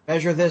over here and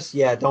measure this?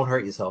 Yeah, don't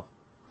hurt yourself.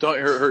 Don't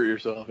hurt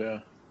yourself, yeah.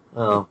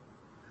 Oh,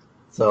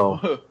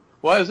 so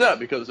Why is that?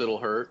 Because it'll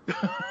hurt.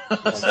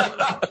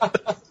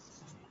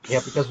 yeah,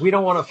 because we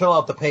don't want to fill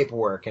out the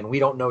paperwork and we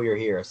don't know you're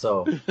here.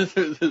 So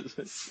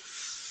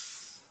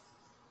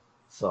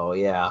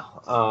yeah.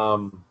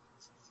 Well,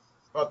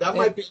 that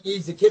might be an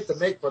easy kit to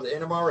make for the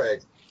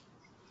NMRA.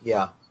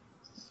 Yeah.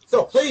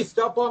 So please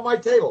stop on my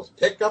tables.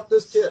 Pick up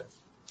this kit.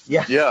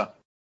 Yeah. Yeah.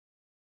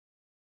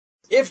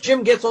 If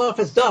Jim gets off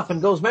his duff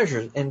and goes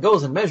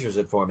and measures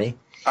it for me.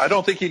 I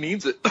don't think he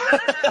needs it.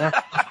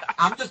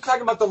 I'm just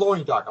talking about the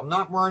loading dock. I'm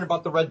not worrying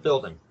about the red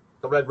building,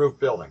 the red roof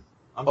building.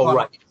 Oh,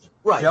 right.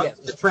 Right.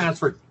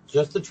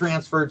 Just the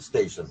transferred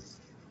station.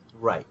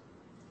 Right.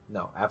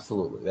 No,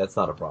 absolutely. That's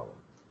not a problem.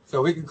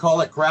 So we can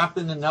call it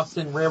Grafton and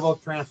Upton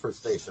Railroad Transfer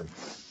Station.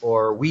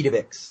 Or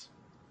Weetabix.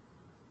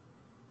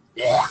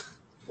 Yeah.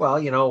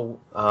 Well,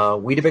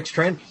 Weetabix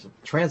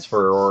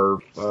transfer or...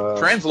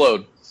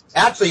 Transload.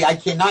 Actually, I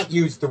cannot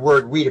use the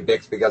word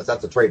Weetabix because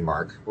that's a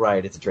trademark.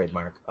 Right, it's a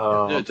trademark.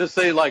 Just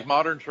say like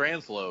modern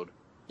transload.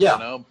 Yeah. You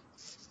know?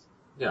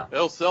 Yeah.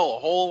 It'll sell a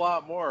whole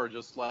lot more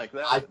just like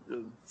that.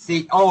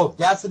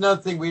 That's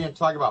another thing we didn't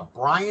talk about.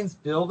 Brian's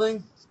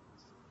building,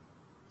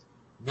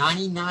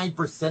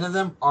 99% of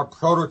them are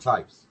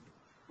prototypes.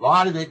 A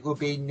lot of it will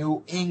be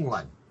New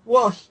England.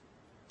 Well,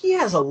 he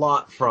has a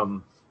lot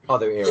from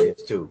other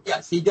areas, too.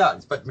 Yes, he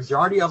does. But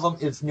majority of them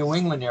is New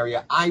England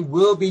area. I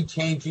will be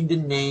changing the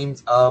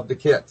names of the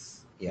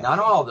kits. Yeah. Not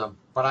all of them,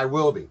 but I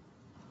will be.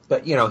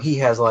 But, he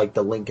has like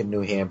the Lincoln,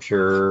 New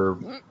Hampshire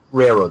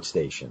railroad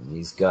station.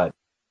 He's got,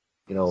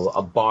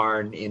 a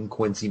barn in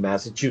Quincy,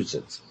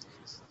 Massachusetts.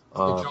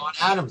 The John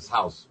Adams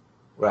house.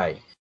 Right.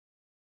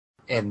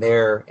 And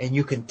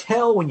you can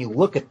tell when you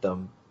look at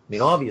them,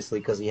 obviously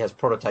because he has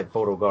prototype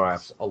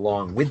photographs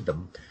along with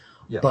them,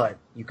 but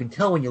you can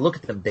tell when you look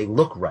at them, they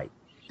look right.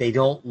 They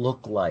don't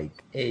look like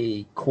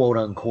a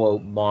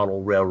quote-unquote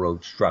model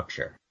railroad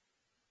structure.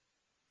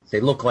 They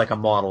look like a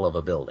model of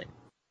a building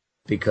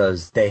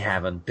because they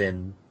haven't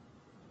been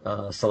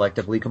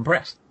selectively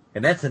compressed.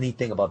 And that's the neat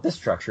thing about this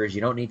structure is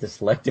you don't need to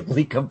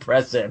selectively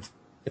compress it.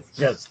 It's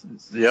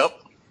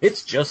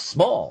just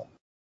small.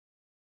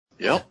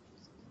 Yep.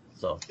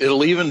 So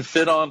it'll even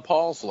fit on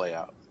Paul's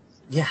layout.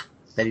 Yeah,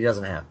 that he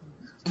doesn't have.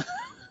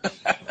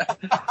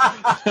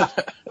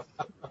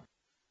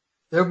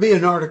 There'll be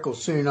an article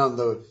soon on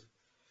the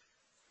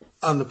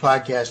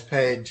podcast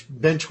page.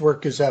 Bench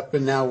work is up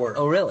and now we're...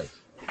 Oh, really?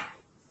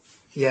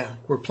 Yeah,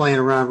 we're playing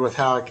around with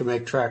how I can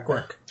make track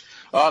work.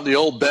 The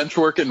old bench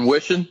work and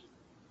wishing?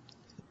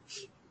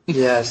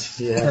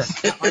 Yes.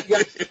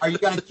 Are you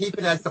going to keep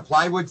it as the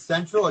Plywood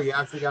Central, or are you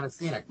actually going to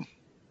Scenic?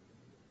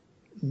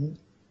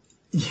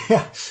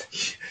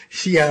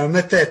 Yeah, I'm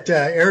at that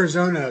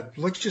Arizona,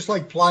 looks just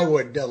like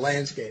plywood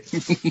landscape.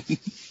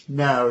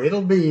 No,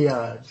 it'll be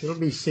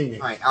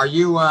Scenic. All right. Are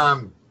you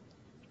hand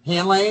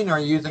laying, or are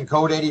you using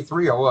Code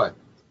 83, or what?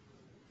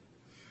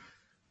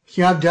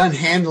 Yeah, I've done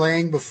hand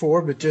laying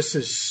before, but this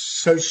is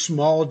so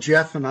small,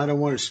 Jeff, and I don't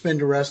want to spend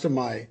the rest of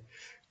my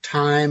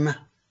time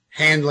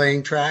hand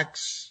laying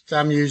tracks. So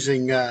I'm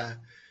using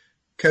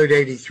Code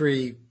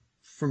 83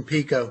 from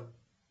Pico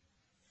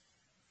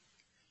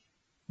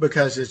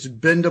because it's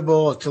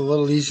bendable. It's a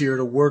little easier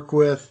to work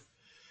with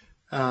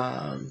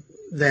than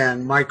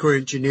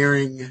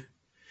microengineering.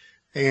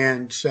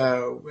 And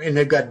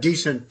they've got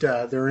decent,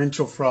 they're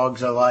Inchel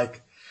frogs I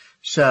like.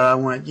 So I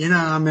went,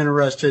 I'm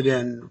interested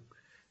in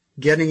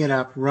getting it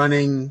up,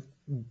 running,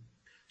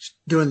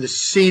 doing the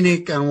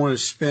Scenic. I don't want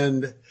to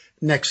spend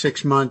next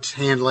 6 months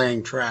hand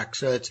laying tracks.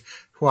 So that's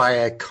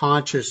why I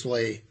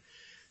consciously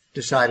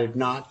decided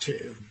not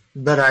to.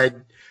 But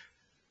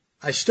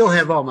I still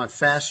have all my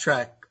fast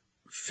track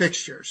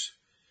fixtures.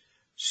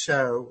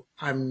 So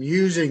I'm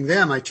using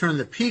them. I turn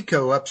the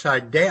Pico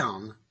upside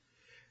down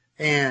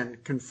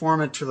and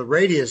conform it to the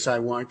radius I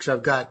want, because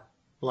I've got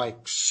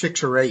like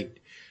 6 or 8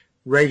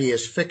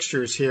 radius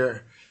fixtures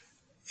here.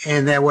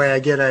 And that way I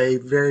get a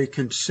very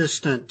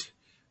consistent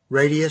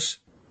radius.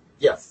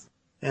 Yes.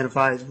 And if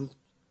I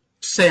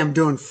say I'm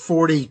doing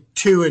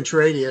 42-inch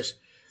radius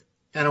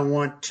and I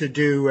want to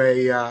do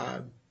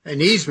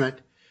an easement,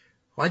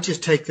 well, I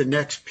just take the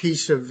next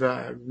piece of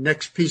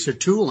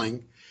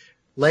tooling,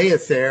 lay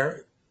it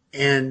there,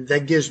 and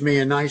that gives me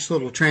a nice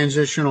little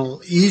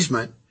transitional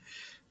easement.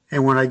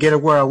 And when I get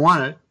it where I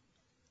want it,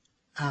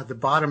 the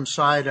bottom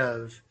side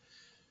of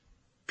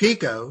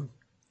Pico,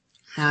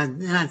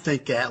 and I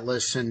think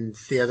Atlas and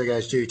the other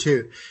guys do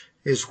too,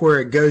 is where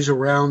it goes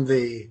around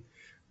the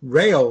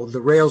rail.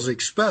 The rail's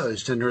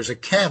exposed and there's a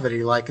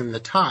cavity like in the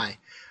tie.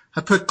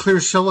 I put clear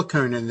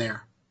silicone in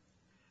there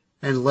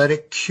and let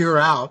it cure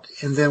out.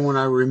 And then when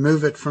I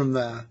remove it from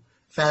the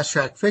fast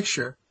track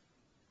fixture,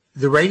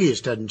 the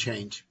radius doesn't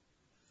change.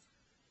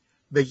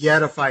 But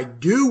yet if I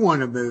do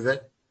want to move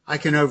it, I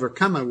can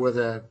overcome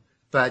it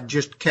by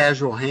just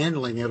casual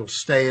handling. It'll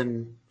stay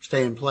in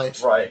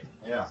place. Right.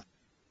 Yeah.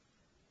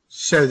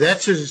 So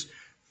that's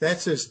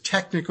as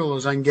technical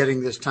as I'm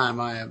getting this time.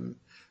 I am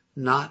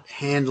not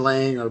hand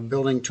laying or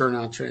building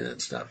turnouts or any of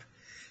that stuff.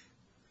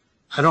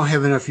 I don't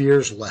have enough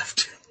years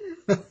left.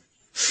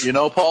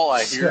 Paul,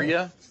 I hear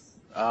you.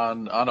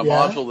 On a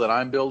module that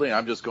I'm building,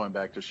 I'm just going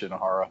back to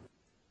Shinohara.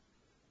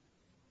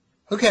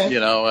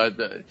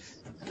 Okay.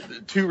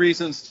 2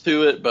 reasons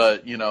to it,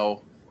 but,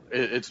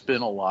 it's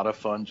been a lot of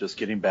fun just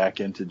getting back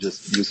into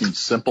just using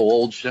simple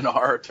old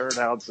Shinohara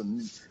turnouts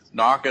and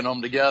knocking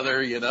them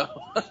together,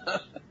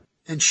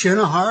 And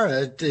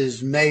Shinohara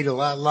is made a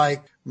lot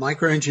like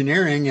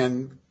microengineering,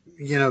 and,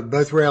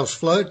 both rails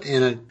float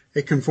and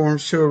it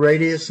conforms to a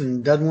radius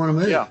and doesn't want to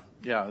move.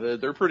 Yeah.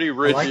 They're pretty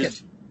rigid, like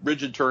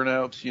rigid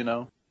turnouts,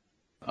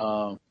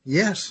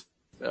 Yes.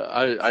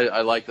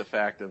 I like the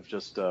fact of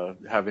just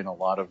having a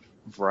lot of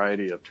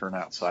variety of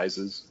turnout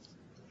sizes,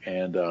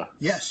 and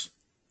yes.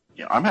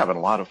 I'm having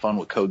a lot of fun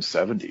with Code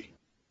 70.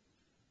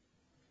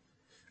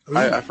 Ooh.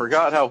 I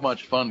forgot how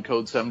much fun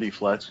Code 70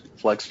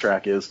 Flex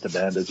Track is to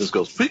bend. It just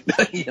goes,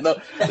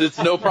 it's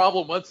no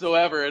problem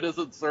whatsoever. It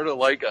isn't sort of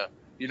like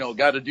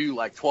got to do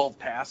like 12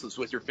 passes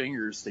with your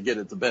fingers to get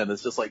it to bend.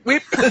 It's just like,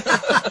 whip.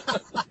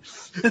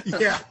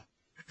 Yeah.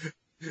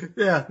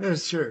 Yeah,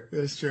 that's true.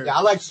 That's true. Yeah,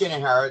 I like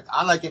Shinohara.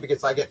 I like it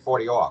because I get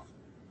 40 off.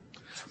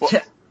 Well,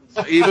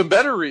 even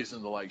better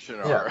reason to like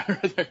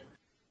Shinohara. Yeah.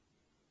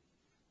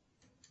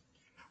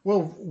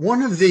 Well,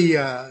 one of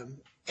the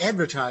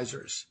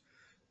advertisers,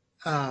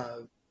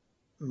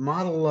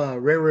 model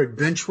railroad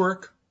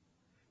benchwork.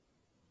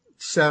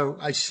 So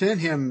I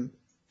sent him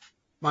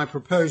my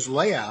proposed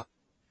layout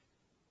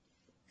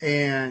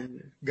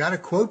and got a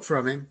quote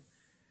from him.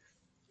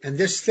 And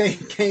this thing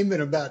came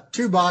in about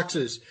 2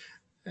 boxes,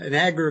 an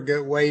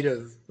aggregate weight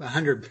of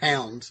 100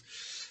 pounds.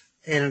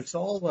 And it's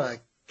all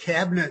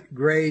cabinet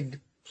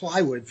grade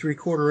plywood,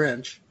 3/4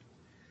 inch.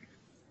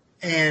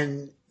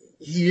 And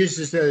he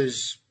uses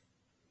those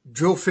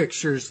drill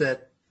fixtures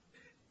that,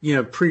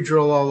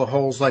 pre-drill all the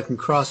holes like in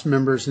cross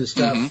members and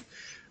stuff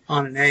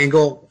on an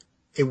angle.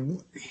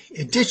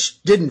 It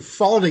just didn't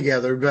fall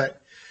together,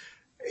 but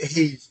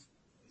he,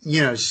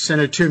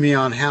 sent it to me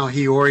on how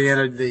he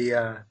oriented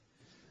the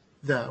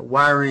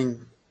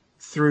wiring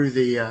through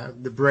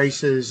the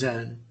braces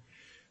and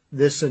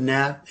this and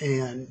that.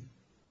 And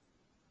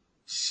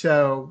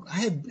so I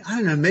had,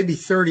 maybe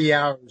 30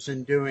 hours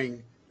in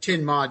doing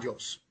 10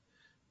 modules,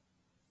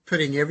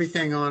 putting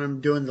everything on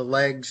them, doing the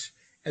legs,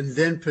 and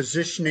then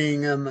positioning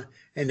them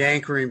and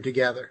anchoring them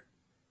together.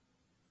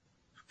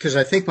 Because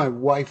I think my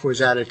wife was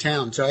out of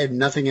town, so I had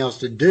nothing else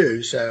to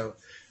do. So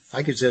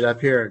I could sit up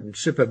here and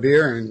sip a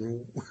beer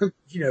and,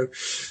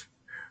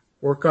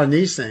 work on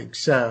these things.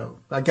 So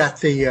I got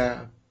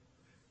the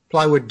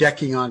plywood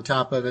decking on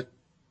top of it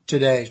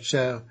today.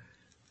 So,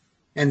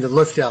 and the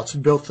lift outs,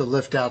 built the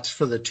lift outs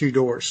for the 2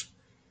 doors.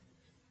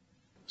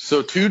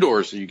 So 2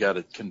 doors you got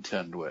to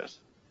contend with.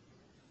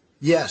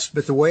 Yes,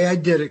 but the way I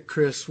did it,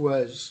 Chris,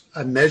 was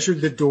I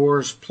measured the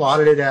doors,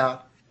 plotted it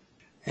out,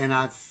 and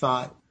I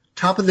thought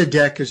top of the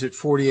deck is at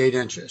 48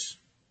 inches,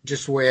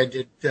 just the way I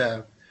did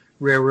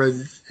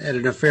railroad at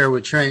an affair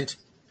with trains.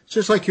 It's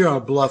just like you're on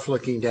a bluff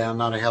looking down,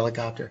 not a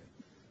helicopter.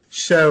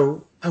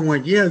 So I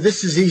went,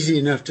 this is easy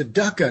enough to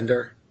duck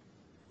under,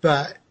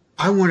 but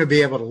I want to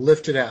be able to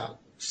lift it out.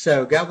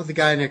 So got with the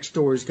guy next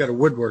door who's got a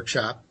woodwork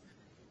shop,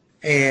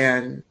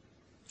 and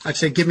I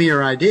said, give me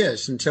your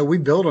ideas. And so we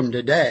built them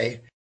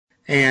today.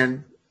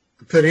 And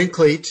put in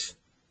cleats.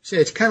 So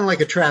it's kind of like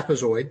a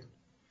trapezoid.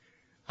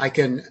 I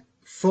can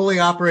fully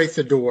operate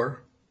the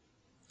door,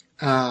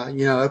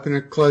 open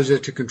it, close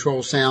it to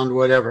control sound,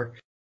 whatever.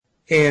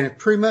 And it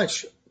pretty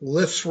much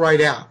lifts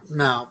right out.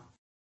 Now,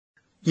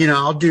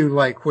 I'll do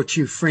like what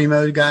you free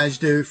mode guys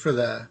do for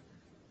the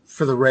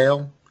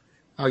rail.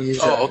 I'll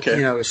use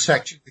a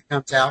section that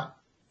comes out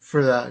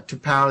to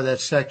power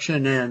that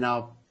section, and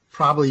I'll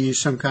probably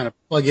use some kind of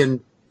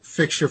plug-in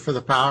fixture for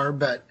the power,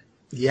 but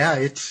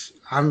yeah,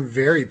 I'm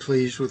very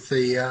pleased with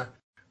the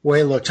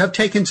way it looks. I've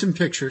taken some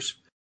pictures.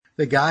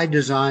 The guy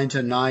designs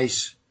a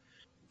nice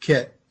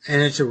kit,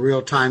 and it's a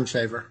real time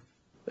saver.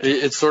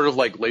 It's sort of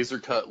like laser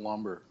cut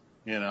lumber,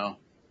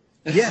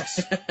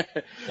 Yes.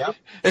 Yep.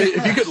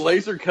 If you could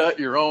laser cut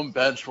your own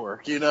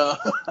benchwork,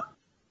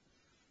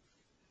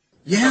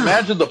 Yeah.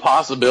 Imagine the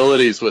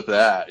possibilities with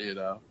that,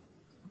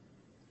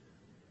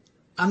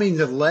 I mean,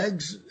 the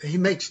legs, he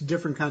makes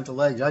different kinds of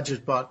legs. I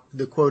just bought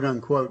the quote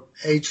unquote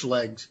H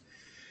legs.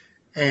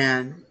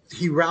 And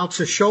he routes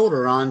a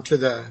shoulder onto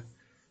the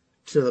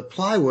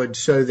plywood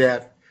so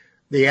that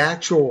the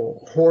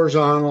actual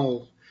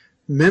horizontal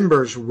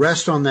members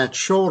rest on that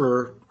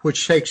shoulder,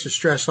 which takes the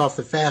stress off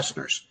the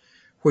fasteners,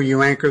 where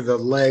you anchor the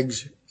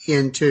legs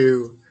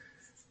into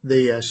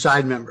the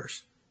side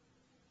members.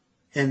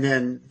 And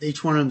then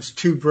each one of them's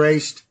 2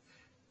 braced.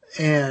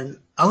 And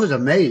I was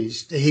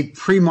amazed. He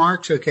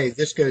pre-marks, okay,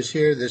 this goes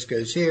here,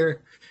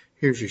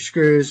 here's your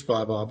screws,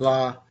 blah, blah,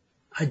 blah.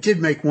 I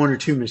did make 1 or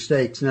 2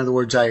 mistakes. In other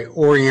words, I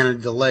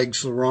oriented the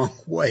legs the wrong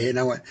way, and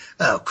I went,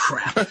 oh,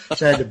 crap.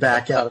 So I had to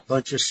back out a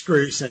bunch of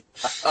screws and,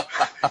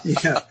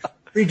 redo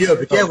it.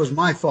 But that was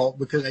my fault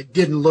because I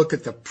didn't look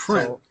at the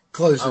print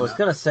close enough. I was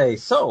going to say,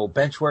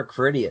 benchwork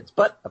for idiots,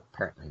 but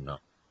apparently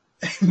not.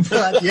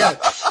 But, yeah.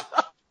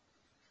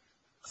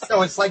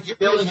 So it's like you're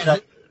building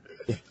it.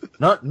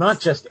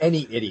 Not just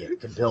any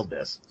idiot can build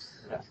this.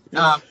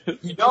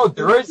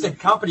 There is a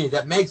company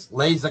that makes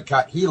laser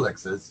cut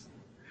helixes.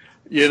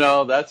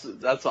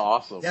 That's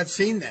awesome. I've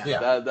seen that.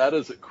 Yeah. That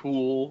is a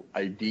cool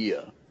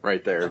idea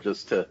right there.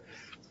 Just to,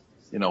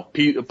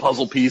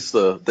 puzzle piece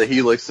the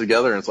helix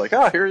together, and it's like,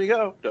 here you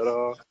go.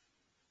 Ta-da.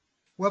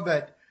 Well,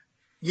 but,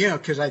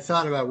 because I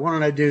thought about, why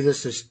don't I do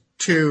this as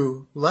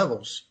 2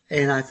 levels?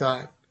 And I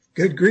thought,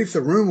 good grief,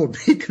 the room will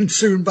be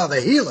consumed by the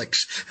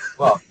helix.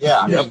 Well, yeah.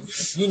 I mean,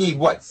 you need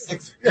what?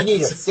 6? You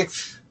need a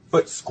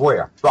 6-foot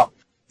square.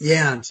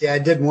 Yeah. And see, I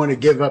didn't want to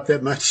give up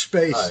that much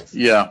space. Right.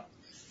 Yeah.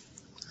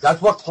 That's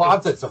what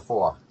closets are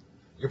for.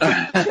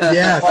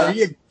 Yeah.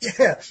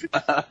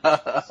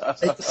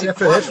 Except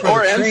for that's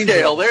or N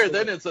scale there,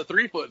 then it's a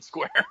 3-foot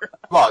square.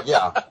 Well,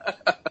 yeah.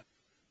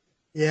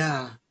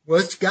 Yeah. Well,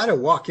 it's got a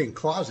walk-in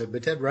closet,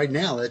 but right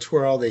now that's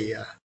where all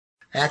the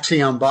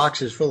Axiom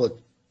boxes full of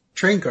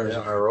train cars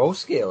are. Our O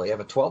scale, you have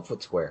a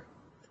 12-foot square.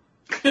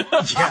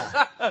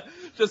 Yeah.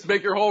 Just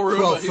make your whole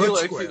room a 12-foot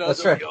helix, square. you know,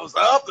 That's so right. it goes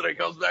up, then it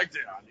goes back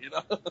down, you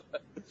know.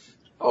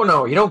 Oh,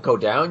 no, you don't go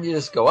down. You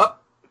just go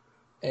up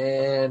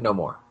and no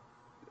more.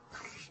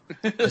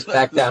 Just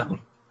back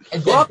down.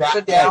 And Go then up back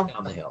and down. back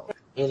down the hill.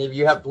 And if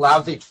you have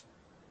lousy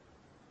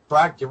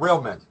track, you're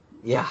real mint.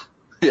 Yeah.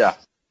 Yeah.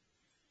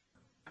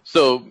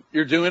 So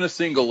you're doing a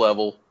single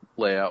level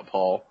layout,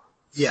 Paul.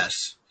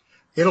 Yes.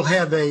 It'll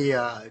have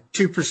a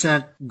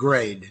 2%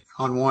 grade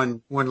on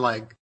one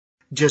leg,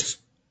 just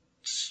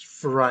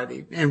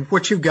variety. And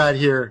what you've got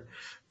here,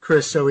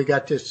 Chris, so we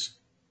got this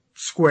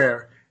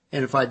square,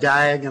 and if I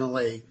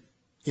diagonally,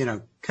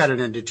 cut it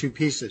into two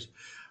pieces,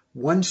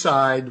 one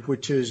side,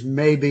 which is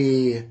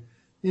maybe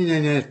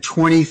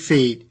 20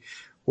 feet,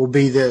 will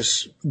be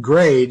this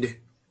grade,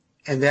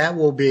 and that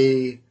will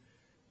be,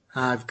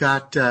 I've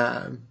got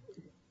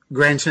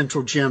Grand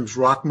Central Gym's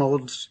rock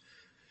molds,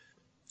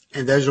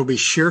 and those will be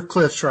sheer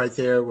cliffs right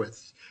there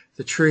with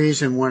the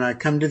trees. And when I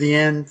come to the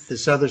end,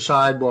 this other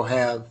side will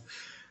have,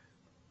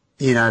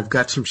 I've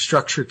got some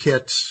structure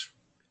kits,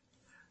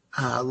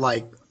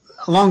 like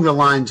along the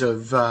lines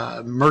of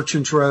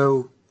Merchants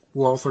Row,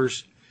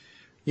 Walthers,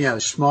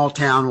 small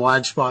town,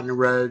 wide spot in the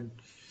road,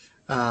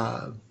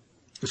 a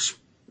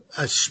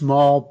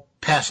small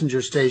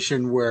passenger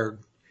station where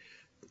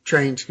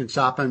trains can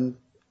stop. And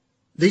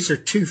these are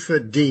 2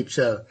 foot deep,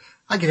 so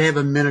I could have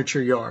a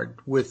miniature yard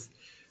with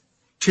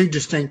 2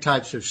 distinct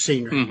types of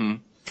scenery. Mm-hmm.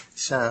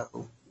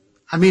 So,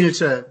 I mean,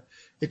 it's a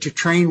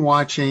train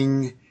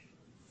watching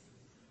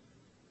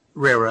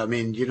railroad. I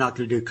mean, you're not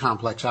going to do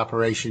complex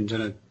operations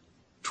in a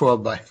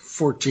 12 by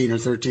 14 or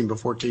 13 by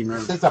 14 road.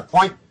 Is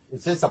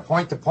this a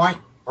point to point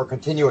or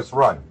continuous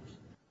run?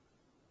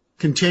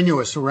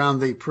 Continuous around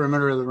the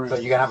perimeter of the room. So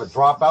you're gonna have a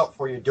dropout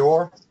for your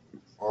door,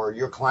 or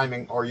you're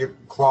climbing, or you're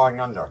clawing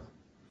under?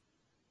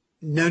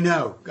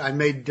 No. I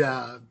made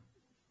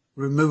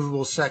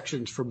removable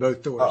sections for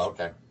both doors. Oh,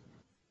 okay.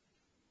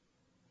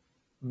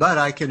 But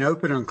I can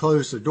open and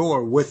close the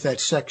door with that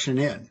section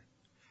in.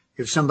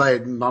 If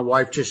my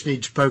wife just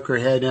needs to poke her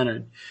head in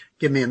and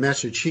give me a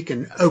message, she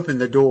can open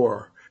the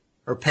door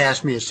or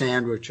pass me a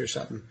sandwich or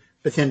something.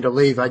 But then to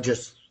leave, I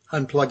just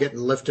unplug it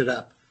and lift it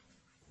up.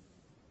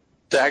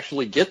 To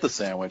actually get the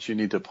sandwich, you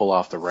need to pull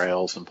off the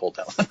rails and pull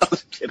down. No, I'm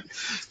kidding.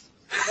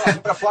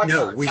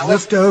 No, we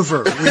lift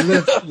over.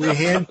 We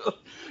hand.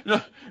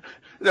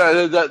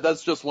 No,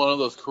 that's just one of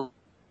those cruel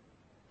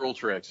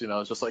tricks,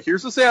 It's just like,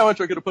 here's the sandwich.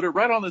 I'm going to put it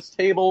right on this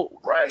table,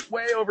 right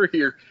way over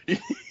here.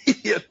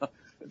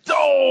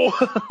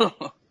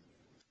 Oh!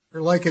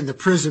 Or like in the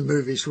prison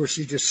movies where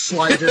she just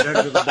slides it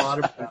under the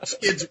bottom and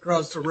skids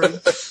across the room.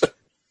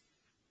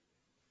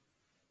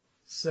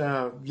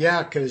 So,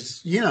 yeah,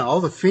 because,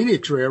 all the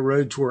Phoenix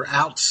railroads were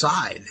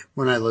outside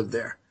when I lived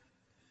there.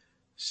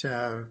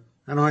 So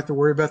I don't have to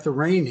worry about the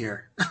rain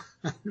here.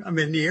 I'm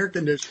in the air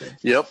conditioning.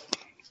 Yep.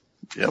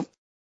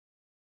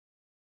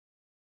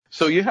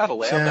 So you had a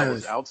layout that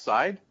was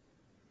outside?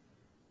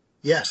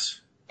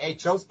 Yes.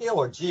 HO scale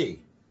or G?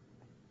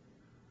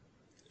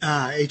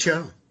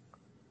 HO.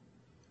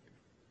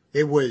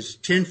 It was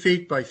 10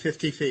 feet by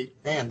 50 feet.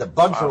 Man, the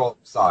bugs are all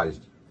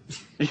sized.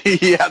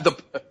 Yeah,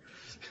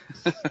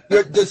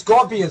 The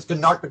scorpions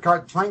can knock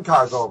the train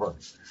cars over.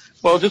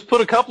 Well, just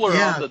put a coupler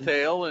on the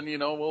tail, and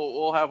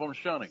we'll have them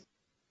shunning.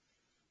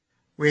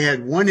 We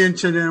had one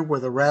incident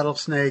with a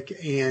rattlesnake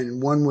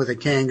and one with a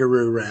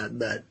kangaroo rat,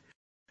 but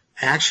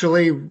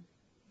actually,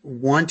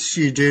 once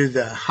you do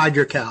the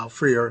hydrocal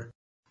for your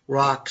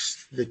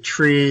rocks, the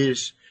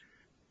trees,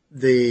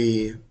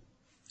 you've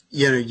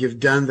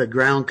done the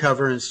ground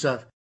cover and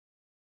stuff,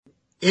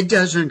 it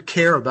doesn't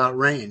care about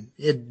rain.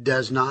 It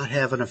does not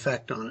have an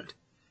effect on it.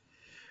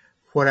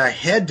 What I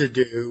had to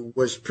do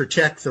was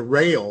protect the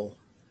rail,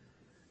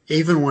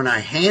 even when I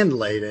hand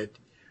laid it,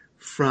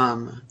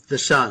 from the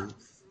sun,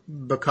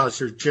 because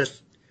there's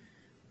just,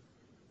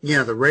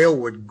 the rail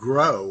would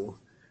grow.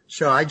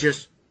 So I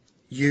just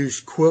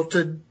used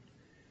quilted,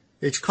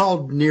 it's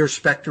called near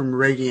spectrum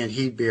radiant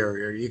heat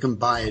barrier. You can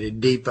buy it at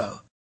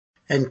Depot,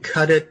 and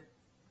cut it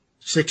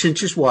 6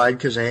 inches wide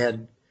because I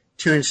had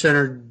 2-inch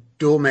center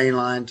dual main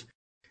lines,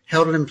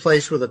 held it in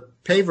place with a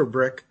paver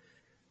brick,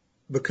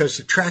 because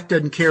the track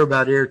doesn't care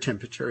about air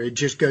temperature. It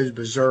just goes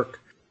berserk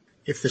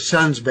if the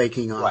sun's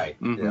baking on it. Right.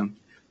 Mm-hmm. Yeah.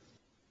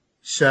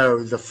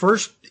 So the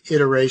first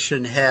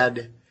iteration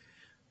had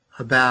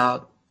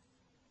about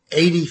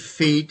 80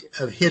 feet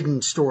of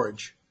hidden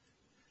storage.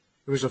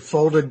 It was a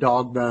folded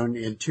dog bone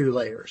in 2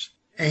 layers.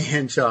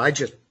 And so I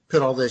just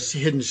put all this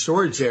hidden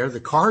storage there. The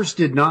cars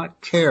did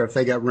not care if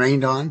they got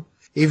rained on,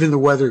 even the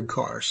weathered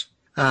cars.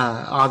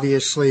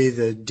 Obviously,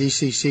 the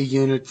DCC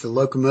unit, the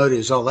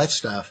locomotives, all that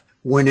stuff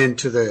went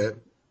into the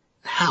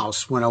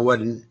house when I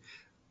wasn't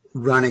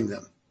running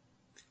them.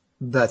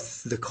 but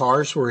the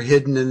cars were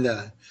hidden in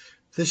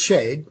the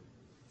shade.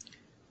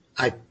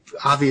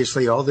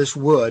 Obviously all this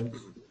wood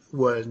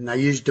was, and I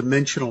used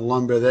dimensional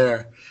lumber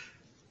there,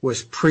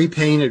 was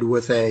pre-painted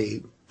with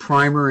a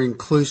primer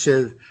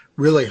inclusive,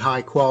 really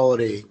high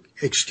quality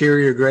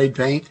exterior grade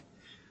paint.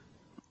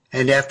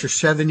 And after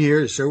 7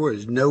 years, there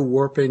was no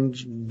warping,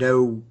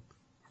 no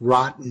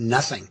rot,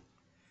 nothing.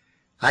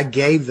 I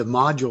gave the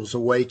modules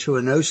away to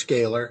a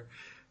no-scaler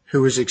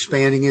who was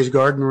expanding his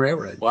garden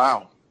railroad.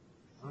 Wow.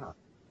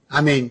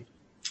 I mean,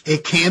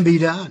 it can be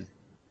done.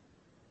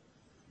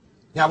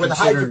 Now, with the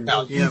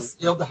hydrocal, you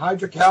sealed the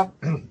hydrocal?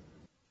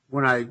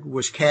 When I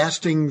was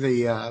casting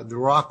the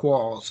rock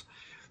walls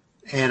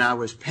and I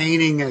was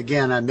painting,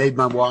 again, I made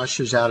my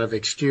washes out of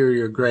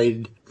exterior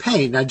grade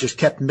paint. I just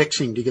kept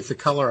mixing to get the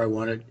color I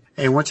wanted.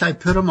 And once I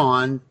put them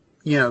on,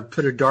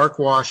 put a dark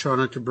wash on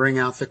it to bring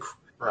out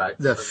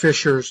the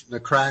fissures, the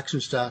cracks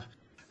and stuff,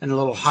 and a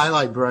little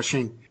highlight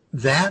brushing,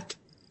 that,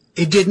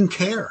 it didn't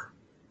care.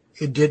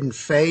 It didn't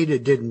fade.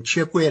 It didn't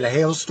chip. We had a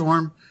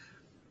hailstorm.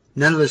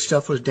 None of the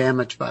stuff was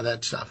damaged by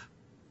that stuff.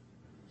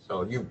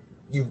 So you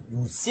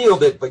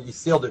sealed it, but you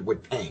sealed it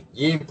with paint.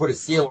 You didn't put a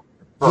seal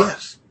first.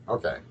 Yes.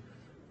 Okay.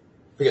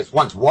 Because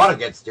once water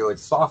gets to it,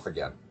 it's soft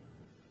again.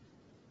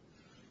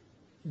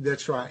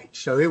 That's right.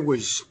 So it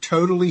was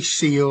totally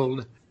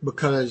sealed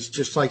because,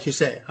 just like you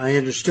say, I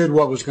understood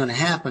what was going to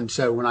happen.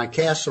 So when I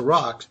cast the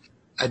rocks,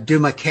 I'd do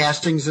my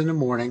castings in the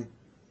morning,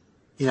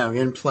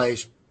 in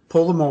place,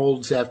 pull the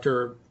molds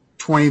after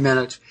 20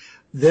 minutes.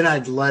 Then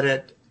I'd let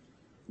it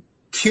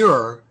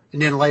cure,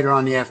 and then later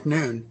on in the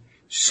afternoon,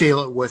 seal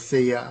it with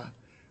at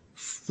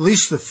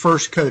least the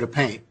first coat of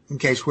paint in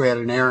case we had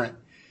an errant.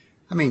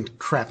 I mean,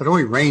 crap, it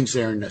only rains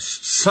there in the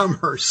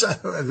summer, so,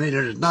 I mean,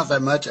 there's not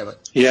that much of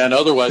it. Yeah, and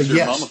otherwise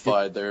you're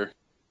mummified there.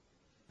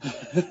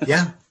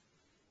 Yeah.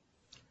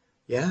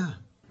 Yeah.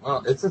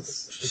 Well, it's the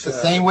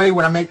same way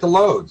when I make the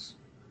loads.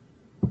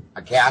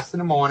 I cast in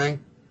the morning,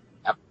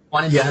 after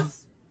 20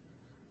 minutes,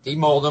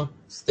 demold them,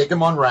 stick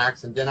them on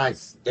racks, and then I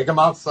stick them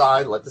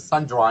outside, let the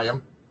sun dry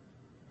them,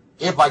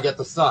 if I get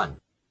the sun.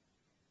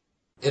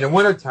 In the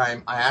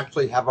wintertime, I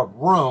actually have a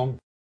room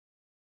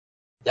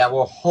that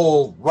will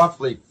hold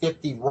roughly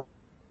 50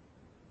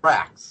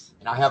 racks.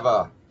 And I have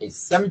a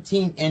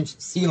 17-inch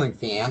ceiling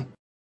fan,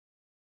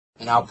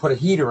 and I'll put a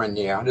heater in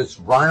there. I'll just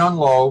run it on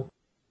low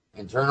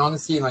and turn on the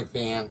ceiling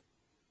fan,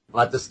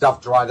 let the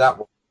stuff dry that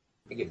way.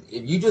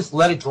 If you just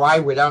let it dry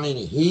without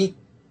any heat,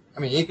 I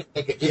mean,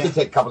 it can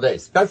take a couple of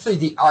days, especially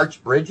the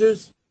arch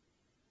bridges.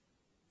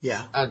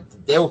 Yeah.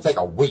 They will take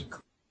a week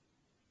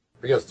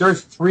because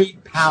there's 3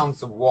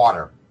 pounds of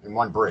water in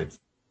one bridge.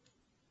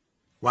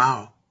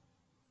 Wow.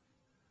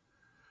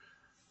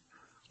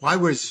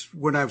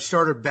 When I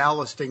started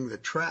ballasting the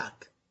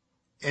track,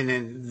 and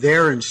then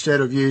there,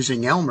 instead of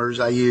using Elmer's,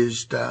 I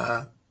used,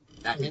 one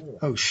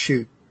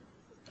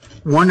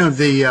of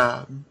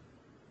the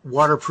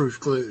waterproof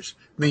glues.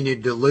 I mean, you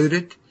dilute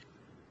it,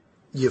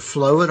 you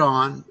flow it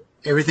on,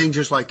 everything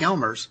just like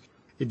Elmer's.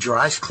 It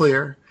dries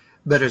clear,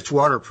 but it's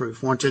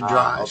waterproof once it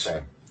dries.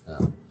 Okay. Yeah.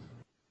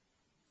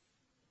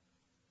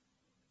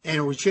 And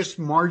it was just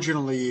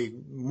marginally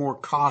more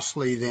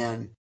costly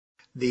than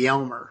the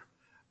Elmer.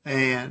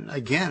 And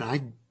again,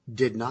 I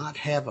did not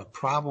have a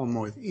problem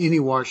with any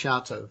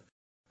washouts of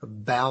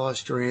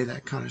ballast or any of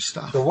that kind of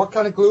stuff. So what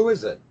kind of glue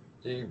is it?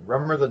 Do you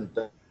remember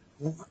the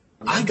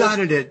I got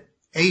it at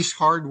Ace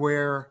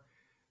Hardware,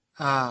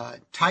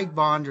 Tight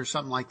Bond or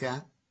something like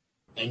that.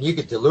 And you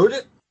could dilute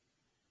it?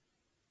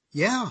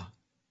 Yeah.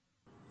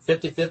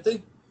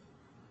 50-50?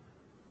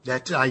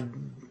 That I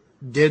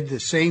did the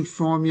same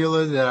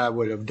formula that I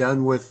would have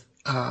done with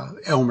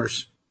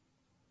Elmer's.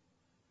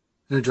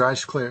 And it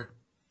dries clear.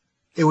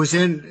 It was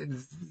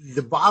in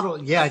the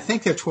bottle. Yeah, I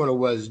think that's what it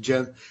was,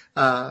 Jim.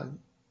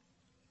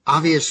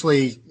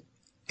 Obviously,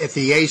 at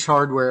the Ace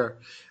Hardware,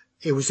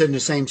 it was in the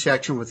same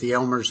section with the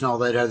Elmer's and all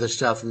that other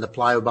stuff and the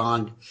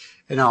Plyo-Bond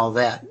and all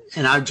that.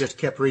 And I just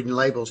kept reading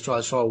labels till I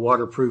saw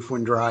waterproof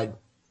when dried.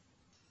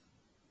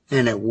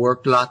 And it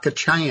worked like a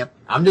champ.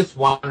 I'm just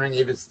wondering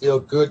if it's still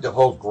good to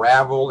hold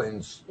gravel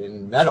in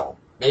metal.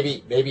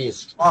 Maybe it's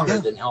stronger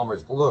than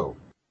Elmer's glue.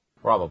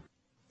 Probably.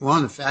 Well,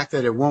 and the fact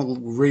that it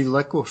won't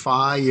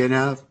reliquefy,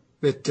 it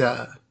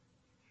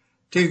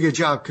did a good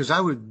job. Because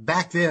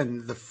back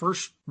then, the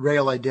first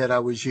rail I did, I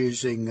was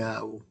using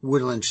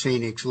Woodland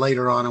Scenics.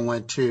 Later on, I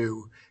went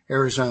to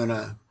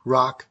Arizona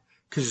Rock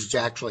because it's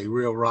actually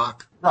real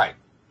rock. Right.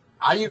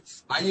 I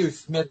use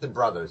Smith and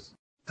Brothers.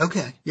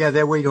 Okay. Yeah,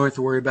 that way you don't have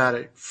to worry about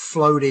it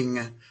floating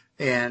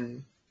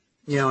and,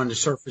 on the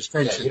surface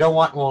fencing. Yeah, you don't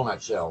want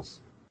walnut shells.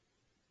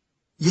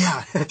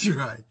 Yeah, that's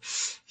right.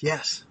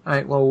 Yes. All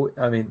right. Well,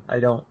 I mean,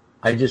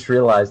 I just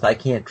realized I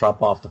can't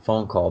drop off the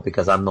phone call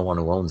because I'm the one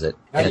who owns it.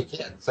 No, you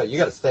can't. So you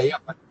got to stay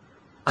up.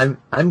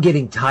 I'm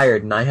getting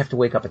tired and I have to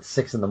wake up at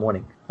 6 in the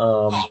morning.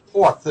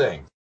 Poor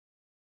thing.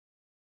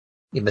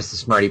 Yeah, Mr.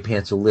 Smarty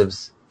Pants who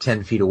lives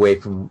 10 feet away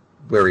from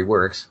where he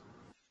works.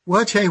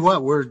 Well, I'll tell you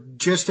what, we're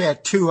just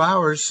at 2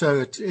 hours,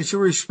 so it's a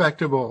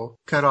respectable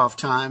cutoff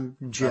time,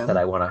 Jim. Not that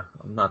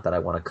I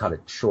want to cut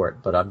it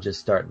short, but I'm just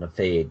starting to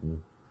fade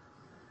and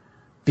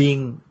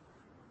being,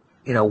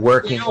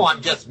 working. You know,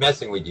 I'm just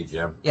messing with you,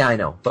 Jim. Yeah, I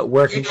know, but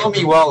working. You know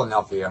me well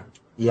enough here.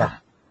 Yeah.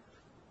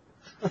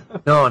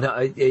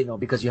 No,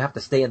 because you have to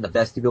stay in the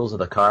vestibules of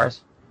the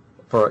cars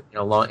for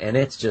long, and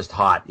it's just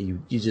hot.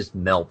 You just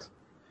melt.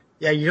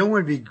 Yeah, you don't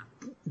want to be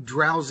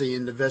drowsy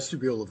in the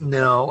vestibule of the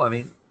No, I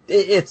mean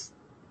it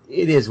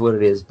is what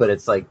it is, but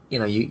it's like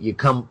you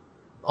come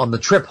on the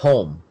trip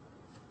home,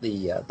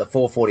 the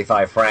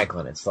 445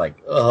 Franklin. It's like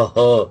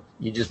you're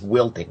just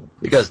wilting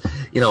because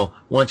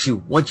once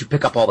you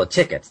pick up all the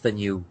tickets,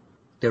 then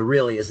there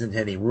really isn't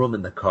any room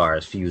in the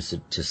cars for you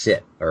to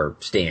sit or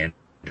stand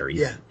or eat.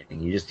 Yeah.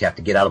 You just have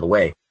to get out of the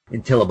way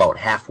until about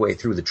halfway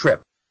through the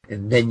trip,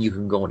 and then you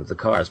can go into the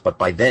cars. But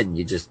by then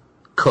you just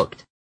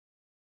cooked.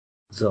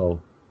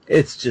 So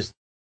it's just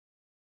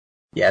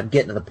I'm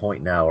getting to the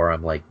point now where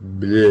I'm like,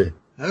 bleh.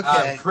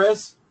 Okay.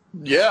 Chris?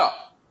 Yeah.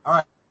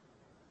 All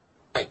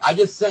right. I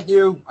sent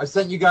you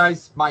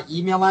guys my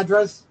email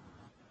address.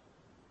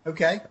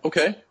 Okay.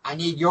 Okay. I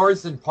need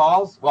yours and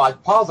Paul's. Well,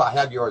 Paul's, I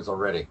have yours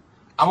already.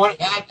 I want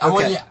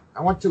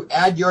to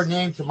add your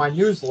name to my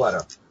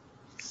newsletter.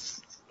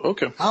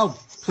 Okay. Oh,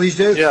 please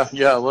do.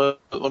 Yeah.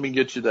 Let me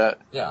get you that.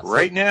 Yeah.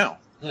 Right now.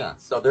 Yeah.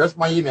 So there's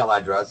my email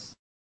address.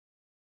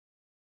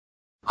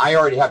 I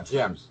already have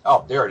Jim's.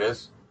 Oh, there it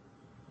is.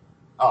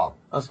 Oh.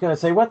 I was gonna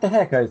say, what the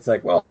heck? It's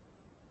like, well,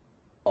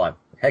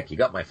 heck, you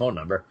got my phone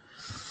number.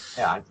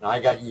 Yeah, I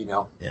got your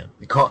email. Yeah.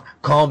 You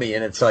call me,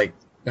 and it's like,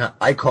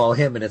 I call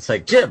him, and it's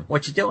like, Jim,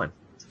 what you doing?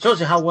 Shows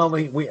you how well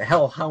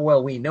how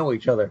well we know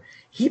each other.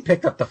 He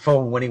picked up the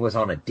phone when he was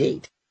on a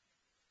date.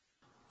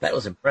 That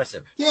was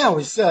impressive. Yeah,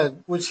 I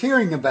was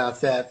hearing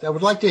about that. I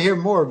would like to hear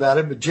more about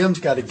it, but Jim's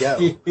got to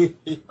go.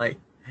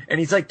 And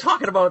he's like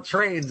talking about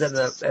trains and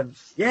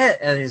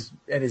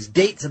his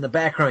dates in the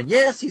background.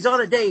 Yes, he's on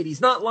a date. He's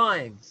not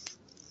lying.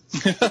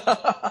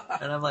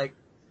 And I'm like,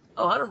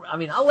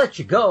 I'll let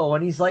you go.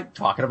 And he's like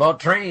talking about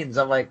trains.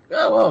 I'm like,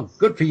 oh, well,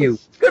 good for you.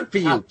 Good for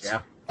you.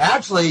 Yeah.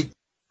 Actually,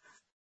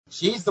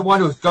 she's the one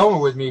who's going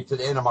with me to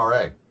the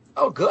NMRA.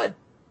 Oh, good.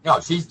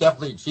 No, she's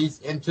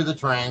into the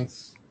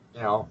trains.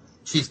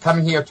 She's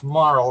coming here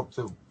tomorrow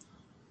to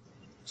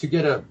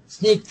get a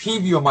sneak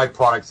preview of my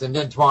products, and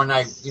then tomorrow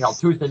night,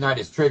 Tuesday night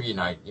is trivia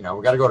night. We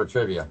got to go to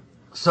trivia.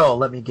 So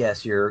let me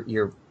guess, you're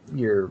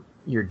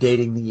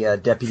dating the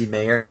deputy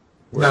mayor?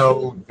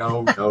 No.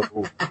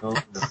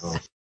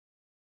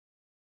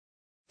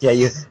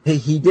 Yeah,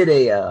 he did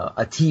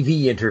a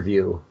TV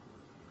interview,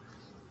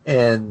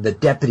 and the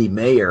deputy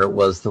mayor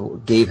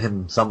gave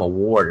him some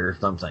award or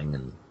something,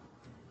 and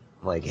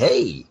like,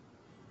 hey.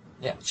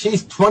 Yeah,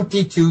 she's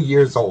 22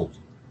 years old.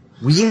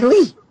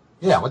 Really?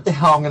 Yeah, what the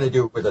hell I'm going to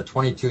do with a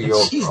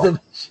 22-year-old girl?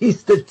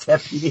 She's the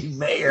deputy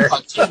mayor.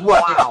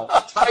 Wow.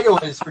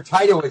 Her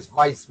title is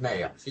vice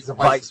mayor. She's a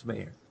vice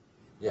mayor.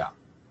 Yeah,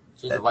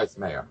 she's a vice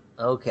mayor.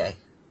 Okay.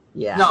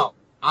 Yeah. No,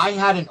 I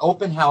had an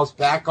open house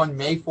back on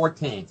May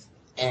 14th,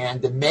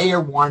 and the mayor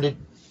wanted,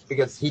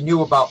 because he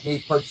knew about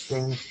me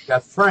purchasing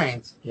Best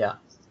Trains. Yeah.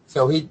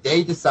 So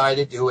they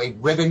decided to do a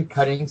ribbon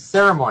cutting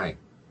ceremony.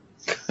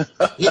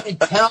 He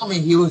didn't tell me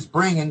he was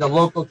bringing the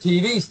local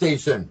TV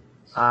station.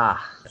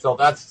 So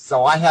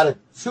I had a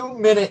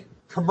 2-minute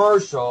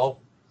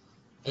commercial,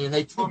 and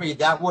they told me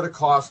that would have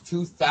cost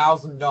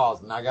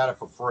 $2,000, and I got it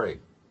for free.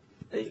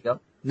 There you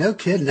go. No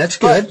kidding, that's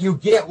good. But you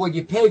get what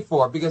you pay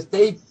for, because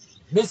they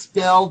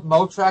misspelled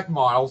Motrac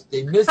models,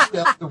 they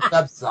misspelled the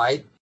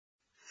website.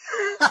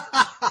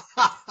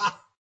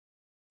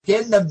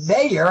 Then the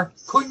mayor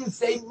couldn't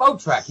say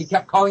Motrac. He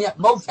kept calling it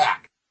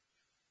Motac.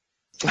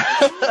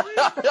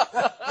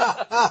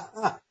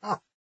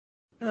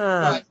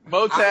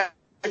 Motac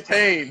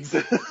Tains.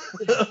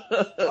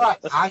 But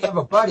I have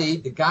a buddy,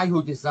 the guy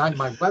who designed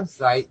my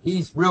website.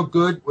 He's real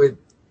good with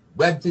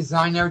web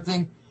design and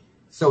everything.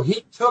 So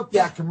he took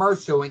that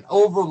commercial and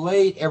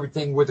overlaid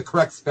everything with the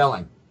correct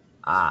spelling.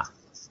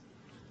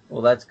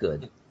 Well, that's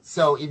good.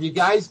 So if you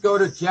guys go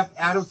to Jeff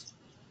Adams'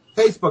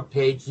 Facebook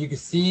page, you can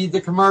see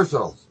the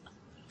commercials.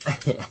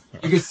 You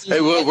can see.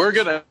 Hey, we're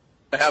gonna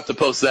have to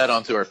post that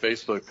onto our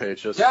Facebook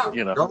page. Just, go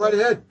right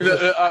ahead.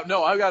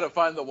 No, I've got to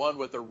find the one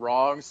with the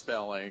wrong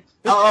spelling.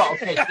 Oh,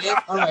 okay.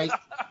 All right.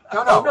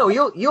 No.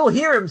 You'll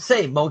hear him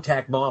say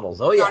Motac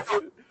models. Oh yeah.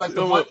 No, but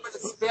the one with the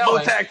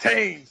spelling. Motac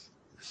Tains.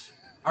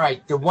 All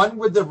right, the one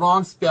with the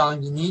wrong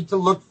spelling, you need to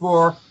look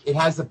for. It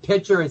has a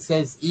picture. It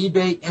says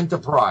eBay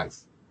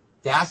Enterprise.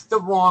 That's the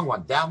wrong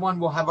one. That one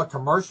will have a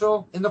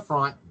commercial in the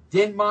front,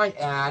 then my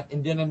ad,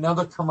 and then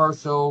another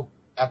commercial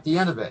at the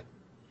end of it.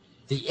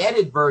 The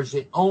edit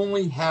version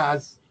only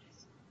has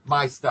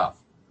my stuff.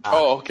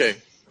 Oh, okay,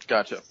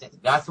 gotcha.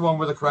 That's the one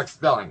with the correct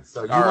spelling.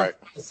 So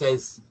It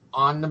says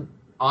on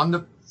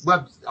the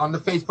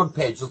Facebook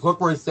page. Just look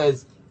where it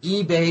says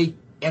eBay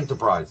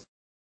Enterprise.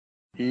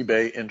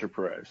 eBay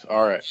Enterprise.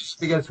 All right.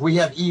 Because we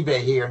have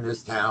eBay here in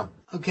this town.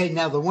 Okay,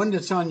 now the one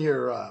that's on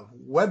your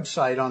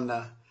website on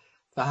the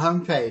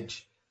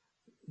homepage,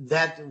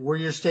 that where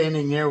you're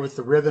standing there with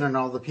the ribbon and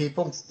all the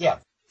people? Yeah.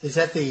 Is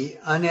that the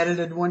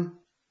unedited one?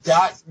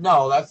 That's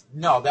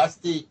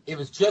the, it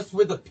was just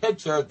with the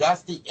picture.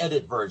 That's the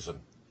edit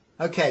version.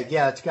 Okay,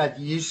 yeah, it's got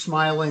you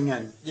smiling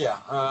and Yeah.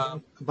 a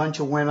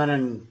bunch of women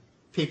and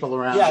people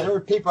around. Yeah, you. there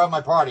were people at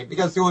my party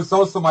because it was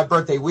also my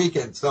birthday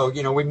weekend. So,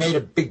 we made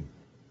a big,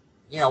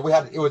 it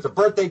was a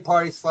birthday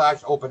party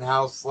 / open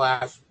house /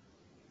 Okay.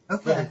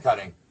 ribbon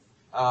cutting.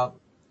 All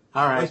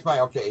right.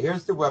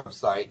 Here's the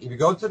website. If you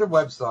go to the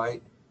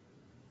website,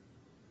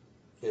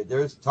 okay,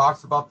 there's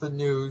talks about the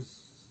news.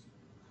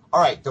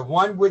 All right, the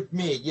one with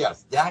me,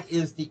 yes, that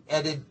is the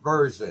edited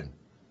version.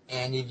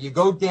 And if you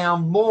go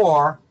down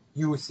more,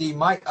 you will see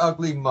my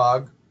ugly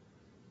mug,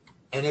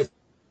 and it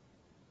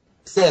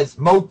says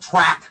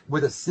Motrack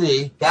with a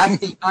C. That's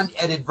the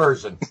unedited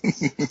version.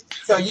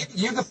 So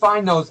you can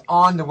find those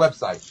on the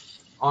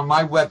website, on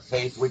my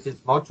webpage, which is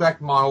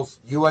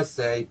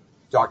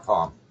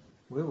MotrackModelsUSA.com.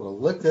 We will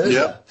look those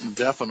Yep, up.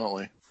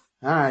 definitely.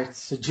 All right.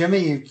 So,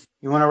 Jimmy,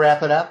 you want to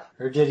wrap it up,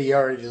 or did he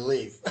already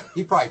leave?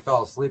 He probably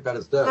fell asleep at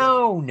his desk.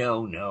 No.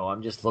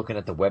 I'm just looking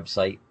at the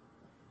website.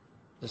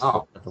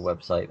 Looking at the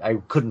website. I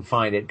couldn't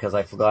find it because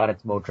I forgot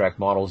it's Motrack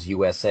Models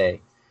USA.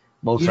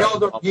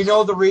 You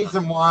know the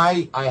reason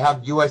why I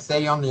have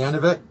USA on the end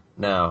of it?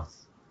 No.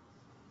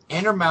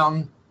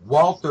 Intermountain,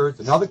 Walters,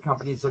 and other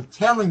companies are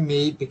telling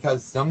me,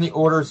 because some of the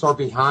orders are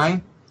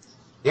behind,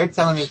 they're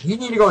telling me, you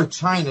need to go to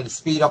China to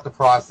speed up the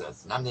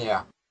process. And I'm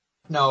there.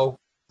 No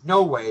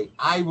way.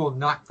 I will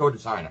not go to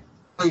China.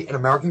 I'm an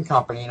American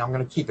company, and I'm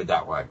going to keep it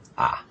that way.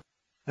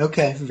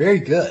 Okay, very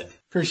good.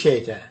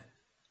 Appreciate that.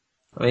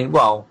 I mean,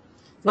 well,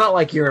 it's not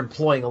like you're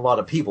employing a lot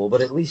of people,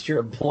 but at least you're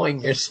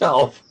employing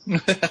yourself.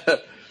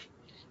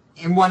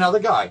 And one other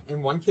guy,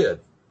 and one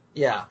kid.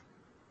 Yeah.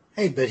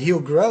 Hey, but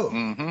he'll grow.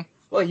 Mm-hmm.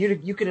 Well,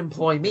 you could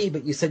employ me,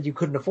 but you said you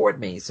couldn't afford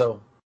me,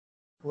 so.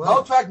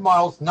 Well, Motrack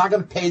Models not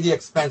going to pay the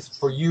expense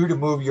for you to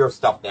move your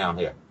stuff down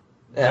here.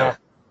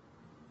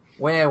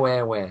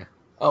 Where?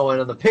 Oh,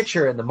 and in the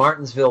picture in the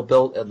Martinsville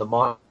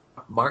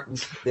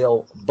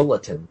Martinsville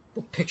Bulletin,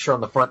 the picture on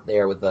the front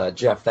there with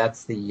Jeff,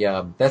 that's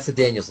the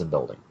Danielson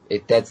building.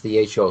 That's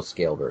the HO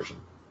scale version.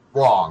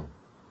 Wrong.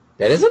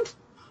 That isn't?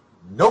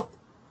 Nope.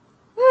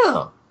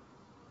 Oh.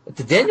 But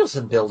the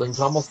Danielson building's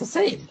almost the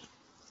same.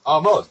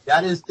 Almost.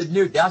 That's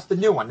the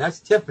new one. That's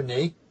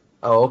Tiffany.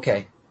 Oh,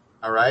 okay.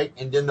 All right.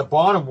 And then the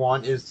bottom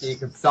one is the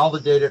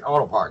Consolidated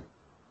Auto Park.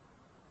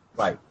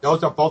 Right.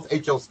 Those are both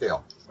HO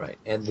scale. Right.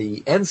 And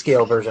the N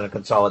scale version of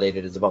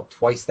Consolidated is about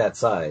twice that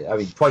size. I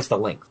mean, twice the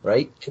length,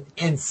 right?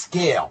 In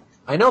scale.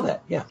 I know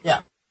that, yeah.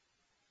 Yeah.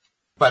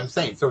 But I'm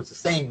saying, so it's the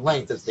same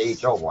length as the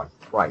HO one.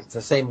 Right. It's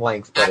the same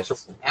length, but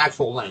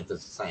Actual length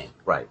is the same.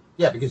 right.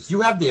 Yeah, because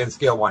you have the N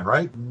scale one,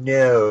 right?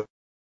 No.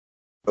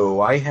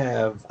 Oh, I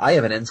have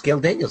an N scale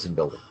Danielson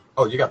building.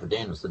 Oh, you got the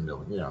Danielson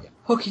building, yeah.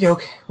 Okie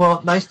doke.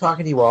 Well, nice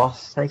talking to you all.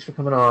 Thanks for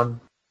coming on.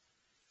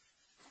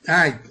 all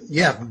right.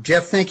 Yeah,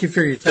 Jeff, thank you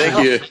for your time.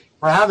 Thank you.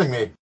 For having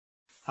me.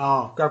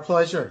 Oh, our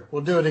pleasure.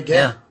 We'll do it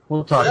again. Yeah,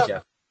 we'll talk, Yeah.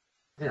 Jeff.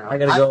 You know, I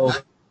gotta go. I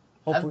haven't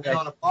Hopefully, been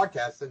on a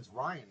podcast since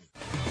Ryan.